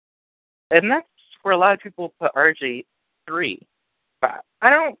 And that's where a lot of people put RG3. But I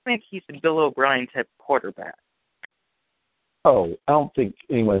don't think he's a Bill O'Brien type quarterback. Oh, I don't think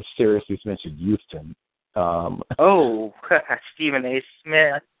anyone seriously mentioned Houston. Stephen A.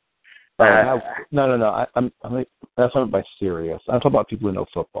 Smith. No. That's not by serious. I'm talking about people who know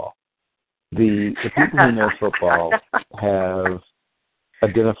football. The people who know football have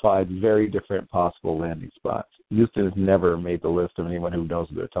identified very different possible landing spots. Houston has never made the list of anyone who knows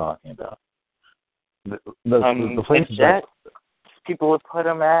what they're talking about. The places that people would put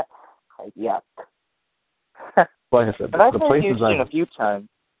him at, yuck. Like I said, but I've been Houston a few times.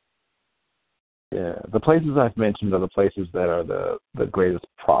 Yeah, the places I've mentioned are the places that are the greatest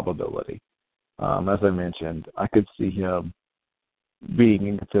probability. As I mentioned, I could see him being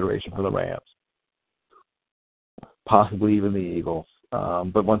in consideration for the Rams, possibly even the Eagles.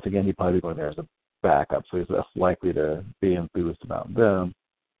 But once again, he'd probably be going there as a backup, so he's less likely to be enthused about them.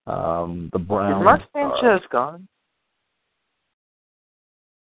 The Browns. Is Mark Sanchez gone?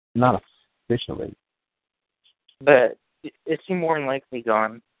 Not officially. But is he more than likely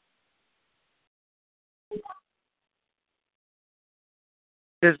gone?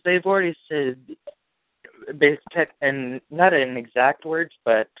 Because they've already said, and not in exact words,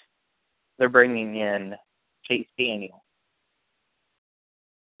 but they're bringing in Chase Daniel.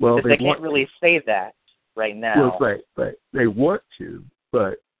 Well, they can't really say that right now. Well, right. They want to,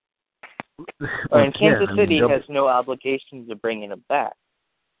 but And Kansas City has no obligation to bringing him back.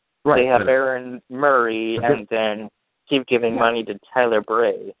 Right. They have Aaron Murray and then keep giving money to Tyler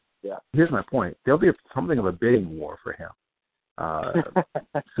Bray. Yeah. Here's my point. There'll be something of a bidding war for him.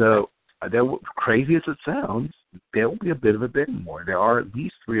 So, crazy as it sounds, there will be a bit of a bidding war. There are at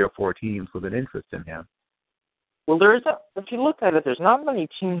least 3 or 4 teams with an interest in him. Well, if you look at it, there's not many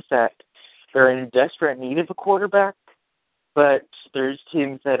teams that are in desperate need of a quarterback, but there's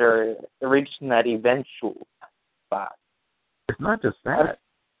teams that are reaching that eventual spot. It's not just that.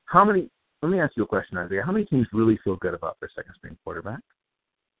 Let me ask you a question, Isaiah. How many teams really feel good about their second-string quarterback?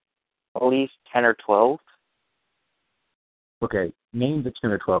 At least 10 or 12. Okay, name the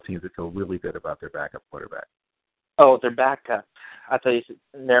 10 or 12 teams that feel really good about their backup quarterback. Oh, their backup. I thought you said,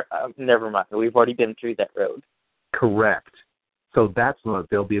 never mind. We've already been through that road. Correct. So that's what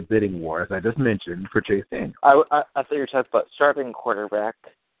there'll be a bidding war, as I just mentioned, for Chase Daniel. I thought you were talking about starting quarterback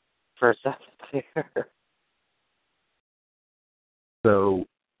for a second there. So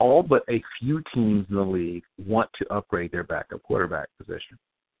all but a few teams in the league want to upgrade their backup quarterback position.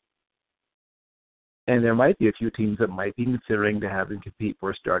 And there might be a few teams that might be considering to have him compete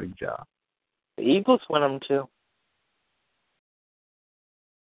for a starting job. The Eagles want him to.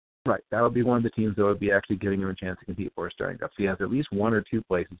 Right. That would be one of the teams that would be actually giving him a chance to compete for a starting job. So he has at least 1 or 2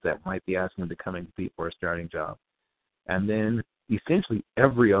 places that might be asking him to come and compete for a starting job. And then essentially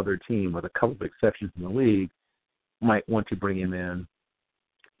every other team, with a couple of exceptions in the league, might want to bring him in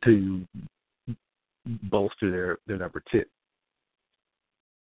to bolster their number 2.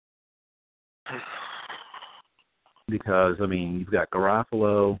 Because, I mean, you've got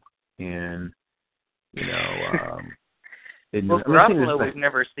Garoppolo and, Garoppolo, we've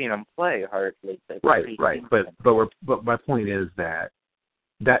never seen him play hardly. Right. But my point is that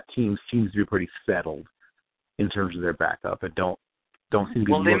team seems to be pretty settled in terms of their backup and don't seem to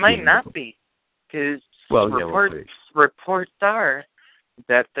be. Well, they might not be, because reports are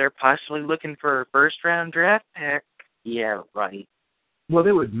that they're possibly looking for a first-round draft pick. Yeah, right. Well,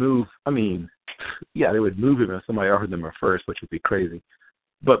 they would move. I mean, yeah, they would move him if somebody offered them a first, which would be crazy.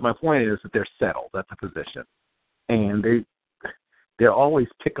 But my point is that they're settled at the position, and they'll always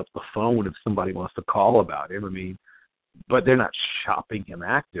pick up the phone if somebody wants to call about him. I mean, but they're not shopping him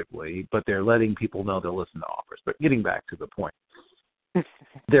actively, but they're letting people know they'll listen to offers. But getting back to the point,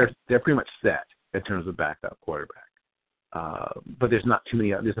 they're pretty much set in terms of backup quarterback. But there's not too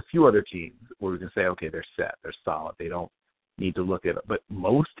many. There's a few other teams where we can say, okay, they're set, they're solid, they don't need to look at it. But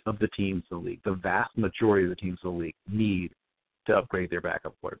most of the teams in the league, the vast majority of the teams in the league, need to upgrade their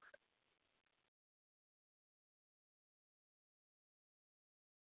backup quarterback.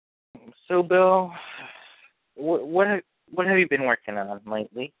 So, Bill, what have you been working on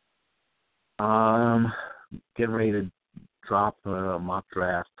lately? Getting ready to drop a mock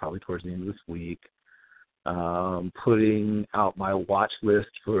draft probably towards the end of this week. Putting out my watch list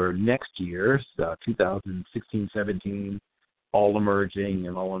for next year's 2016-17, all emerging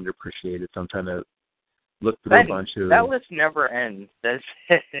and all underappreciated. So I'm trying to look through a bunch of... That list never ends, does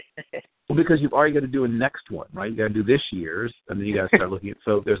it? Well, because you've already got to do a next one, right? You got to do this year's, and then you got to start looking at...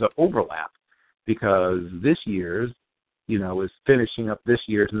 So there's an overlap, because this year's, is finishing up this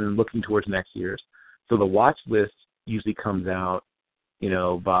year's and then looking towards next year's. So the watch list usually comes out,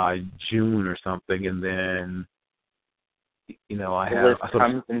 by June or something, and then, I have... The list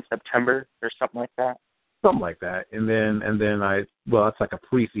comes in September or something like that? Something like that. And then it's like a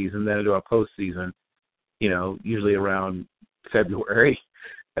preseason, then I do a postseason, usually around February,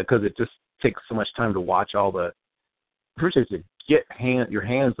 because it just takes so much time to watch all the... First, you have to get your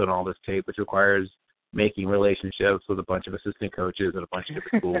hands on all this tape, which requires making relationships with a bunch of assistant coaches at a bunch of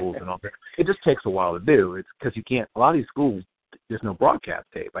different schools and all that. It just takes a while to do. It's because you can't... A lot of these schools, there's no broadcast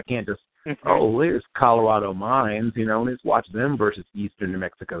tape. I can't just, there's Colorado Mines, and just watch them versus Eastern New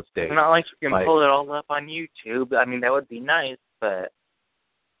Mexico State. It's not like you can pull it all up on YouTube. I mean, that would be nice, but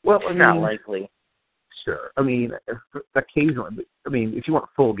it's not likely. Sure. I mean, occasionally, if you want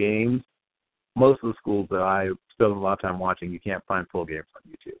full games, most of the schools that I spend a lot of time watching, you can't find full games on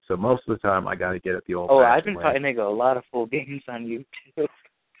YouTube. So most of the time, I got to get at the old. I've been finding a lot of full games on YouTube.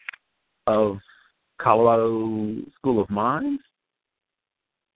 Of Colorado School of Mines?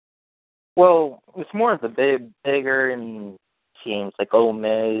 Well, it's more of the bigger teams like Ole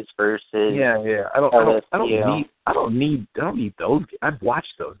Miss versus. Yeah. I don't need those. I've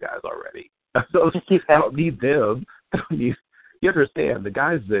watched those guys already. I don't need them. You understand, the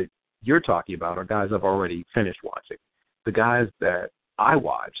guys that you're talking about are guys I've already finished watching. The guys that I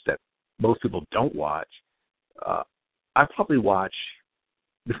watch that most people don't watch, I probably watch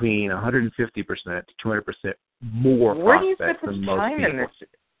between 150% to 200% more prospects than most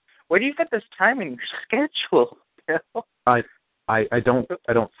people. Where do you get this time in your schedule, Bill? I don't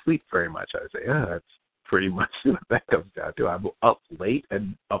sleep very much. I say, that's pretty much what that comes down to. I'm up late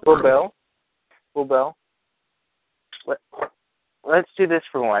and up early. Bill, let's do this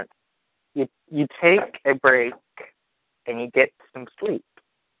for once. You take a break and you get some sleep.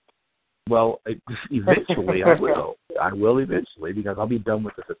 Well, eventually I will. I will eventually, because I'll be done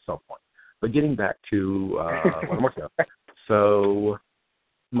with this at some point. But getting back to what I'm working on. So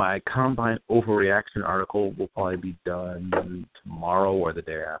my combine overreaction article will probably be done tomorrow or the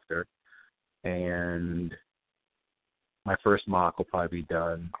day after. And my first mock will probably be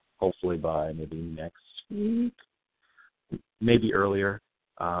done hopefully by maybe next week, maybe earlier.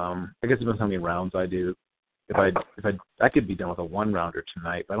 I guess it depends how many rounds I do. If I could be done with a 1-rounder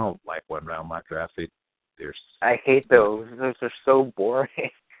tonight, but I don't like 1-round mock drafts. I hate those. Those are so boring.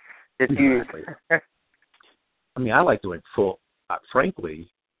 Exactly. I mean, I like doing full. Frankly,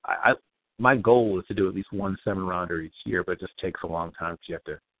 my goal is to do at least 1 7-rounder each year, but it just takes a long time because you have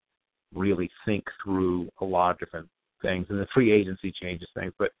to really think through a lot of different things, and the free agency changes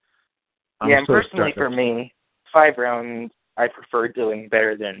things. But and personally for me, 5 rounds I prefer doing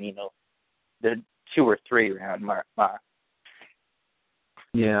better than the 2 or 3 round mock.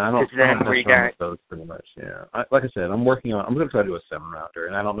 Yeah, I don't know those pretty much. Yeah, like I said, I'm going to try to do a 7-rounder,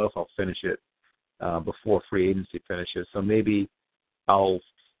 and I don't know if I'll finish it before free agency finishes. So maybe I'll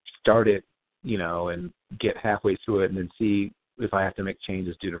start it, and get halfway through it, and then see if I have to make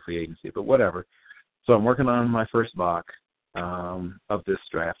changes due to free agency. But whatever. So I'm working on my first mock of this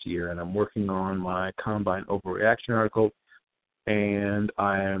draft year, and I'm working on my combine overreaction article, and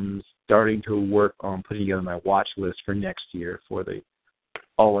I'm starting to work on putting together my watch list for next year for the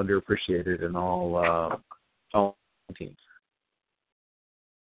all underappreciated and all teams.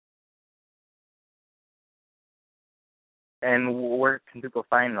 And where can people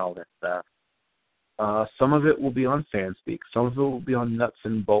find all this stuff? Some of it will be on Fanspeak. Some of it will be on Nuts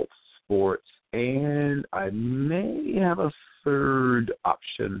and Bolts Sports. And I may have a third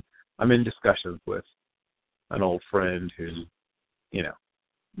option. I'm in discussions with an old friend who,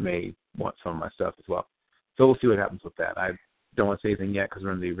 may want some of my stuff as well. So we'll see what happens with that. I don't want to say anything yet because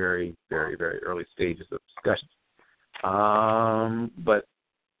we're in the very, very, very early stages of discussions. But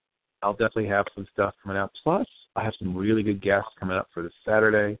I'll definitely have some stuff coming out. Plus, I have some really good guests coming up for this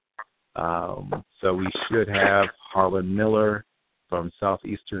Saturday. So we should have Harlan Miller from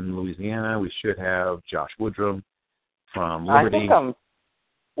southeastern Louisiana. We should have Josh Woodrum from Liberty. I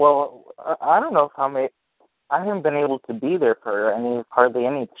don't know if I haven't been able to be there for hardly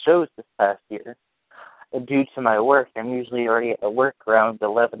any shows this past year due to my work. I'm usually already at work around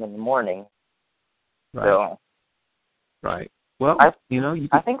 11 in the morning. Right. So, right. Well, I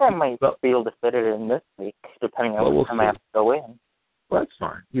think I might be able to fit it in this week, depending on what time I have to go in. Well, that's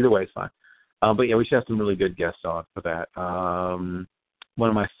fine. Either way, it's fine. But yeah, we should have some really good guests on for that. One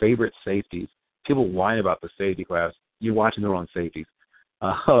of my favorite safeties. People whine about the safety class. You're watching the wrong safeties.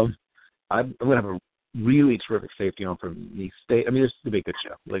 I'm going to have a really terrific safety on from the state. I mean, this will be a good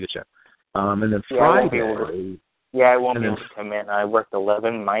show, really good show. And then Friday. I won't be able to come in. I work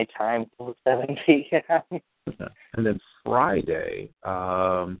 11 my time till 7 p.m. And then Friday,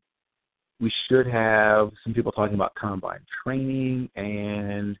 we should have some people talking about combine training,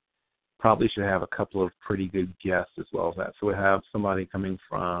 and probably should have a couple of pretty good guests as well as that. So we have somebody coming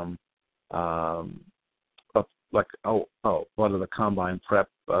from one of the combine prep,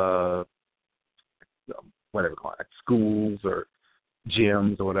 whatever, like schools or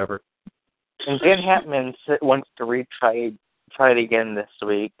gyms or whatever. And Dan Hatman wants to retry it again this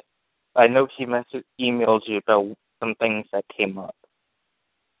week. I know he emailed you about some things that came up.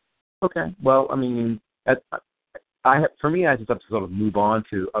 Okay. Well, I mean, for me, I just have to sort of move on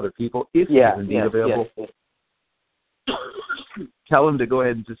to other people if he's indeed available. Yes. Tell him to go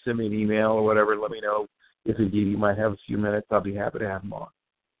ahead and just send me an email or whatever. Let me know if indeed he might have a few minutes. I'll be happy to have him on.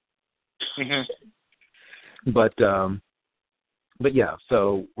 Mm-hmm. But yeah,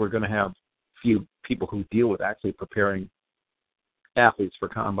 so we're going to have a few people who deal with actually preparing athletes for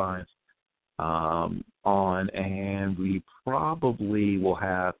combines on, and we probably will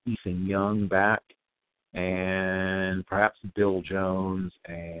have Ethan Young back, and perhaps Bill Jones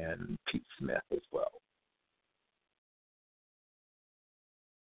and Pete Smith as well.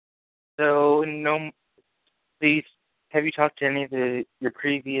 So, have you talked to any of your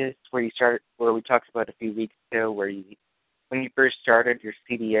previous where we talked about a few weeks ago, when you first started your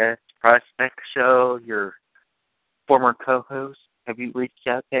CDS prospect show, your former co-host? Have you reached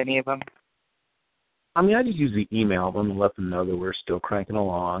out to any of them? I mean, I just usually email them and let them know that we're still cranking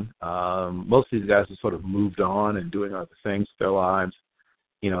along. Most of these guys have sort of moved on and doing other things with their lives.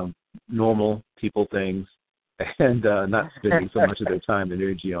 normal people things and not spending so much of their time and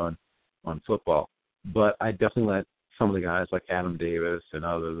energy on football. But I definitely let some of the guys like Adam Davis and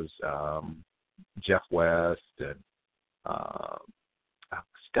others, Jeff West and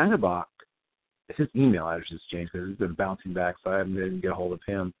Steinbach, his email address has changed because he's been bouncing back, so I haven't been able to get a hold of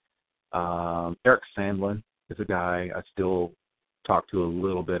him. Eric Sandlin is a guy I still talk to a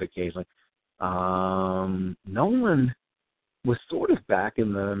little bit occasionally. Nolan was sort of back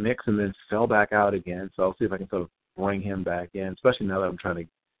in the mix and then fell back out again, so I'll see if I can sort of bring him back in, especially now that I'm trying to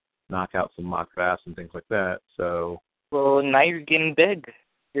knock out some mock drafts and things like that. So, well, now you're getting big.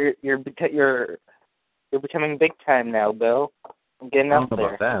 You're becoming big time now, Bill. I'm getting up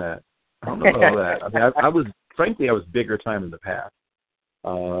there. I don't know about that. I mean, I was frankly I was bigger time in the past.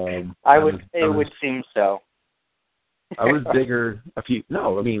 It would seem so. I was bigger like 8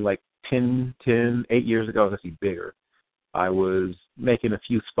 years ago I was actually bigger. I was making a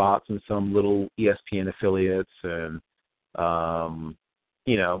few spots in some little ESPN affiliates and,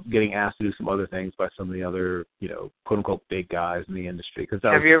 getting asked to do some other things by some of the other, quote unquote big guys in the industry.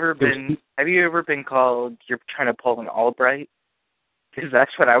 Have you ever been called you're trying to pull an Albright? Because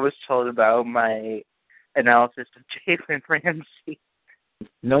that's what I was told about my analysis of Jalen Ramsey.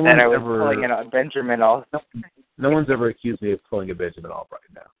 No one's and I was ever pulling a Benjamin Albright. No one's ever accused me of pulling a Benjamin Albright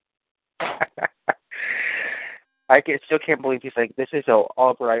now. I still can't believe he's like, this is an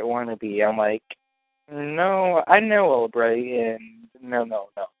Albright wannabe. I'm like, no, I know Albright, and no.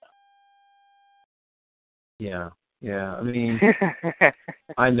 Yeah. I mean,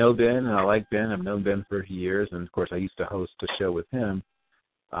 I know Ben, and I like Ben. I've known Ben for years, and of course, I used to host a show with him.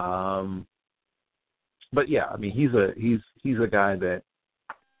 But yeah, I mean, he's a guy that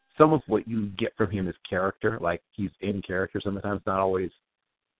some of what you get from him is character. Like he's in character sometimes, not always.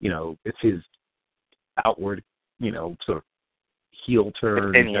 It's his outward, sort of heel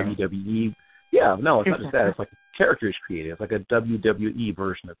turn WWE. Yeah, no, it's not just that. It's like a character is created. It's like a WWE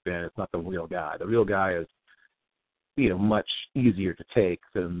version of Ben. It's not the real guy. The real guy is, much easier to take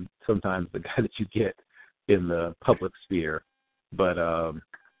than sometimes the guy that you get in the public sphere. But,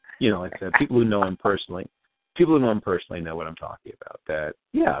 like I said, people who know him personally know what I'm talking about. That,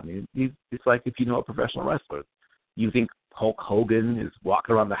 yeah, I mean, it's like if you know a professional wrestler, you think Hulk Hogan is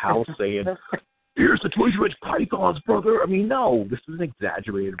walking around the house saying, here's the Toys Rich Pythons, brother. I mean, no, this is an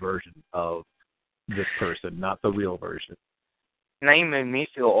exaggerated version of this person, not the real version. Now you made me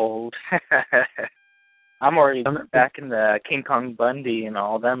feel old. I'm already back in the King Kong Bundy and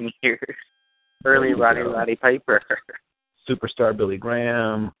all them years. Early Roddy Piper. Superstar Billy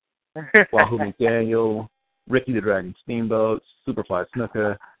Graham, Wahoo McDaniel, Ricky the Dragon Steamboat, Superfly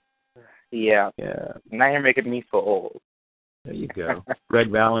Snuka. Yeah. Now you're making me feel old. There you go. Red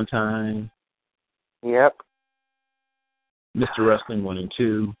Valentine. Yep. Mr. Wrestling 1 and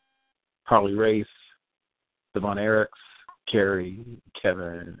 2, Harley Race, Devon Eriks, Kerry,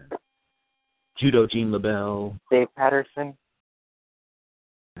 Kevin, Judo Gene LaBelle, Dave Patterson,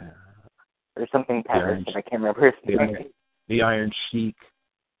 or something Patterson. I can't remember his name. The Iron Sheik.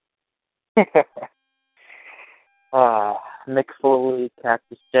 Mick Foley,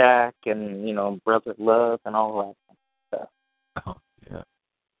 Cactus Jack, and Brother Love, and all that stuff. Oh, yeah.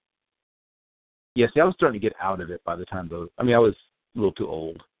 Yeah, see, I was starting to get out of it by the time I was a little too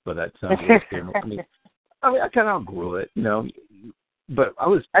old, but that sounds really I kind of outgrew it, but I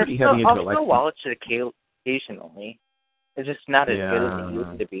was pretty heavy into it. I'll still watch it occasionally. It's just not as good as it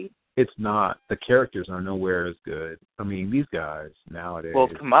used to be. It's not. The characters are nowhere as good. I mean, these guys nowadays. Well,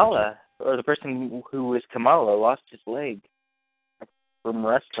 Kamala, or the person who was Kamala, lost his leg from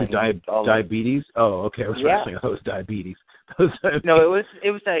wrestling. Diabetes? Oh, okay. I was wrestling. I thought it was diabetes. No,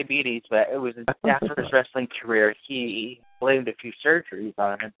 it was diabetes, but it was after his wrestling career, he blamed a few surgeries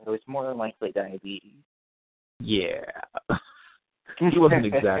on it. It was more than likely diabetes. Yeah. He wasn't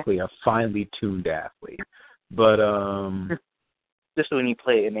exactly a finely tuned athlete, but just when you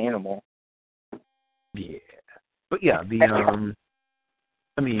play an animal. Yeah, but yeah, I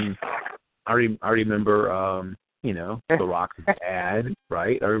mean, I remember, The Rock's dad,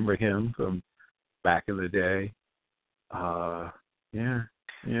 right? I remember him from back in the day. Yeah.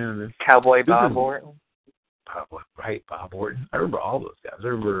 Cowboy Bob Orton. Bob Orton. I remember all those guys. I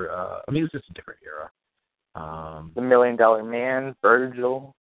remember. It was just a different era. The $1 Million Man,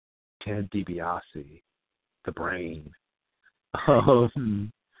 Virgil, Ted DiBiase, The Brain.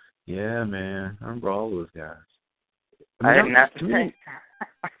 Yeah, man, I remember all those guys.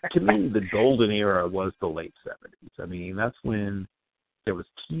 To me, the golden era was the late 70s. I mean, that's when there was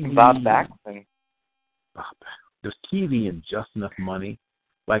TV. Bob Backlund. There's TV and just enough money.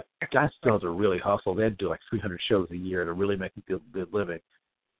 Like, guys still have to really hustle. They had to do like 300 shows a year to really make a good living.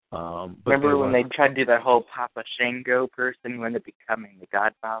 Remember when they tried to do that whole Papa Shango person who ended up becoming the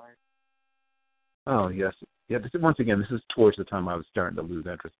Godfather? Oh, yes. Yeah, once again, this is towards the time I was starting to lose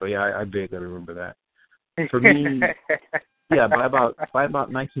interest. But yeah, I vaguely remember that. For me, yeah, by about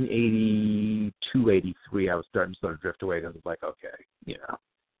 1982, 83, I was starting to sort of drift away because it was like, okay,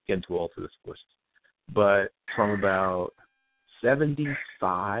 getting too old for this bullshit. But from about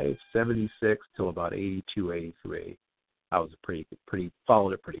 75, 76 till about 82, 83, I was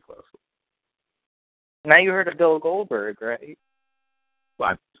followed it pretty closely. Now you heard of Bill Goldberg, right?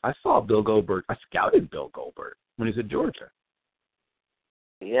 Well, I saw Bill Goldberg. I scouted Bill Goldberg when he was at Georgia.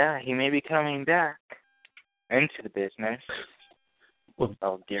 Yeah, he may be coming back into the business. Well,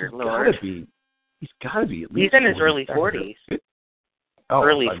 oh, dear Lord. He's got to be at He's least in his early 40s. Oh,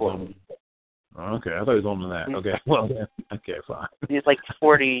 early 40s. Okay, I thought he was older than that. Okay, well, then. Okay, fine. He's like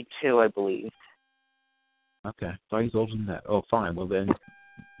 42, I believe. Okay, I thought he was older than that. Oh, fine. Well, then,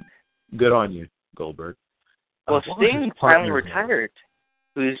 good on you, Goldberg. Well, Sting finally retired.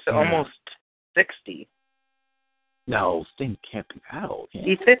 Who's almost 60. No, Sting can't be that old.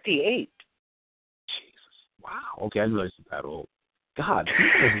 He's 58. Jesus. Wow. Okay, I didn't realize he's that old. God, he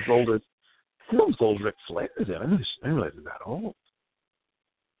was as old as Ric Flair is. I didn't realize he's that old.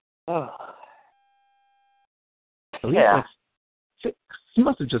 Oh. Yeah. He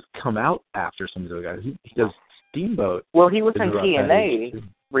must have just come out after some of those guys. He does Steamboat. Well, he was in TNA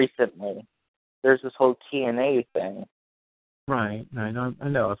recently. There's this whole TNA thing. Right. I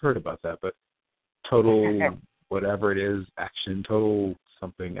know. I've heard about that, but Total whatever it is, action, Total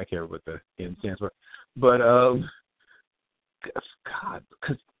something. I can't remember what the N stands for. But God,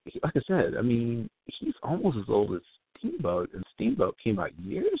 because like I said, I mean, he's almost as old as Steamboat, and Steamboat came out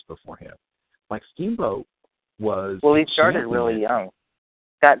years before him. Like Steamboat was. Well, he started really young.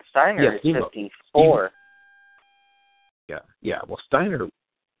 Scott Steiner is 54. Yeah. Well, Steiner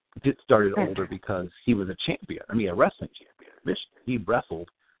started older because he was a champion. I mean, a wrestling champion. He wrestled,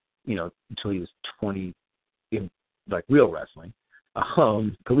 until he was 20 in like real wrestling,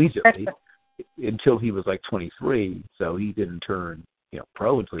 collegiately, until he was like 23. So he didn't turn,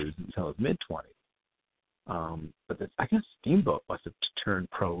 pro until his mid-20s. But I guess Steamboat must have turned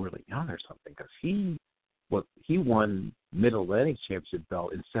pro really young or something because he won Mid-Atlantic Championship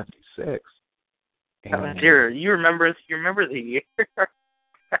belt in '76. Oh dear, you remember the year?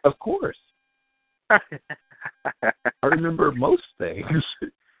 Of course. I remember most things.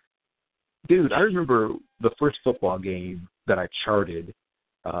 Dude, I remember the first football game that I charted,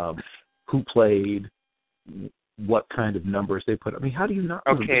 who played, what kind of numbers they put. I mean, how do you not?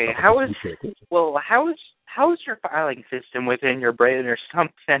 Okay, how is your filing system within your brain or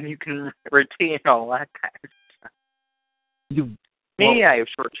something? You can retain all that kind of stuff. Me, I have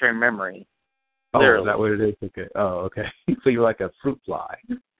short-term memory. Literally. Is that what it is? Okay. Oh, okay. So you're like a fruit fly.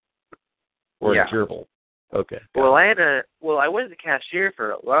 Or a gerbil. Okay. Well, I was a cashier for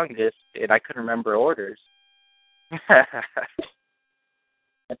the longest, and I couldn't remember orders.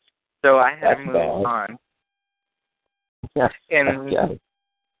 So I had to move on. Yeah.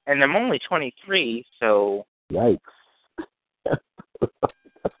 And I'm only 23, so. Yikes.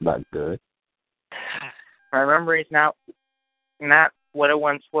 That's not good. My memory's not what it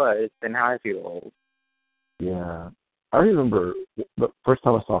once was, and how I feel old. Yeah. I remember the first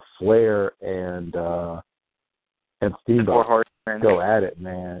time I saw Flair and Steamboat go at it,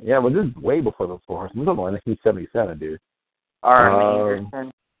 man. Yeah, well, this is way before the Four Horsemen. This is like 1977, dude.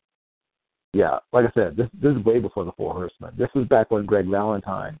 Yeah, like I said, this is way before the Four Horsemen. This was back when Greg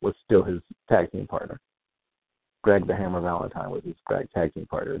Valentine was still his tag team partner. Greg the Hammer Valentine was his tag team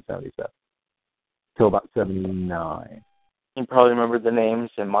partner in '77. Till about '79. You probably remember the names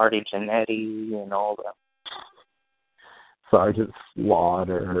and Marty Jannetty and all that. Sergeant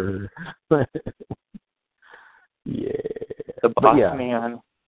Slaughter. Yeah. The Boss Man.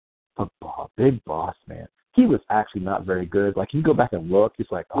 Big Boss Man. He was actually not very good. Like, you go back and look, he's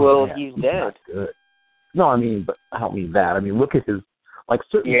like, man, he's dead. Not good. No, I mean, but I don't mean that. I mean, look at his, like,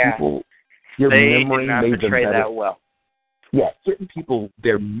 certain people, your memory made them better. That well. Yeah, certain people,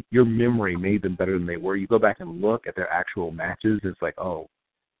 your memory made them better than they were. You go back and look at their actual matches, it's like, oh,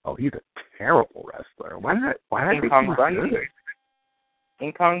 he's a terrible wrestler. Why did I think he was good?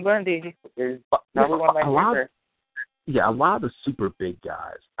 King Kong Bundy is probably one of my favorites. Yeah, a lot of the super big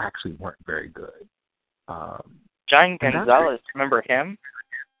guys actually weren't very good. John Gonzalez, remember him?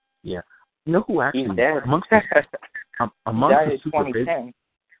 Yeah. You know who actually, he's dead. Amongst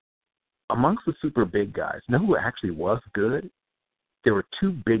the super big guys, you know who actually was good? There were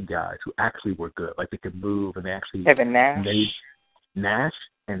two big guys who actually were good. Like, they could move, and they actually Kevin Nash. made Nash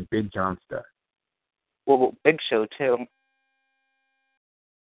and Big John Studd. Well, Big Show, too.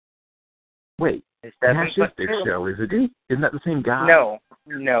 Wait, It's Nash Devin is Big Booker. Show, isn't he? Isn't that the same guy? No.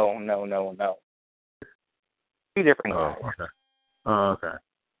 Two different Oh, guys. okay. Oh, okay.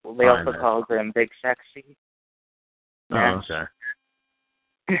 Well, they Fine, also then. call him Big Sexy. Oh, okay.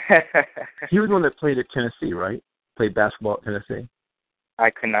 He was the one that played at Tennessee, right? Played basketball at Tennessee?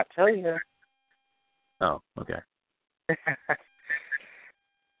 I could not tell you. Oh, okay.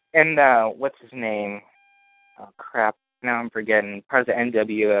 And what's his name? Oh crap! Now I'm forgetting. Part of the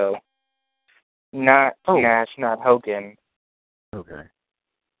NWO. Not Nash, not Hogan, Okay.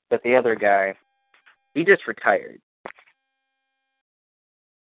 but the other guy. He just retired.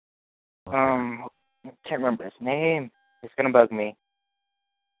 Okay. I can't remember his name. It's gonna bug me.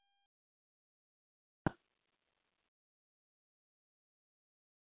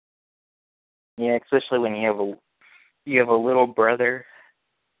 Yeah, especially when you have a little brother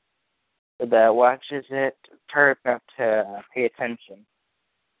that watches it. It's hard not to pay attention.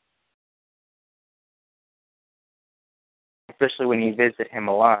 Especially when you visit him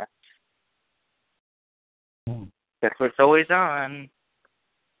a lot. That's what's always on.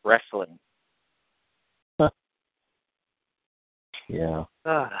 Wrestling. Yeah.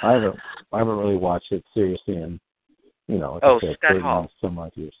 I haven't really watched it seriously in, like Oh, I said, Scott 30 Hall. some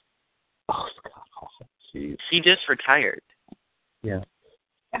odd years. Oh, Scott Hall. Jeez. He just retired. Yeah.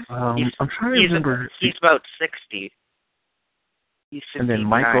 I'm trying to remember. He's about 60. He's 59. And then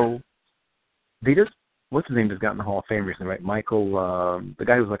Michael, what's his name just got in the Hall of Fame recently, right? Michael, the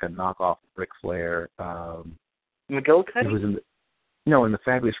guy who was like a knockoff Ric Flair. McGillicuddy? He was in the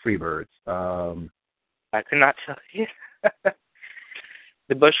Fabulous Freebirds. I could not tell you.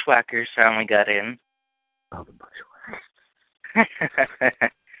 The Bushwhackers finally got in. Oh, the Bushwhackers.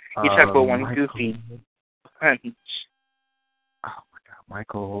 You talk about one Michael, goofy punch. Oh, my God.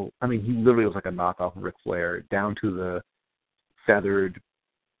 Michael, he literally was like a knockoff of Ric Flair, down to the feathered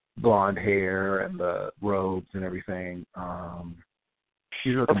blonde hair and the robes and everything.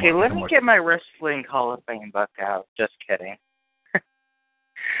 Okay, let me get my Wrestling Hall of Fame book out. Just kidding.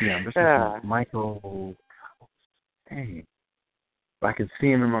 Yeah, I'm just thinking, Michael, dang. I can see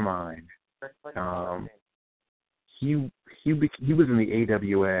him in my mind. He was in the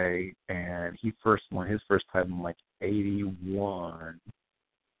AWA, and he first won his first title in like 81,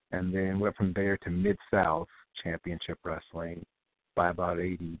 and then went from there to Mid-South Championship Wrestling by about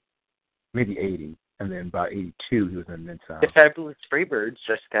 80, maybe 80, and then about 82 he was in Mid-South. The Fabulous Freebirds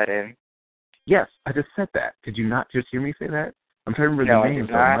just got in. Yes, I just said that. Did you not just hear me say that? I'm trying to remember No, the I names.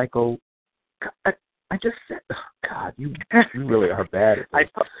 did not. Michael. I just said. Oh, God, you really are bad at this.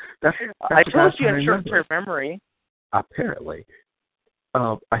 I told you I have short-term memory. Apparently.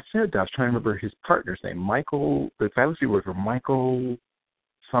 I said that I was trying to remember his partner's name. Michael. The Fabulous Freebirds were Michael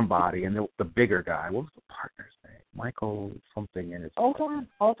somebody, and the bigger guy. What was the partner's name? Michael something in his. Hold on.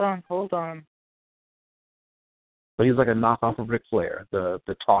 But he was like a knockoff of Ric Flair, the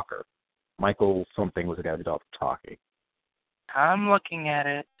talker. Michael something was the guy who did all the talking. I'm looking at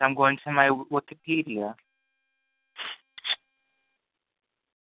it. I'm going to my Wikipedia.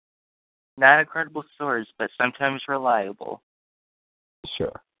 Not a credible source, but sometimes reliable.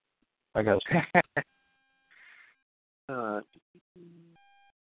 Sure. I got you.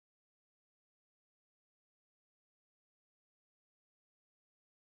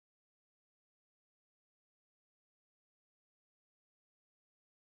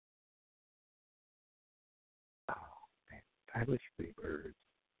 Fabulous Freebirds.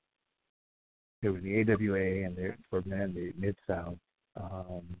 There was the AWA, and there for men, the Mid-South.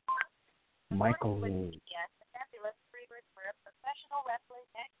 Michael.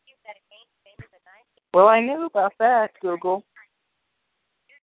 Well, I knew about that, Google.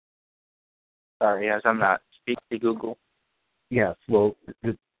 Sorry, as I'm not speak to Google. Yes, well,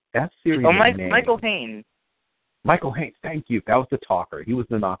 that series. Oh, Michael Haynes. Michael Haynes, thank you. That was the talker. He was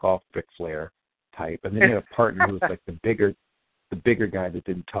the knockoff Ric Flair type, and then he had a partner who was like the bigger guy that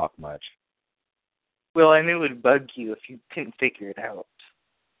didn't talk much. Well, I knew it would bug you if you couldn't figure it out.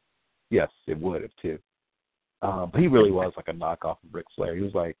 Yes, it would have too. But he really was like a knockoff of Ric Flair. He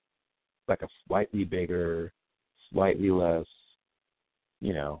was like a slightly bigger, slightly less,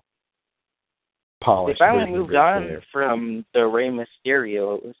 polished. They finally moved on from the Rey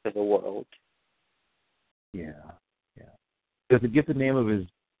Mysterio of the world. Yeah. Does it give the name of his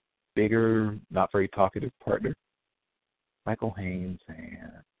bigger, not very talkative partner? Michael Haynes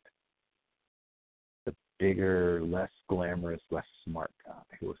and the bigger, less glamorous, less smart guy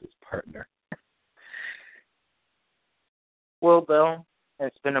who was his partner. Well, Bill,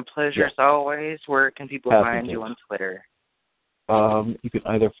 it's been a pleasure as always. Where can people find you on Twitter? You can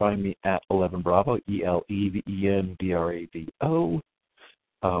either find me at 11 Bravo, ELEVENBRAVO,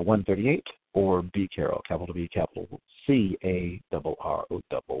 138, or B Carroll, capital B, capital CARROLL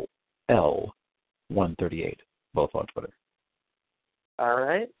 138, both on Twitter. All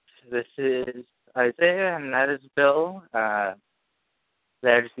right. This is Isaiah, and that is Bill. That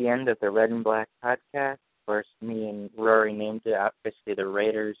is the end of the Red and Black podcast. Of course, me and Rory named it obviously the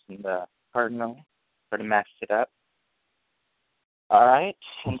Raiders and the Cardinals. Sort of matched it up. All right.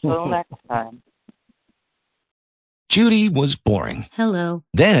 Until next time. Judy was boring. Hello.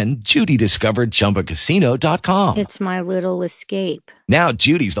 Then Judy discovered ChumbaCasino.com. It's my little escape. Now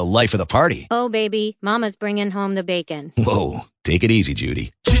Judy's the life of the party. Oh, baby, mama's bringing home the bacon. Whoa, take it easy,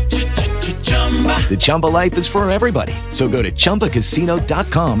 Judy. The Chumba life is for everybody. So go to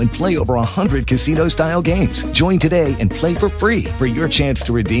ChumbaCasino.com and play over 100 casino-style games. Join today and play for free for your chance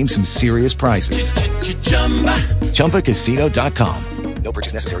to redeem some serious prizes. ChumbaCasino.com. No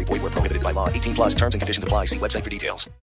purchase necessary. Void where prohibited by law. 18 plus terms and conditions apply. See website for details.